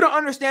if you don't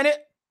understand it,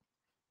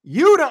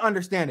 you don't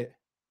understand it.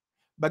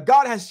 but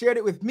God has shared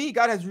it with me.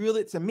 God has revealed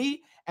it to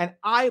me, and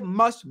I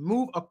must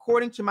move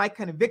according to my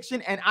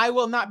conviction, and I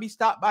will not be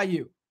stopped by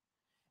you,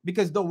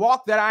 because the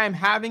walk that I am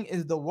having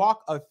is the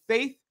walk of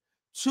faith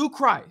to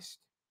Christ,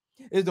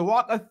 is the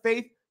walk of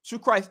faith to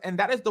Christ. And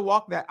that is the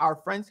walk that our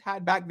friends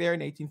had back there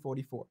in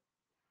 1844.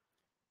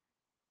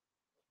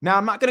 Now,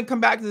 I'm not going to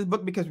come back to this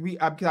book because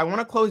I want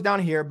to close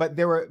down here, but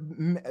there were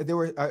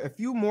a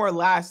few more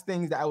last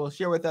things that I will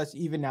share with us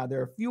even now. There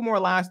are a few more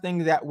last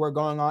things that were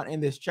going on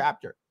in this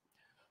chapter.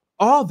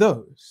 All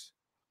those,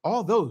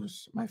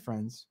 my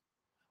friends,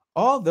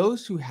 all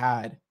those who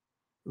had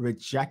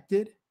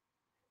rejected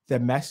the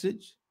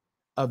message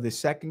of the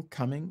second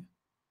coming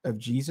of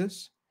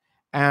Jesus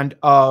and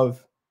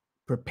of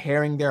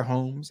preparing their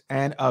homes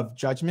and of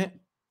judgment,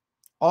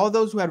 all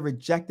those who had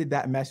rejected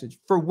that message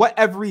for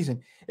whatever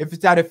reason, if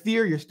it's out of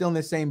fear, you're still in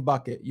the same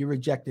bucket. You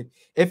rejected.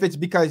 If it's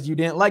because you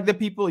didn't like the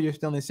people, you're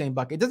still in the same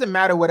bucket. It doesn't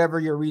matter whatever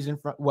your reason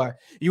for what.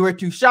 You were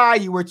too shy,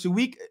 you were too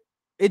weak.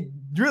 It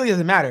really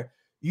doesn't matter.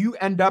 You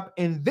end up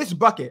in this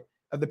bucket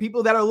of the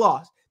people that are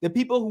lost, the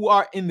people who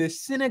are in the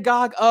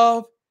synagogue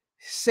of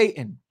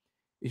Satan.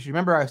 You should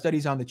remember our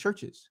studies on the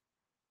churches,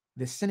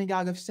 the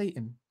synagogue of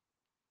Satan,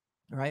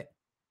 right?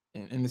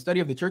 In the study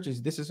of the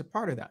churches, this is a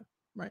part of that,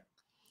 right?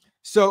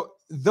 So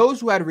those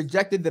who had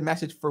rejected the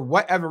message for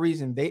whatever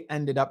reason, they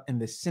ended up in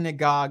the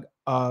synagogue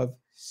of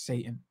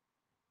Satan.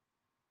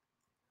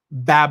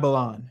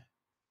 Babylon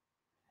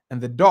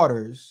and the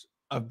daughters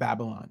of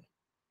Babylon.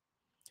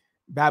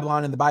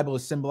 Babylon in the Bible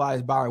is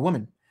symbolized by a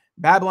woman.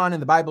 Babylon in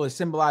the Bible is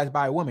symbolized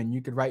by a woman.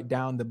 You could write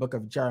down the book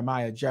of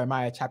Jeremiah,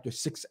 Jeremiah chapter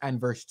 6 and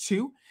verse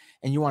 2.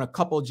 And you want to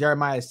couple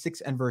Jeremiah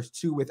 6 and verse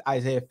 2 with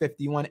Isaiah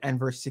 51 and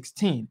verse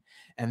 16.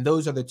 And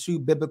those are the two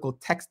biblical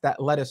texts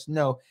that let us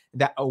know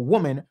that a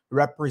woman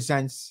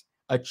represents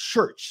a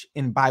church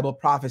in Bible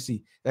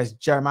prophecy. That's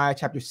Jeremiah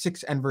chapter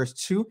 6 and verse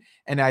 2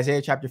 and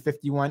Isaiah chapter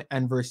 51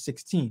 and verse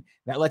 16.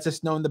 That lets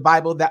us know in the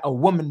Bible that a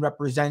woman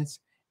represents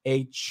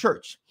a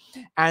church.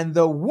 And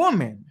the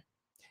woman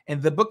in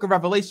the book of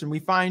Revelation, we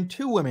find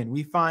two women.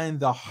 We find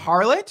the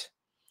harlot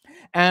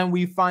and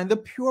we find the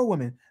pure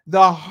woman.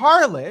 The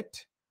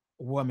harlot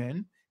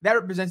woman, that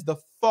represents the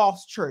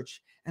false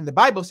church. And the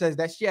Bible says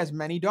that she has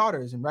many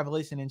daughters in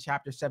Revelation in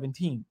chapter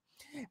 17.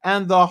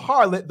 And the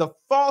harlot, the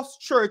false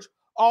church,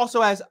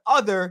 also has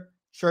other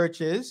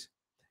churches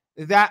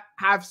that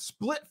have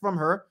split from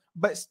her,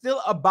 but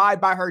still abide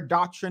by her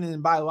doctrine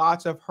and by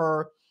lots of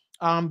her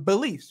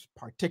beliefs,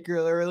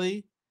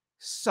 particularly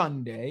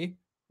Sunday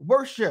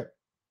worship.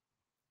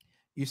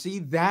 You see,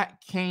 that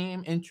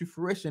came into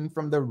fruition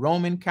from the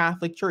Roman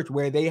Catholic Church,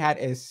 where they had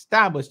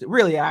established, it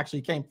really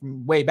actually came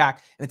from way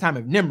back in the time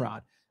of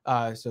Nimrod.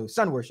 So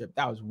sun worship,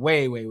 that was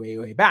way, way, way,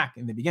 way back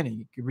in the beginning.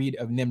 You could read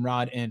of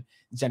Nimrod in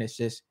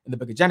Genesis, in the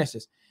book of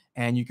Genesis,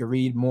 and you could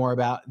read more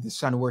about the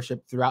sun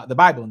worship throughout the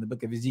Bible, in the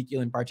book of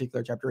Ezekiel in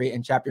particular, chapter 8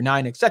 and chapter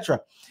 9,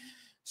 etc.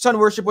 Sun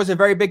worship was a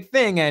very big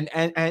thing, and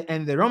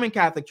the Roman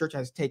Catholic Church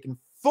has taken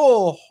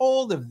full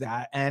hold of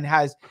that and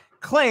has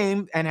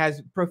claimed and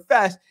has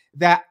professed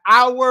that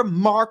our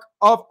mark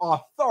of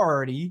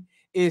authority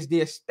is the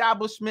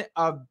establishment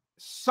of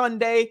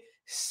Sunday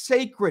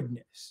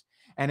sacredness.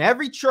 And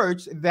every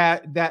church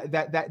that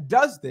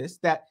does this,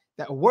 that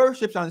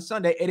worships on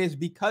Sunday, it is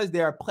because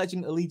they are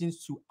pledging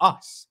allegiance to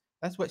us.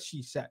 That's what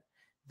she said.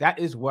 That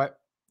is what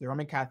the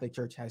Roman Catholic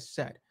Church has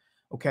said.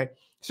 Okay,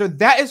 so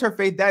that is her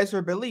faith, that is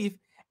her belief,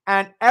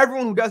 and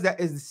everyone who does that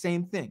is the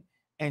same thing.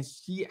 And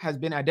she has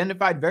been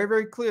identified very,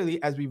 very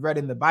clearly, as we've read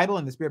in the Bible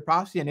and the Spirit of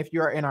Prophecy. And if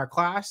you are in our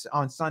class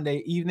on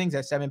Sunday evenings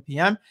at 7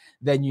 p.m.,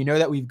 then you know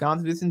that we've gone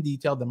through this in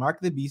detail. The mark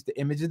of the beast, the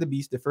image of the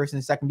beast, the first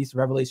and second beast of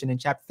Revelation in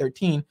chapter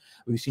 13.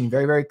 We've seen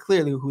very, very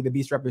clearly who the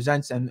beast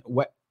represents and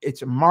what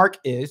its mark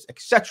is,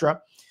 etc.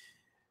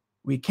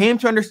 We came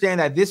to understand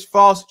that this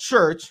false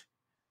church,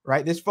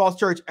 right, this false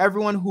church,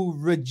 everyone who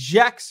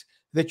rejects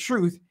the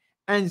truth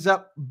ends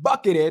up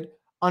bucketed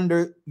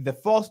under the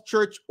false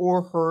church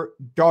or her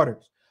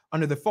daughters.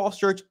 Under the false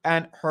church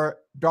and her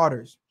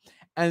daughters.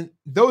 And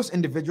those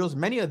individuals,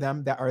 many of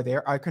them that are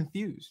there, are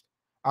confused.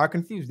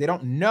 They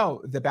don't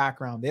know the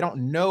background. They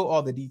don't know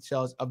all the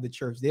details of the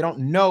church. They don't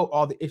know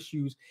all the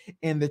issues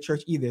in the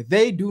church either.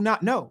 They do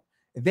not know.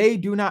 They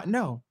do not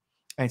know.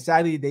 And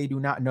sadly, they do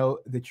not know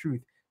the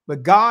truth.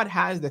 But God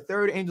has the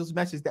third angel's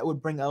message that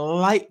would bring a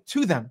light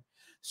to them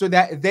so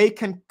that they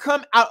can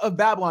come out of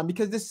Babylon.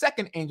 Because the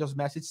second angel's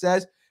message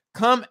says,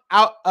 come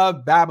out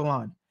of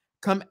Babylon.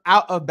 Come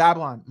out of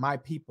Babylon, my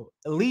people.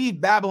 Leave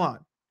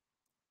Babylon.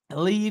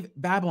 Leave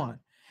Babylon.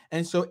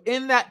 And so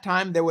in that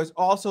time, there was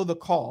also the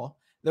call.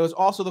 There was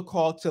also the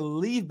call to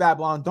leave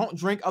Babylon. Don't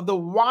drink of the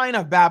wine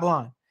of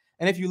Babylon.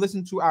 And if you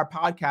listen to our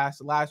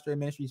podcast,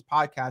 LastRayMinistries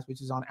podcast,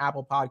 which is on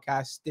Apple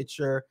Podcasts,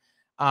 Stitcher,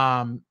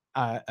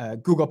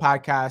 Google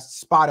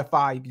Podcasts,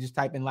 Spotify, you can just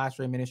type in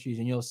LastRayMinistries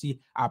and you'll see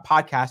our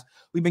podcast.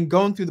 We've been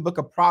going through the book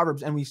of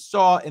Proverbs, and we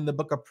saw in the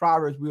book of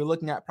Proverbs, we were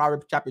looking at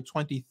Proverbs chapter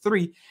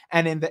 23.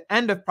 And in the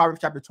end of Proverbs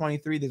chapter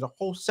 23, there's a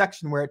whole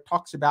section where it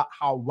talks about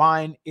how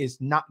wine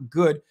is not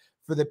good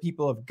for the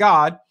people of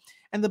God.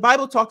 And the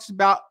Bible talks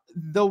about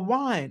the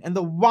wine and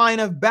the wine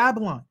of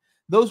Babylon.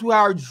 Those who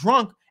are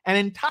drunk and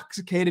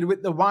intoxicated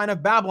with the wine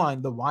of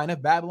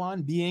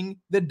Babylon being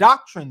the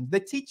doctrines, the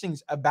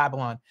teachings of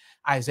Babylon.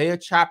 Isaiah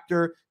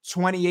chapter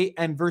 28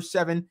 and verse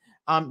 7,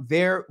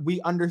 there we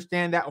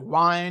understand that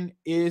wine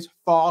is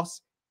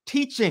false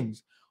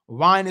teachings.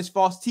 Wine is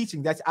false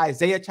teaching. That's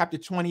Isaiah chapter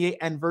 28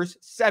 and verse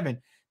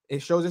 7.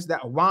 It shows us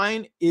that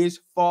wine is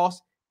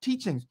false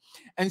teachings.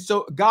 And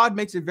so God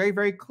makes it very,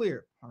 very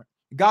clear.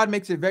 God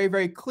makes it very,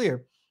 very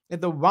clear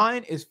that the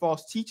wine is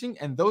false teaching,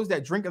 and those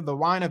that drink of the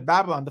wine of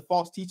Babylon, the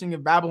false teaching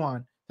of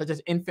Babylon, such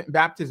as infant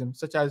baptism,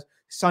 such as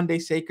Sunday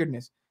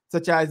sacredness,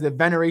 such as the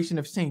veneration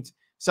of saints,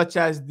 such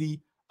as the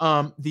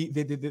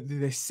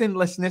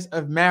sinlessness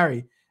of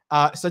Mary,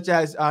 such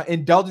as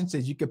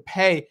indulgences you could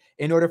pay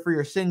in order for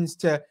your sins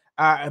to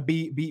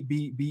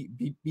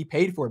be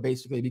paid for,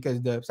 basically,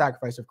 because the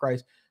sacrifice of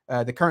Christ,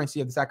 the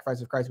currency of the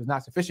sacrifice of Christ was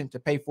not sufficient to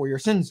pay for your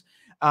sins,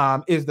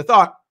 is the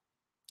thought.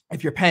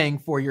 If you're paying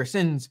for your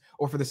sins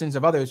or for the sins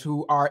of others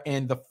who are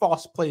in the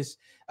false place,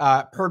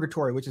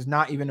 purgatory, which is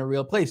not even a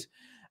real place.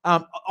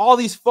 All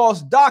these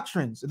false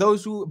doctrines,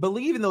 those who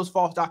believe in those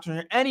false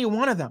doctrines, any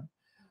one of them,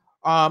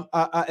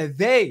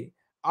 they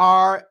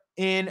are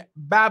in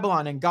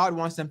Babylon, and God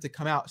wants them to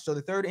come out. So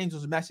the third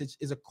angel's message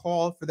is a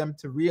call for them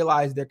to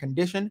realize their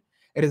condition.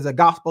 It is a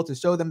gospel to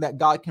show them that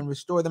God can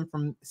restore them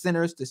from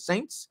sinners to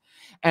saints,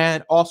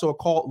 and also a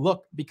call,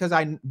 look, because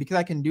I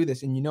can do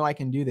this, and you know I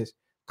can do this.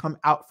 Come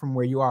out from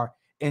where you are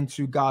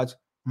into God's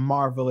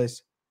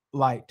marvelous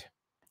light.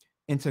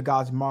 Into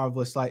God's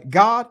marvelous light.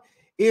 God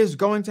is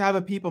going to have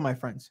a people, my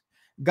friends.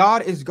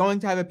 God is going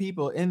to have a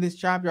people in this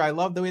chapter. I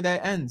love the way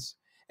that ends.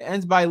 It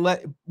ends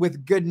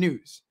with good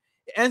news.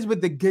 It ends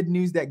with the good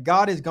news that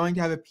God is going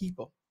to have a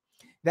people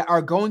that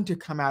are going to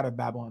come out of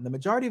Babylon. The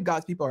majority of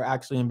God's people are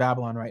actually in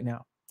Babylon right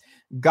now.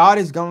 God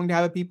is going to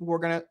have a people who are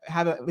going to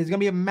have there's going to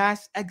be a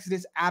mass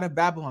exodus out of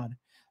Babylon,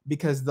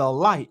 because the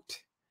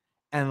light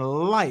and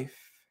life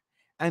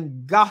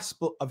and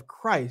gospel of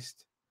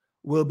Christ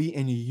will be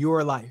in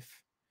your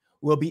life,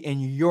 will be in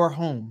your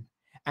home,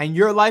 and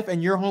your life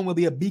and your home will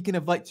be a beacon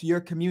of light to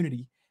your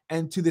community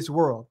and to this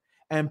world.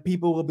 And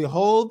people will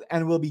behold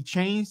and will be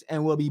changed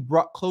and will be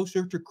brought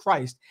closer to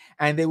Christ,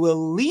 and they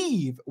will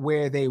leave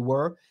where they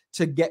were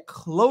to get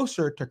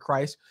closer to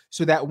Christ,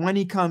 so that when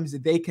he comes,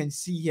 they can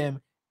see him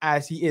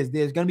as he is.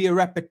 There's going to be a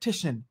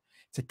repetition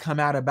to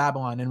come out of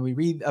Babylon, and we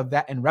read of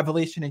that in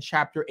Revelation in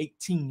chapter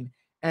 18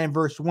 and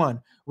verse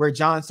 1, where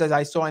John says,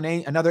 I saw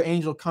another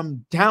angel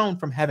come down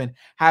from heaven,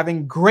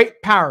 having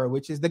great power,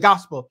 which is the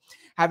gospel,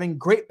 having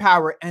great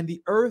power, and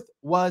the earth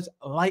was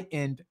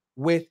lightened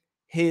with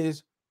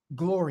his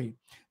glory.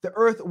 The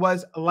earth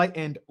was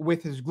lightened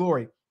with his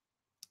glory.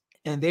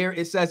 And there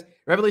it says,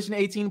 Revelation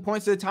 18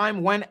 points to the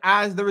time when,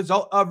 as the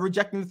result of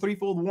rejecting the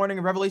threefold warning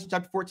of Revelation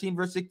chapter 14,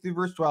 verse 6 through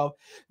verse 12,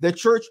 the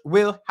church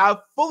will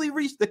have fully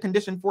reached the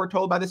condition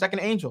foretold by the second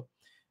angel.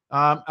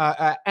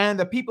 And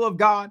the people of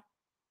God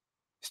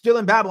still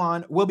in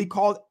Babylon will be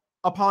called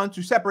upon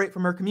to separate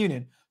from her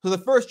communion. So the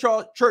first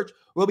church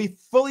will be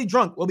fully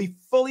drunk, will be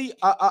fully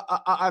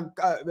cut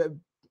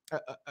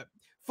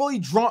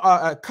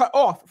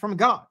off from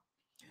God.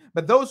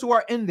 But those who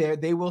are in there,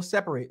 they will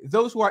separate.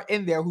 Those who are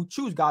in there who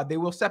choose God, they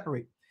will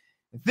separate.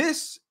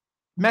 This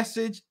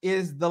message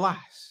is the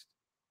last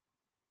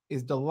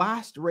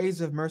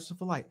rays of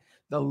merciful light,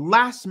 the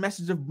last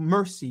message of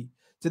mercy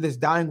to this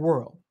dying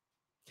world.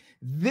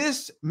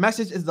 This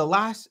message is the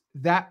last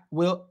that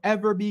will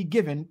ever be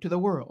given to the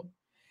world,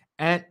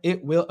 and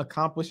it will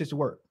accomplish its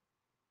work.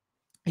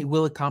 It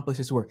will accomplish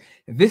its work.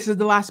 This is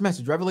the last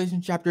message,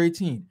 Revelation chapter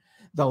 18,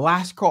 the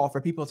last call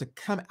for people to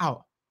come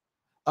out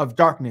of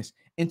darkness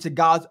into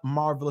God's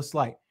marvelous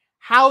light.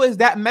 How is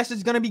that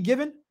message going to be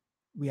given?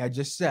 We had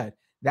just said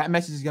that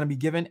message is going to be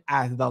given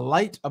as the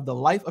light of the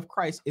life of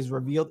Christ is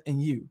revealed in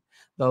you.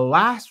 The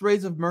last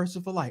rays of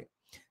merciful light,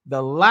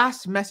 the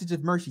last message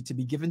of mercy to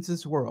be given to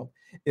this world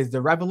is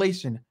the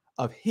revelation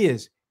of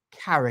his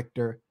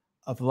character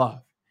of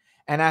love.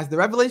 And as the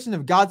revelation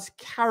of God's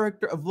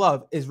character of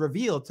love is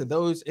revealed to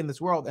those in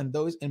this world and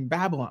those in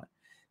Babylon,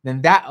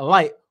 then that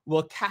light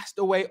will cast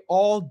away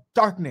all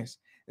darkness.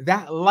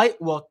 That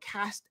light will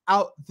cast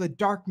out the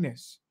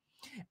darkness.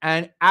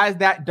 And as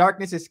that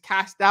darkness is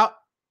cast out,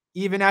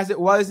 even as it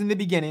was in the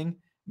beginning,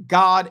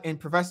 God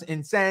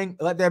in saying,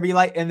 let there be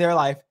light in their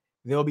life,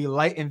 there will be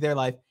light in their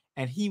life,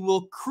 and he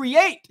will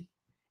create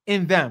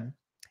in them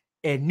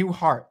a new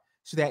heart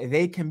so that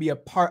they can be a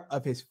part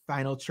of his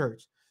final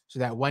church, so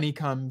that when he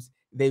comes,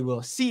 they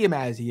will see him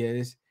as he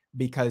is,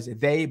 because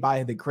they,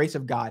 by the grace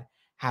of God,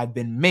 have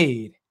been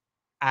made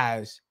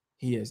as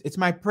he is. It's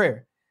my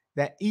prayer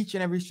that each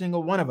and every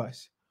single one of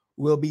us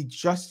will be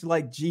just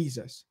like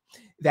Jesus,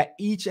 that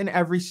each and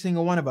every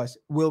single one of us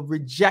will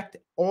reject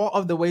all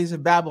of the ways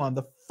of Babylon,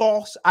 the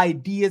false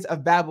ideas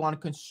of Babylon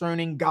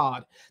concerning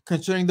God,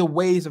 concerning the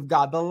ways of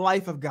God, the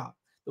life of God,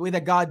 the way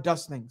that God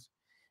does things,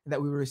 and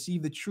that we will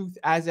receive the truth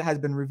as it has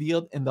been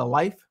revealed in the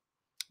life,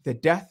 the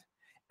death,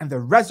 and the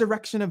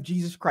resurrection of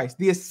Jesus Christ,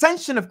 the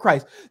ascension of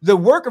Christ, the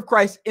work of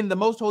Christ in the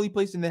most holy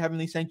place in the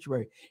heavenly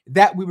sanctuary,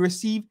 that we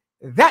receive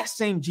that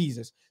same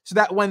Jesus, so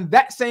that when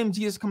that same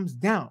Jesus comes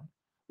down,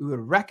 we would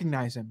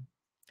recognize him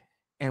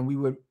and we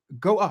would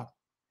go up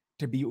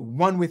to be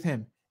one with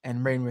him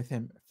and reign with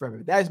him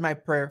forever. That is my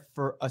prayer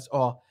for us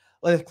all.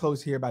 Let us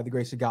close here by the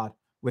grace of God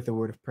with a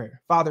word of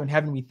prayer. Father in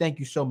heaven, we thank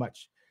you so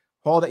much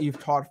for all that you've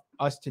taught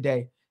us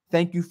today.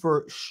 Thank you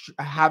for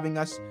having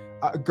us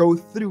go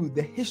through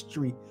the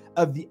history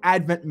of the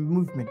Advent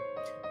movement.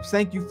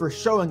 Thank you for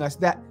showing us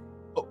that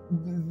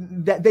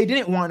they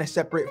didn't want to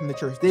separate from the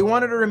church. They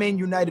wanted to remain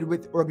united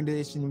with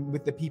organization,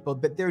 with the people,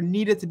 but there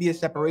needed to be a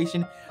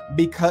separation,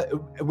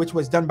 which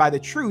was done by the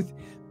truth,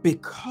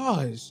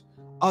 because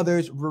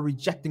others were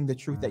rejecting the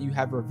truth that you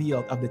have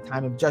revealed of the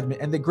time of judgment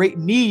and the great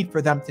need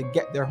for them to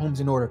get their homes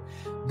in order.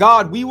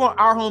 God, we want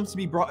our homes to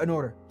be brought in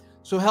order.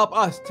 So help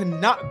us to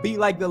not be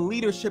like the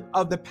leadership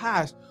of the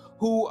past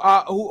who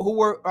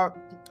were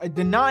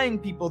denying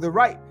people the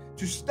right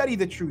to study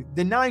the truth,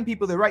 denying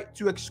people the right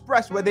to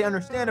express what they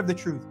understand of the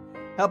truth.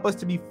 Help us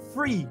to be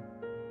free.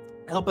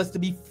 Help us to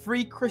be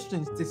free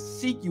Christians, to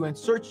seek you and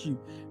search you,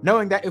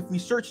 knowing that if we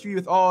search you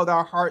with all of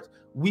our hearts,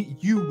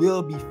 you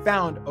will be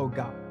found, oh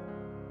God.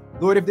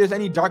 Lord, if there's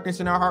any darkness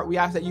in our heart, we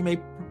ask that you may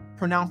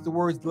pronounce the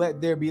words,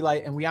 let there be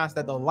light. And we ask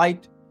that the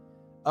light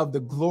of the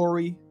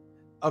glory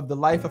of the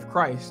life of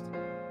Christ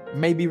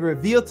may be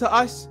revealed to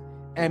us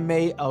and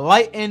may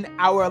lighten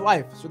our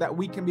life so that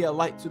we can be a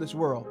light to this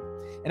world.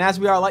 And as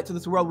we are a light to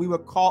this world, we will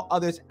call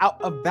others out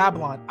of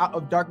Babylon, out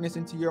of darkness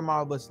into your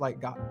marvelous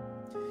light, God.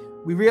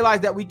 We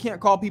realize that we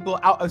can't call people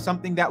out of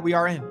something that we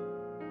are in.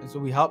 And so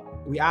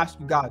we ask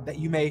you, God, that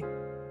you may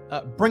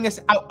bring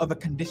us out of a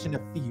condition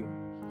of fear.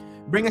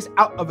 Bring us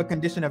out of a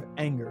condition of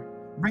anger.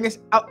 Bring us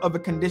out of a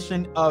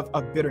condition of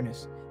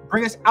bitterness.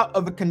 Bring us out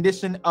of a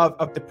condition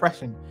of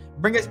depression.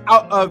 Bring us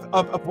out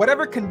of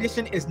whatever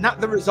condition is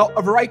not the result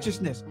of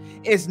righteousness,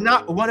 is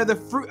not one of the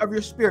fruit of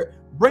your spirit.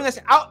 Bring us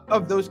out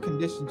of those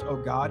conditions, oh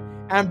God,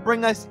 and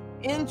bring us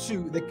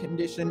into the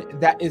condition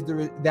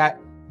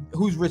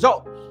whose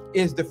result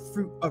is the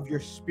fruit of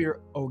your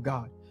spirit, oh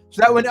God.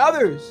 So that when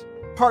others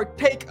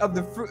partake of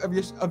the fruit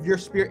of your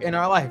spirit in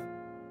our life,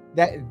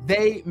 that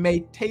they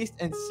may taste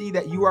and see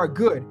that you are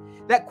good,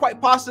 that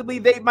quite possibly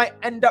they might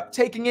end up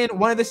taking in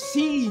one of the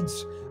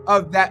seeds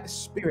of that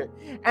spirit,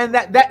 and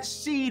that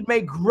seed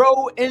may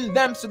grow in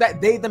them so that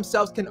they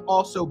themselves can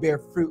also bear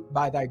fruit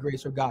by thy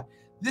grace, oh God.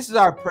 This is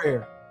our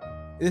prayer.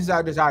 This is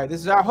our desire.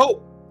 This is our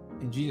hope.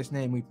 In Jesus'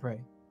 name we pray.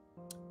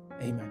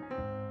 Amen.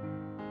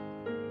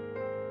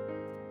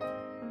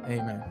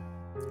 Amen.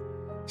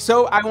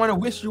 So I want to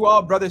wish you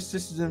all, brothers,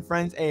 sisters, and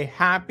friends, a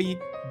happy,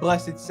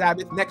 blessed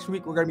Sabbath. Next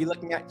week, we're going to be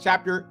looking at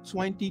chapter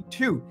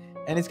 22.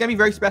 And it's going to be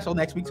very special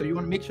next week, so you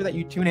want to make sure that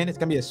you tune in. It's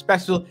going to be a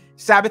special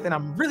Sabbath, and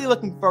I'm really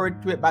looking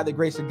forward to it by the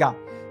grace of God.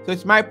 So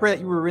it's my prayer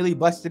that you were really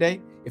blessed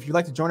today. If you'd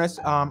like to join us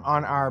on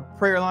our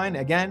prayer line,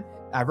 again,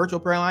 our virtual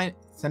prayer line,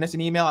 send us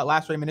an email at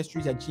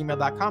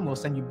LastRayMinistries@gmail.com. We'll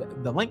send you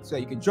the link so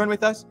that you can join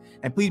with us.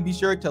 And please be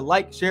sure to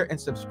like, share, and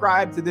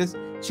subscribe to this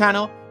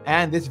channel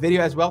and this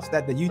video as well, so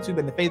that the YouTube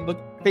and the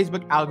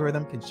Facebook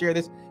algorithm can share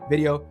this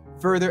video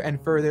further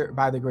and further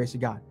by the grace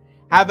of God.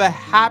 Have a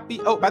happy,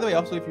 by the way,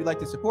 also, if you'd like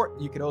to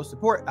support, you can also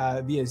support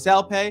via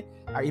Zelle Pay.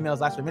 Our email is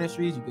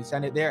LastRayMinistries. You can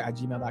send it there at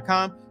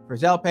gmail.com for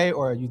Zelle Pay,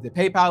 or use the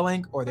PayPal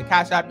link or the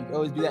Cash App. You can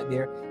always do that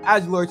there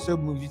as the Lord so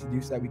moves you to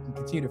do, so that we can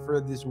continue to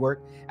further this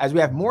work as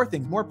we have more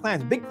things, more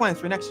plans, big plans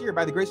for next year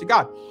by the grace of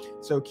God.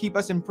 So keep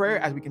us in prayer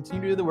as we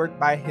continue to do the work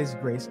by his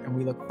grace. And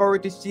we look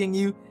forward to seeing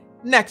you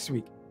next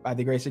week by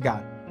the grace of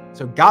God.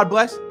 So God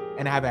bless,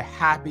 and have a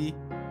happy,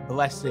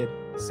 blessed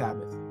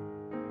Sabbath.